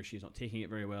or she's not taking it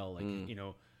very well. Like, you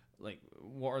know, like,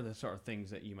 what are the sort of things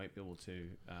that you might be able to,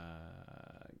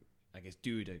 I guess,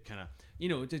 do to kind of, you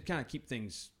know, to kind of keep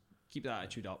that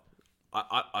attitude up?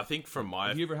 I think from my...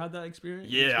 Have you ever had that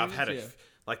experience? Yeah, I've had it.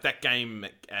 Like, that game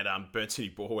at Burnt City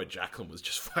Ball where Jacqueline was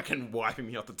just fucking wiping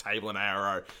me off the table in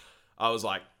ARO. I was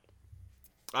like...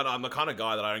 I'm the kind of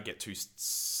guy that I don't get too,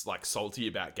 like, salty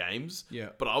about games.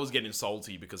 Yeah. But I was getting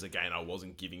salty because, again, I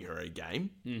wasn't giving her a game.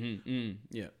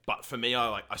 Yeah. But for me,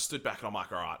 I stood back and I'm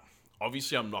like, all right,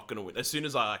 obviously I'm not going to win. As soon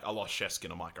as I lost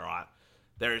Sheskin, I'm like, all right,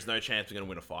 there is no chance we're going to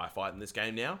win a firefight in this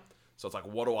game now. So it's like,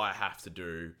 what do I have to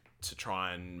do to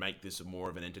try and make this more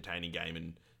of an entertaining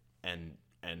game and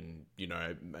you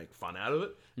know, make fun out of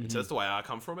it? And so that's the way I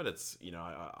come from it. It's, you know,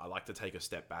 I like to take a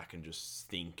step back and just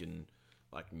think and,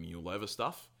 like, mule over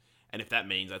stuff. And if that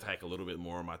means I take a little bit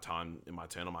more of my time in my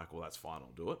turn, I'm like, well, that's fine,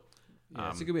 I'll do it. Yeah,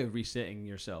 it's a good way of resetting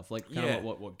yourself. Like kind of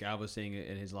what Gav was saying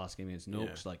in his last game against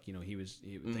Noakes. Like, you know,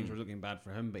 things were looking bad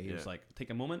for him, but he was like, take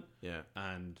a moment. Yeah.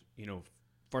 And, you know,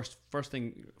 first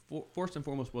and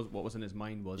foremost was what was in his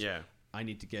mind was, I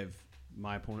need to give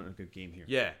my opponent a good game here.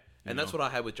 Yeah. And that's what I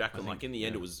had with Jacqueline. Like in the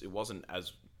end, it wasn't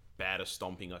as bad as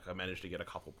stomping. Like I managed to get a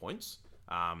couple points.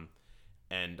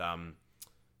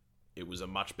 It was a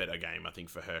much better game, I think,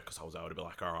 for her because I was able to be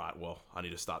like, all right, well, I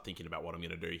need to start thinking about what I'm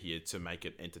going to do here to make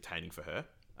it entertaining for her.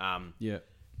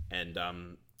 And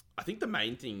I think the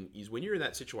main thing is when you're in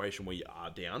that situation where you are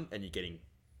down and you're getting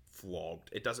flogged,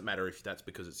 it doesn't matter if that's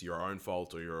because it's your own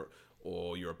fault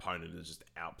or your opponent is just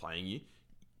outplaying you.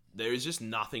 There is just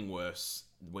nothing worse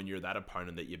when you're that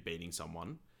opponent that you're beating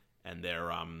someone and they're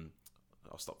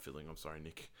I'll stop filling. I'm sorry,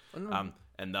 Nick.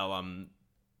 And they'll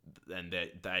and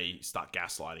they start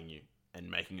gaslighting you and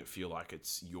making it feel like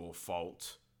it's your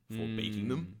fault for beating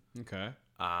them. Okay.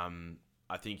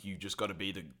 I think you just got to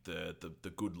be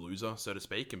the good loser, so to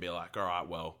speak, and be like, all right,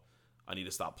 well, I need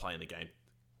to start playing the game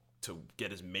to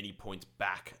get as many points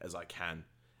back as I can.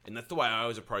 And that's the way I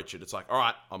always approach it. It's like, all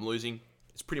right, I'm losing.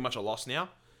 It's pretty much a loss now.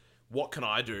 What can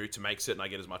I do to make certain I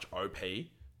get as much OP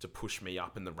to push me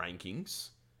up in the rankings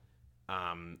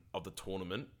of the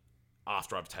tournament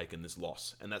after I've taken this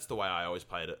loss? And that's the way I always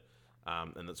played it.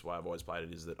 And that's why I've always played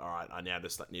it, is that, all right, I now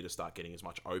just need to start getting as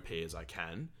much OP as I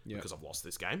can because I've lost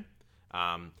this game.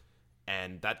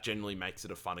 And that generally makes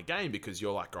it a funner game because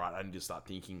you're like, all right, I need to start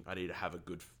thinking, I need to have a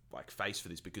good face for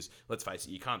this, because let's face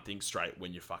it, you can't think straight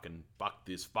when you're fucking fuck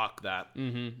this, fuck that.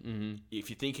 If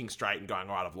you're thinking straight and going,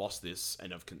 all right, I've lost this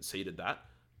and I've conceded that,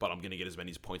 but I'm going to get as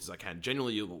many points as I can,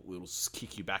 generally it'll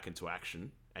kick you back into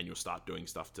action and you'll start doing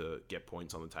stuff to get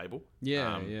points on the table.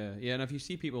 And if you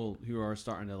see people who are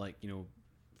starting to, like, you know,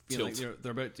 feel tilt. like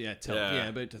they're about to tilt,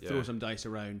 about to throw some dice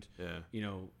around, you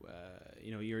know,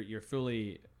 you're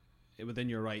fully within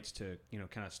your rights to, you know,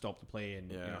 kind of stop the play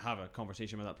and you know, have a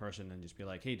conversation with that person and just be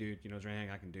like, hey dude, you know, is there anything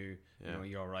I can do? You know,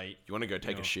 you're all right. You want to go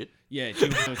take a shit? Yeah. Do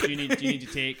you need to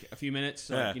take a few minutes?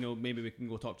 Like, you know, maybe we can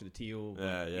go talk to the TO. You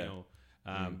know,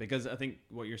 because I think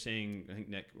what you're saying, I think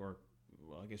Nick, or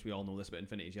well, I guess we all know this about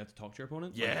Infinity, is you have to talk to your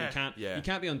opponent. Like, you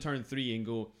can't be on turn 3 and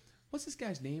go, what's this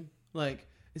guy's name? Like,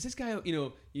 is this guy? You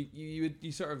know,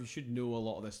 you sort of should know a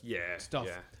lot of this stuff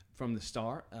from the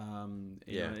start.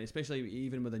 You know, especially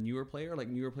even with a newer player, like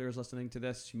newer players listening to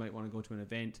this, you might want to go to an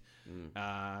event.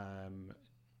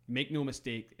 Make no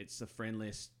mistake, it's the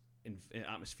friendliest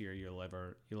atmosphere you'll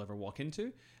ever walk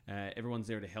into. Everyone's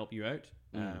there to help you out.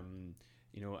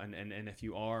 You know, and if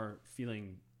you are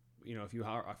feeling, you know, if you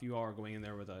are going in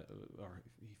there with or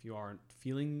if you aren't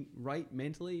feeling right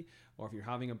mentally, or if you're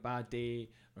having a bad day,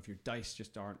 or if your dice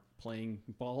just aren't playing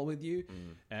ball with you,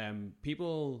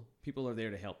 people are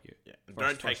there to help you. Yeah, and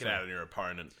don't take it out on your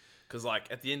opponent, because like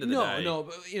at the end of the day,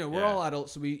 but you know, we're all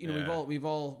adults, so we've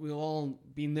all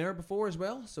been there before as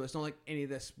well. So it's not like any of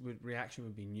this reaction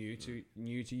would be new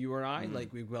to you or I.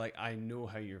 Like we'd be like, I know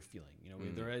how you're feeling. You know,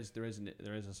 there is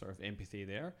a sort of empathy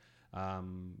there.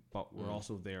 But we're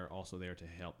also there to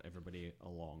help everybody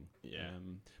along.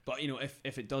 But you know,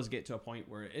 if it does get to a point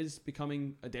where it is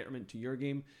becoming a detriment to your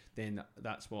game, then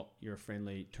that's what your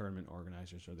friendly tournament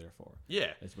organizers are there for.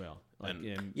 As well. Like,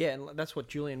 and that's what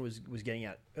Julian was getting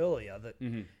at earlier. That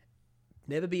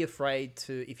never be afraid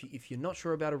to, if you're not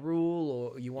sure about a rule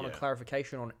or you want a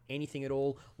clarification on anything at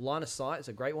all. Line of sight is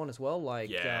a great one as well.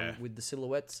 Like with the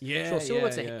silhouettes.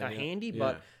 Silhouettes are handy,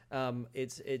 but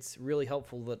it's really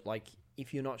helpful that, like,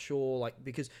 if you're not sure, like,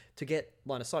 because to get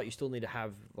line of sight, you still need to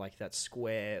have like that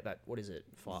square, that, what is it,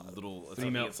 3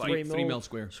 mil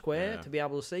square to be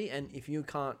able to see. And if you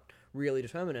can't really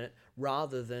determine it,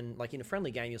 rather than like in a friendly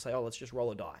game, you'll say, oh, let's just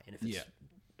roll a die, and if it's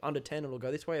under 10, it'll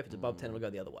go this way. If it's above 10, it'll go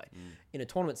the other way. In a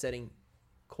tournament setting,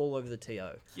 call over the TO.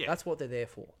 That's what they're there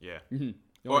for. And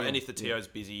if the TO's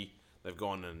busy, they've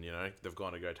gone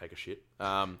to go take a shit.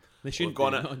 They shouldn't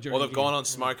gone on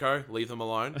Smoko. Leave them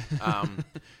alone.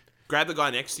 Grab the guy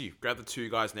next to you. Grab the 2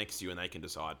 guys next to you, and they can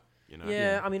decide. You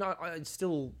know. I mean,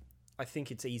 I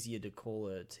think it's easier to call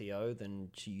a TO than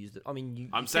to use it. I mean,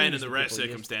 I'm saying in the rare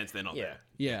circumstance, they're not there.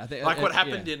 Yeah, I think, like what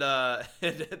happened in the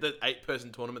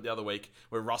 8-person tournament the other week,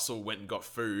 where Russell went and got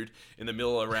food in the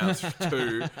middle of round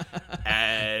 2,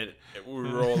 and we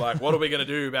were all like, "What are we going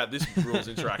to do about this rules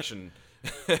interaction?"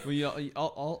 Well,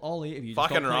 all 8 of you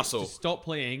fucking Russell, just stop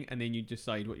playing, and then you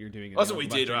decide what you're doing. That's what we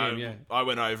did. I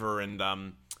went over and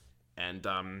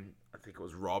I think it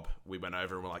was Rob. We went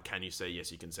over and we're like, "Can you see?"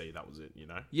 Yes, you can see. That was it. You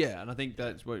know. Yeah, and I think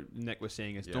that's what Nick was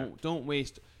saying is don't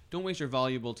waste your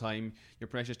valuable time, your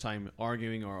precious time,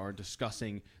 arguing or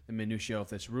discussing the minutiae of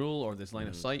this rule or this line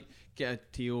of sight. Get a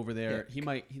T over there. They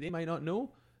might not know.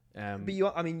 But you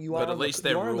are, I mean, you But are, at least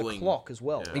they're you are on the ruling- clock as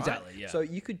well. Yeah. Right? Exactly, yeah. So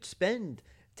you could spend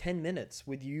 10 minutes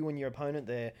with you and your opponent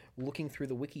there looking through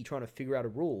the wiki trying to figure out a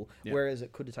rule, Yeah. whereas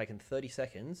it could have taken 30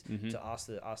 seconds to ask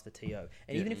the TO.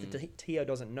 And even if the TO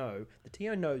doesn't know, the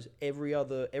TO knows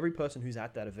every person who's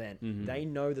at that event. They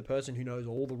know the person who knows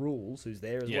all the rules, who's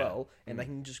there as Yeah. well, and they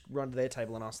can just run to their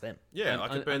table and ask them. Yeah, And-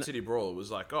 like and- at Burn and- City Brawl, it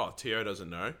was like, oh, TO doesn't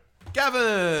know. Gavin!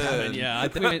 Gavin, yeah, I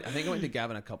think I went to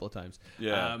Gavin a couple of times.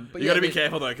 Yeah, but you got to be they-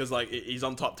 careful though, because like he's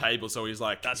on top table, so he's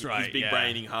like, That's he's right, big yeah.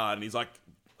 braining hard, and he's like,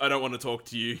 I don't want to talk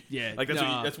to you. Yeah, like that's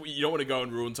nah. what you don't want to go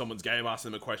and ruin someone's game,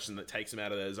 asking them a question that takes them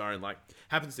out of their zone. Like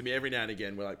happens to me every now and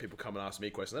again, where like people come and ask me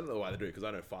questions. I don't know why they do it because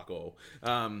I know fuck all.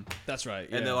 That's right.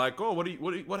 And they're like, oh,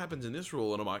 what happens in this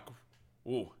rule? And I'm like,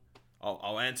 oh,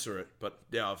 I'll answer it, but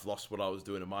yeah, I've lost what I was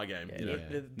doing in my game. You know? Yeah.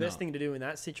 The best No. thing to do in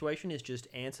that situation is just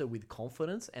answer with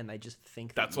confidence, and they just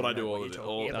think That's that what you I do know all what the you're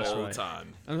all, talking That's about. all right. the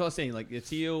time. I'm not saying like the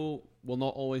TO will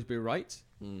not always be right,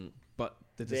 but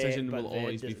the decision will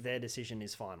always be. Their decision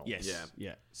is final. Yes. Yeah.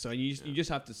 Yeah. So you just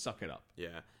have to suck it up. Yeah,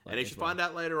 Like and if as you well. find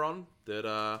out later on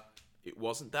that it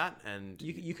wasn't that, and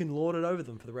You can lord it over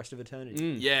them for the rest of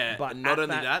eternity. yeah, But and not at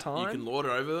only that that, you time- can lord it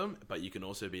over them, but you can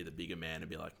also be the bigger man and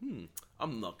be like,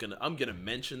 I'm gonna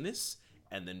mention this,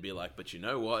 and then be like, but you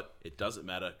know what? It doesn't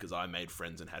matter because I made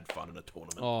friends and had fun in a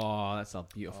tournament. Oh, that's a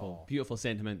beautiful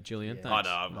sentiment, Julian. Yeah. Thanks.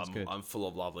 I know, That's good. I'm full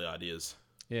of lovely ideas.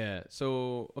 Yeah.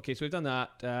 So okay, so we've done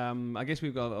that. I guess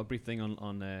we've got a brief thing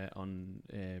on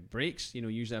breaks. You know,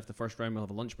 usually after the first round we'll have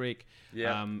a lunch break.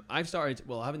 Yeah. I've started.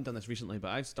 Well, I haven't done this recently, but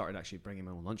I've started actually bringing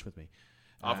my own lunch with me.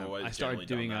 I've always I started generally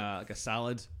done doing that. like a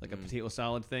salad, like a potato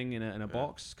salad thing in a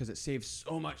box because it saves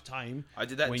so much time. I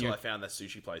did that when until you're- I found that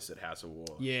sushi place at House of War.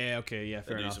 Yeah. Okay. Yeah. They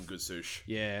Fair do enough. some good sushi.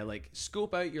 Yeah, like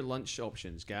scope out your lunch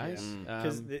options, guys.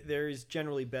 Because there is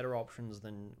generally better options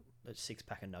than a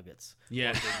 6-pack of nuggets.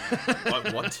 Yeah.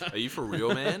 Like, what? Are you for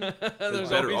real, man? There's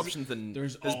better always- options than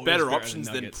there's there's always better better options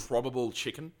than than nuggets. probable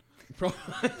chicken. Pro-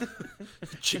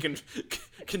 Chicken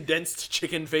condensed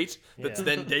chicken feet that's Yeah.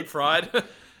 then deep fried.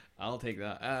 I'll take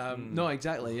that. No,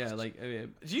 exactly. Yeah, like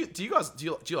do you guys do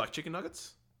you like chicken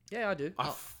nuggets? Yeah, I do. I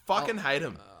fucking hate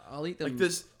them. I'll eat them. Like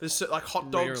there's like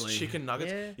hot dogs, rarely. chicken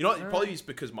nuggets. Yeah, You know what? Probably it's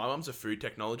because my mum's a food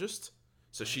technologist,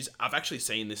 so I've actually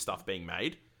seen this stuff being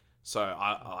made. So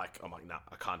I'm like, nah,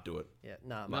 I can't do it. Yeah,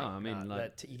 nah, No, mate. I mean, nah,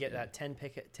 like- you get that 10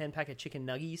 pack of chicken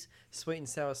nuggies, sweet and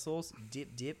sour sauce,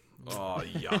 dip, Oh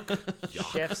yuck,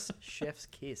 yuck. chef's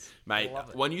kiss. Mate, I love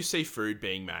it. when you see food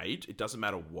being made, it doesn't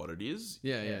matter what it is.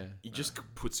 yeah, yeah. It just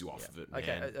puts you off of it,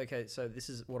 man. Okay, so this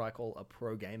is what I call a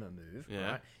pro gamer move.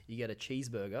 Yeah. Right? You get a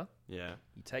cheeseburger, Yeah.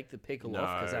 you take the pickle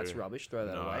off because that's No. rubbish. Throw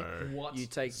that No. away. What? You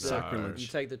take the Sacrilege. you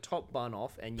take the top bun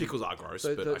off, and you, Pickles are gross,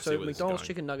 So, but the, I see so where this is McDonald's going.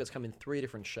 chicken nuggets come in 3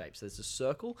 different shapes. There's the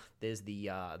circle, there's the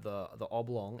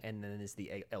oblong, and then there's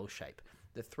the L shape.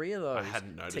 The 3 of those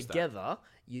hadn't noticed that. together,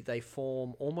 they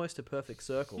form almost a perfect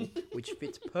circle, which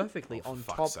fits perfectly on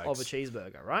top fuck's of a sakes.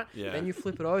 cheeseburger. Right? Yeah. Then you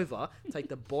flip it over, take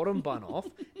the bottom bun off,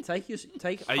 take half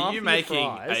Are of you your making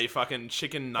fries, a fucking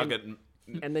chicken nugget?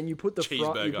 and then you put the you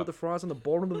cheeseburger? put the fries on the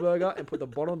bottom of the burger and put the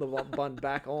bottom of the bun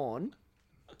back on,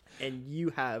 and you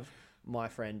have, my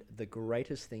friend, the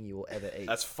greatest thing you will ever eat.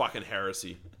 That's fucking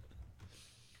heresy,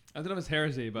 I don't know if it's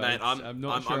heresy, but mate. it's- I'm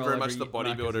not sure I'm I'll very ever much the eat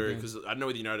Macca's bodybuilder again. because I don't know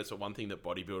whether you noticed, but one thing that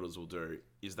bodybuilders will do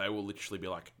is they will literally be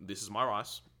like, "This is my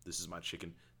rice, this is my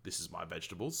chicken, this is my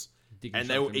vegetables." Dig your And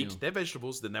they shot will for eat meal. their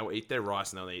vegetables, then they will eat their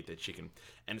rice, and then they eat their chicken.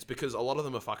 And it's because a lot of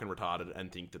them are fucking retarded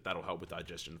and think that that'll help with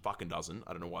digestion. Fucking doesn't.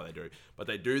 I don't know why they do. But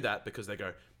they do that because they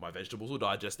go, my vegetables will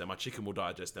digest, then my chicken will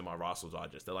digest, then my rice will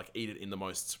digest. They like eat it in the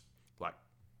most like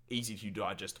easy to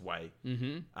digest way.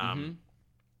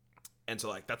 And so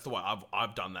like that's the way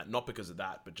I've done that. Not because of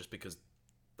that, but just because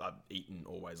I've eaten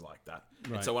always like that.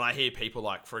 And Right. so when I hear people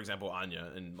like, for example,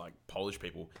 Anya and like Polish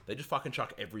people, they just fucking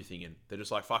chuck everything in. They're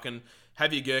just like, fucking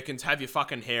have your gherkins, have your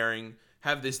fucking herring,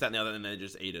 have this, that, and the other, and they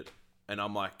just eat it. And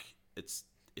I'm like, it's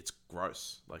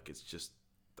gross. Like it's just,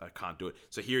 I can't do it.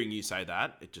 So hearing you say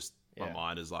that, it just, my Yeah.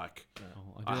 mind is like,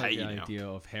 Oh, I I do hate like you the now. idea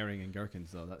of herring and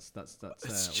gherkins, though. That's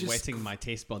It's just wetting my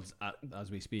taste buds as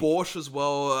we speak. borscht as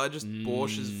well.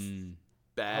 Borscht is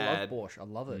I bad. love borscht. I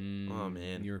love it. Oh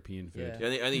man. European food. Yeah.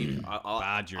 The only I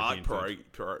Bad like European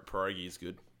pierogi is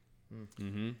good.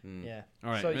 Yeah.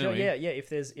 All right, So anyway. yeah. If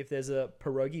there's a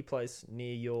pierogi place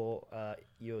near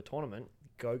your tournament,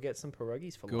 go get some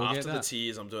pierogies for Go lunch. get After the that.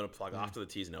 teas, I'm doing a plug. After the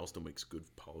teas in Elstonwick's good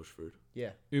Polish food.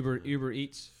 Yeah. Uber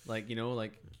Eats,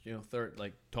 third,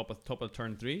 like top of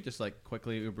turn 3, just like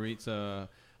quickly Uber Eats a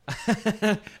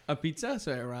pizza,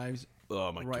 so it arrives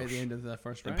Oh my right at gosh. the end of the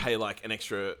first And round. pay like an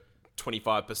extra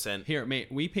 25%. Here, mate,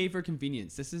 we pay for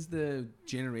convenience. This is the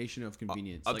generation of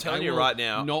convenience. I'm Like, telling I you will right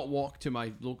now. not walk to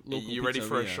my local You ready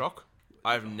for a pizzeria. shock?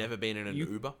 I've never been in an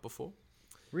Uber before,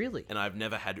 Really? and I've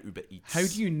never had Uber Eats. How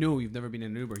do you know you've never been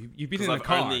in an Uber? You've been 'Cause in a I've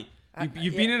car. only-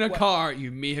 You've been in a well- car.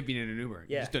 You may have been in an Uber.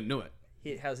 You Yeah. just don't know it.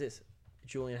 Here, how's this?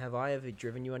 Julian, have I ever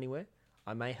driven you anywhere?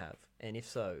 I may have. And if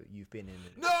so, you've been in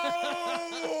it.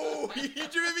 No! You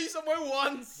drove me somewhere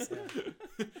once.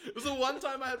 It was the one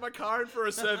time I had my car in for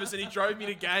a service, and he drove me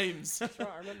to games. That's right,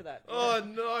 I remember that. Oh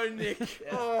no, Nick!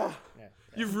 Oh, Yeah.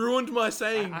 you've ruined my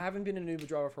saying. I haven't been an Uber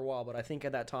driver for a while, but I think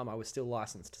at that time I was still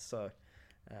licensed, so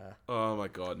Oh my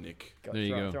god, Nick. got There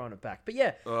you go. throwing it back. But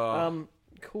yeah, Oh.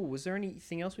 cool. Was there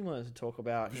anything else we wanted to talk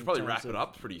about? We should in probably terms wrap it of-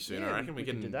 up pretty soon. Yeah, I reckon we we're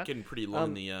can do getting, that. getting pretty long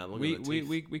in the long We, in the we,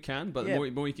 teeth. we can, but Yeah.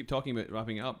 the more we keep talking about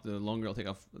wrapping it up, the longer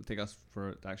it'll take us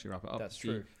for it to actually wrap it up. That's See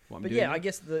true. what I'm But doing. yeah, I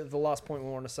guess the last point we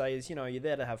want to say is, you're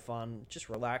there to have fun. Just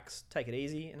relax, take it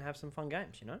easy, and have some fun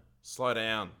games, Slow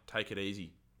down. Take it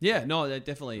easy. Yeah, no,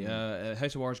 definitely.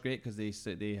 House of War is great because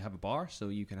they have a bar, so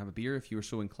you can have a beer if you were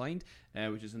so inclined,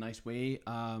 which is a nice way.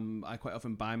 I quite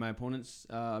often buy my opponents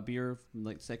a beer from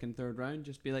like second, third round.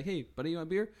 Just be like, hey, buddy, you want a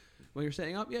beer? When you're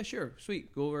setting up, yeah, sure,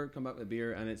 sweet. Go over, come back with a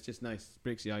beer, and it's just nice.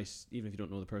 Breaks the ice, even if you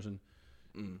don't know the person.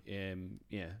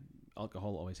 Yeah,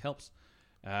 alcohol always helps.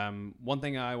 One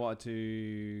thing I wanted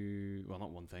to, well, not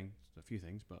one thing, a few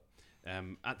things, but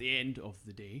at the end of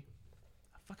the day,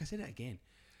 I said it again.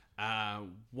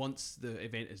 Once the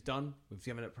event is done, we've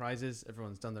given it prizes,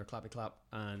 everyone's done their clappy clap,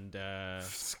 and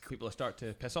people start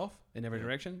to piss off in every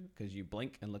direction because you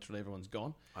blink and literally everyone's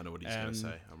gone. I know what he's gonna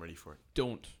say. I'm ready for it.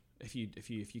 Don't, if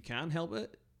you can help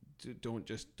it, don't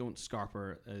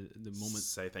scarper the moment.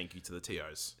 Say thank you to the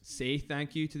TOs. Say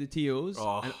thank you to the TOs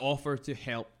and offer to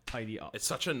help tidy up. It's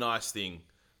such a nice thing.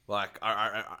 Like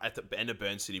I at the end of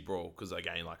Burn City Brawl, because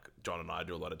again, like John and I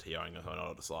do a lot of TOing. I know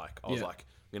what it's like. I was like,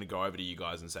 I'm gonna go over to you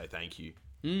guys and say thank you,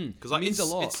 because like means it's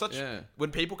a lot. It's such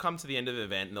when people come to the end of the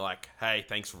event and they're like, hey,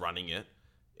 thanks for running it.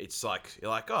 It's like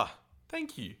you're like, oh,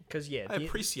 thank you. Because I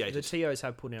appreciate the it. TOs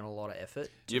have put in a lot of effort.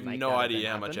 You have make no that idea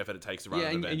event how much happen. effort it takes to run Yeah,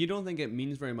 an event. and you don't think it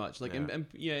means very much. Like, Yeah. and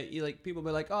you like people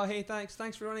be like, "Oh, hey, thanks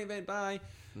for running the event, bye."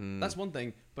 That's one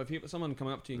thing. But someone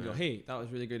coming up to you and go, "Hey, that was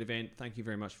a really good event. Thank you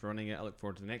very much for running it. I look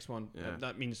forward to the next one." Yeah.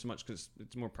 That means so much because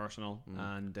it's more personal.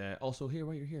 And also, here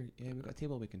while you're here, we've got a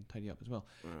table we can tidy up as well.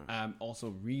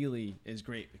 Also, really is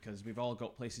great because we've all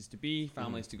got places to be,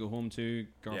 families to go home to,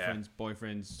 girlfriends,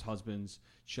 boyfriends, husbands,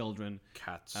 children.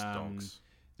 Cats, dogs.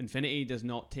 Infinity does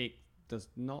take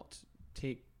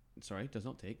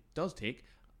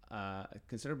a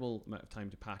considerable amount of time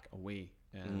to pack away.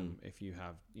 If you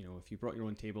have, if you brought your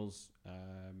own tables,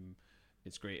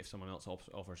 it's great if someone else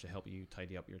offers to help you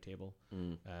tidy up your table.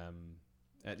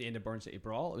 At the end of Burn City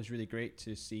Brawl, it was really great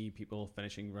to see people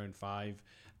finishing round 5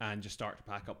 and just start to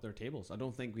pack up their tables. I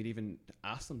don't think we'd even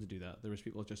asked them to do that. There was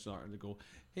people just starting to go,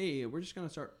 hey, we're just going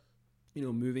to start,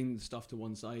 moving the stuff to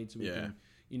one side so we can,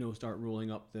 start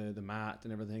rolling up the mat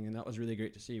and everything. And that was really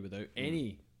great to see without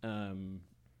any,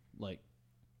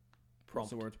 what's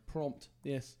the word? Prompt.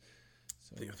 Yes.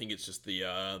 So. I think it's just the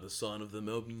sign of the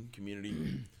Melbourne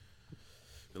community.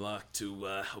 We like to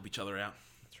help each other out.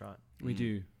 That's right. We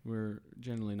do. We're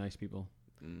generally nice people.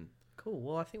 Cool.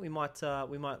 Well, I think we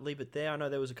might leave it there. I know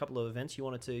there was a couple of events you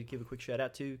wanted to give a quick shout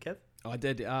out to, Kev. Oh, I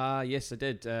did. Yes, I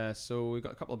did. So we've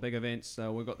got a couple of big events.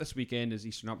 We've got this weekend is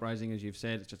Eastern Uprising, as you've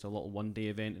said. It's just a little one-day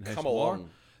event in House of War.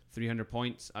 300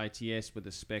 points, ITS with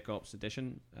the Spec Ops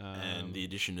edition. And the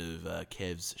addition of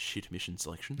Kev's shit mission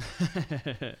selection.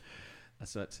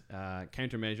 That's it.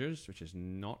 Countermeasures, which is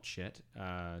not shit.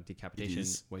 Decapitation,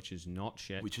 which is not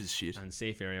shit. Which is shit. And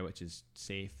Safe Area, which is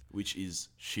safe. Which is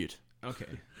shit. Okay.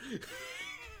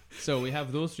 So we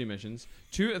have those 3 missions.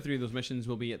 2 out of 3 of those missions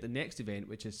will be at the next event,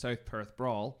 which is South Perth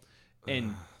Brawl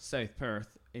in South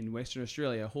Perth in Western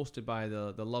Australia, hosted by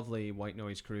the lovely White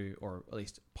Noise crew, or at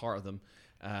least part of them,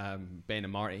 Ben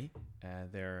and Marty.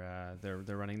 They're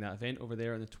running that event over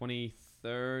there on the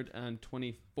 23rd and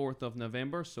 24th of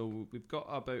November. So we've got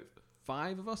about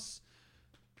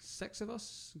 6 of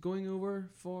us going over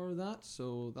for that.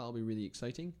 So that'll be really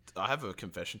exciting. I have a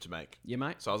confession to make. Yeah,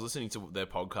 mate. So I was listening to their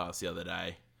podcast the other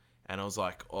day, and I was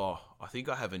like, oh, I think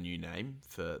I have a new name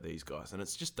for these guys. And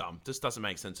it's just dumb. Just doesn't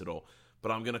make sense at all.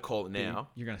 But I'm going to call it now.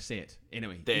 You're going to say it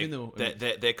anyway. Even though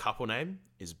their couple name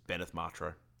is Benneth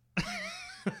Martro.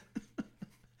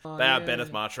 They are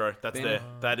Benneth Martro.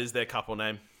 That is their couple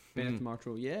name. Benneth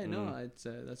Martro. Yeah, no, it's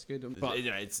that's good. But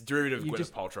it's derivative of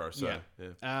Gwyneth Paltrow. So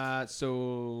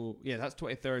so that's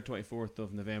 23rd, 24th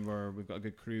of November. We've got a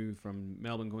good crew from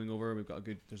Melbourne going over.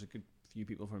 There's a good few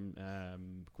people from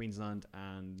Queensland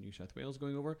and New South Wales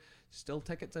going over. Still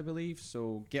tickets, I believe.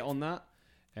 So get on that.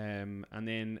 And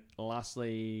then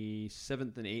lastly,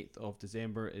 7th and 8th of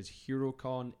December is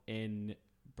HeroCon in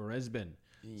Brisbane.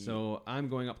 So I'm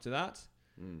going up to that.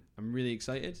 I'm really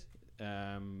excited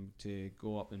to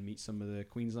go up and meet some of the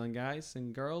Queensland guys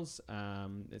and girls.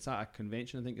 It's at a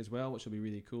convention, I think, as well, which will be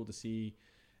really cool to see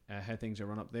how things are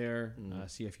run up there.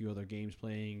 See a few other games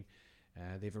playing.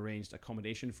 They've arranged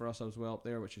accommodation for us as well up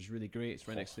there, which is really great. It's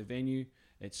right next to the venue.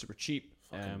 It's super cheap.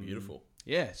 Fucking beautiful.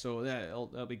 Yeah, so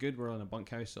that'll be good. We're on a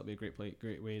bunkhouse. So it'll be a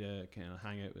great way to kind of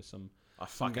hang out with some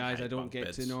guys I don't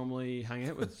get to normally hang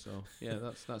out with. So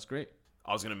yeah, that's great.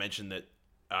 I was going to mention that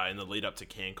in the lead up to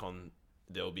CanCon,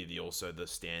 there'll be also the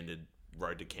standard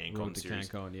Road to CanCon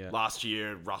series. Last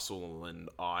year, Russell and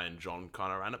I and John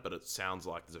kind of ran it, but it sounds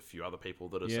like there's a few other people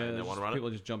that are saying they want to run it. People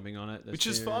just jumping on it, which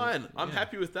is fine. I'm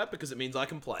happy with that because it means I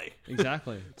can play.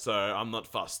 Exactly. So I'm not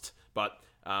fussed. But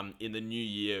in the new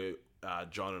year,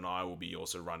 John and I will be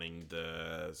also running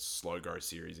the Slow Grow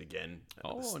series again.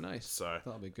 Oh, nice. So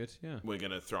that'll be good. Yeah, we're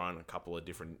going to throw in a couple of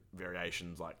different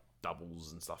variations like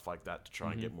doubles and stuff like that to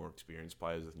try and get more experienced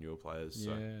players with newer players.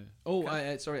 Yeah. So.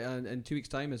 Oh, sorry. In 2 weeks'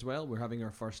 time as well, we're having our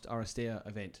first Aristea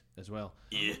event as well.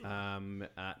 Yeah.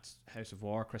 At House of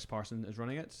War, Chris Parson is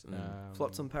running it.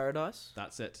 Flotsam Paradise.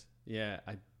 That's it. Yeah.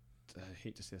 I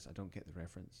hate to say this, I don't get the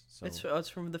reference. So It's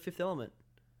from The Fifth Element.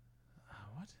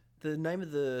 what? The name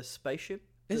of the spaceship.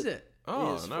 Is it?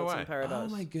 Oh, is no Flotsam way. Paradise.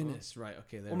 Oh my goodness! Right.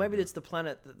 Okay. There Or maybe it's the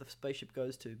planet that the spaceship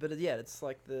goes to. But yeah, it's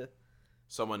like the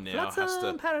Someone now has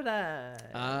Flotsam to.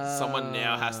 Paradise. Someone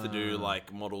now has to do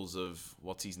like models of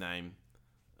what's his name,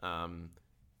 and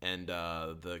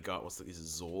the guy. Is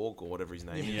it Zorg or whatever his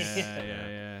name is?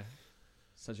 Yeah.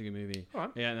 Such a good movie. All right.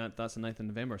 Yeah, and that's the 9th of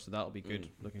November, so that'll be good.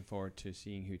 Looking forward to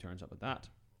seeing who turns up with that.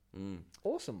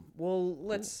 Awesome. Well,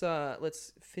 let's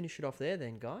finish it off there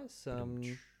then, guys.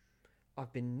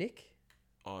 I've been Nick.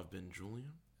 I've been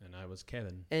Julian. And I was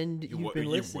Kevin. And you've been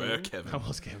listening. You were Kevin. I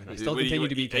was Kevin. I still continue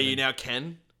to be Kevin. Are you now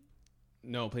Ken?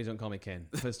 No, please don't call me Ken.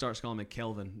 If it starts calling me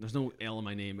Kelvin, there's no L in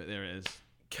my name, but there it is.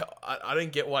 I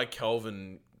don't get why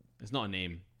Kelvin. It's not a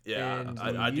name. Yeah, And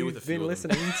I deal with a few. You've been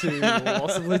listening to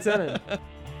Loss of Lieutenant.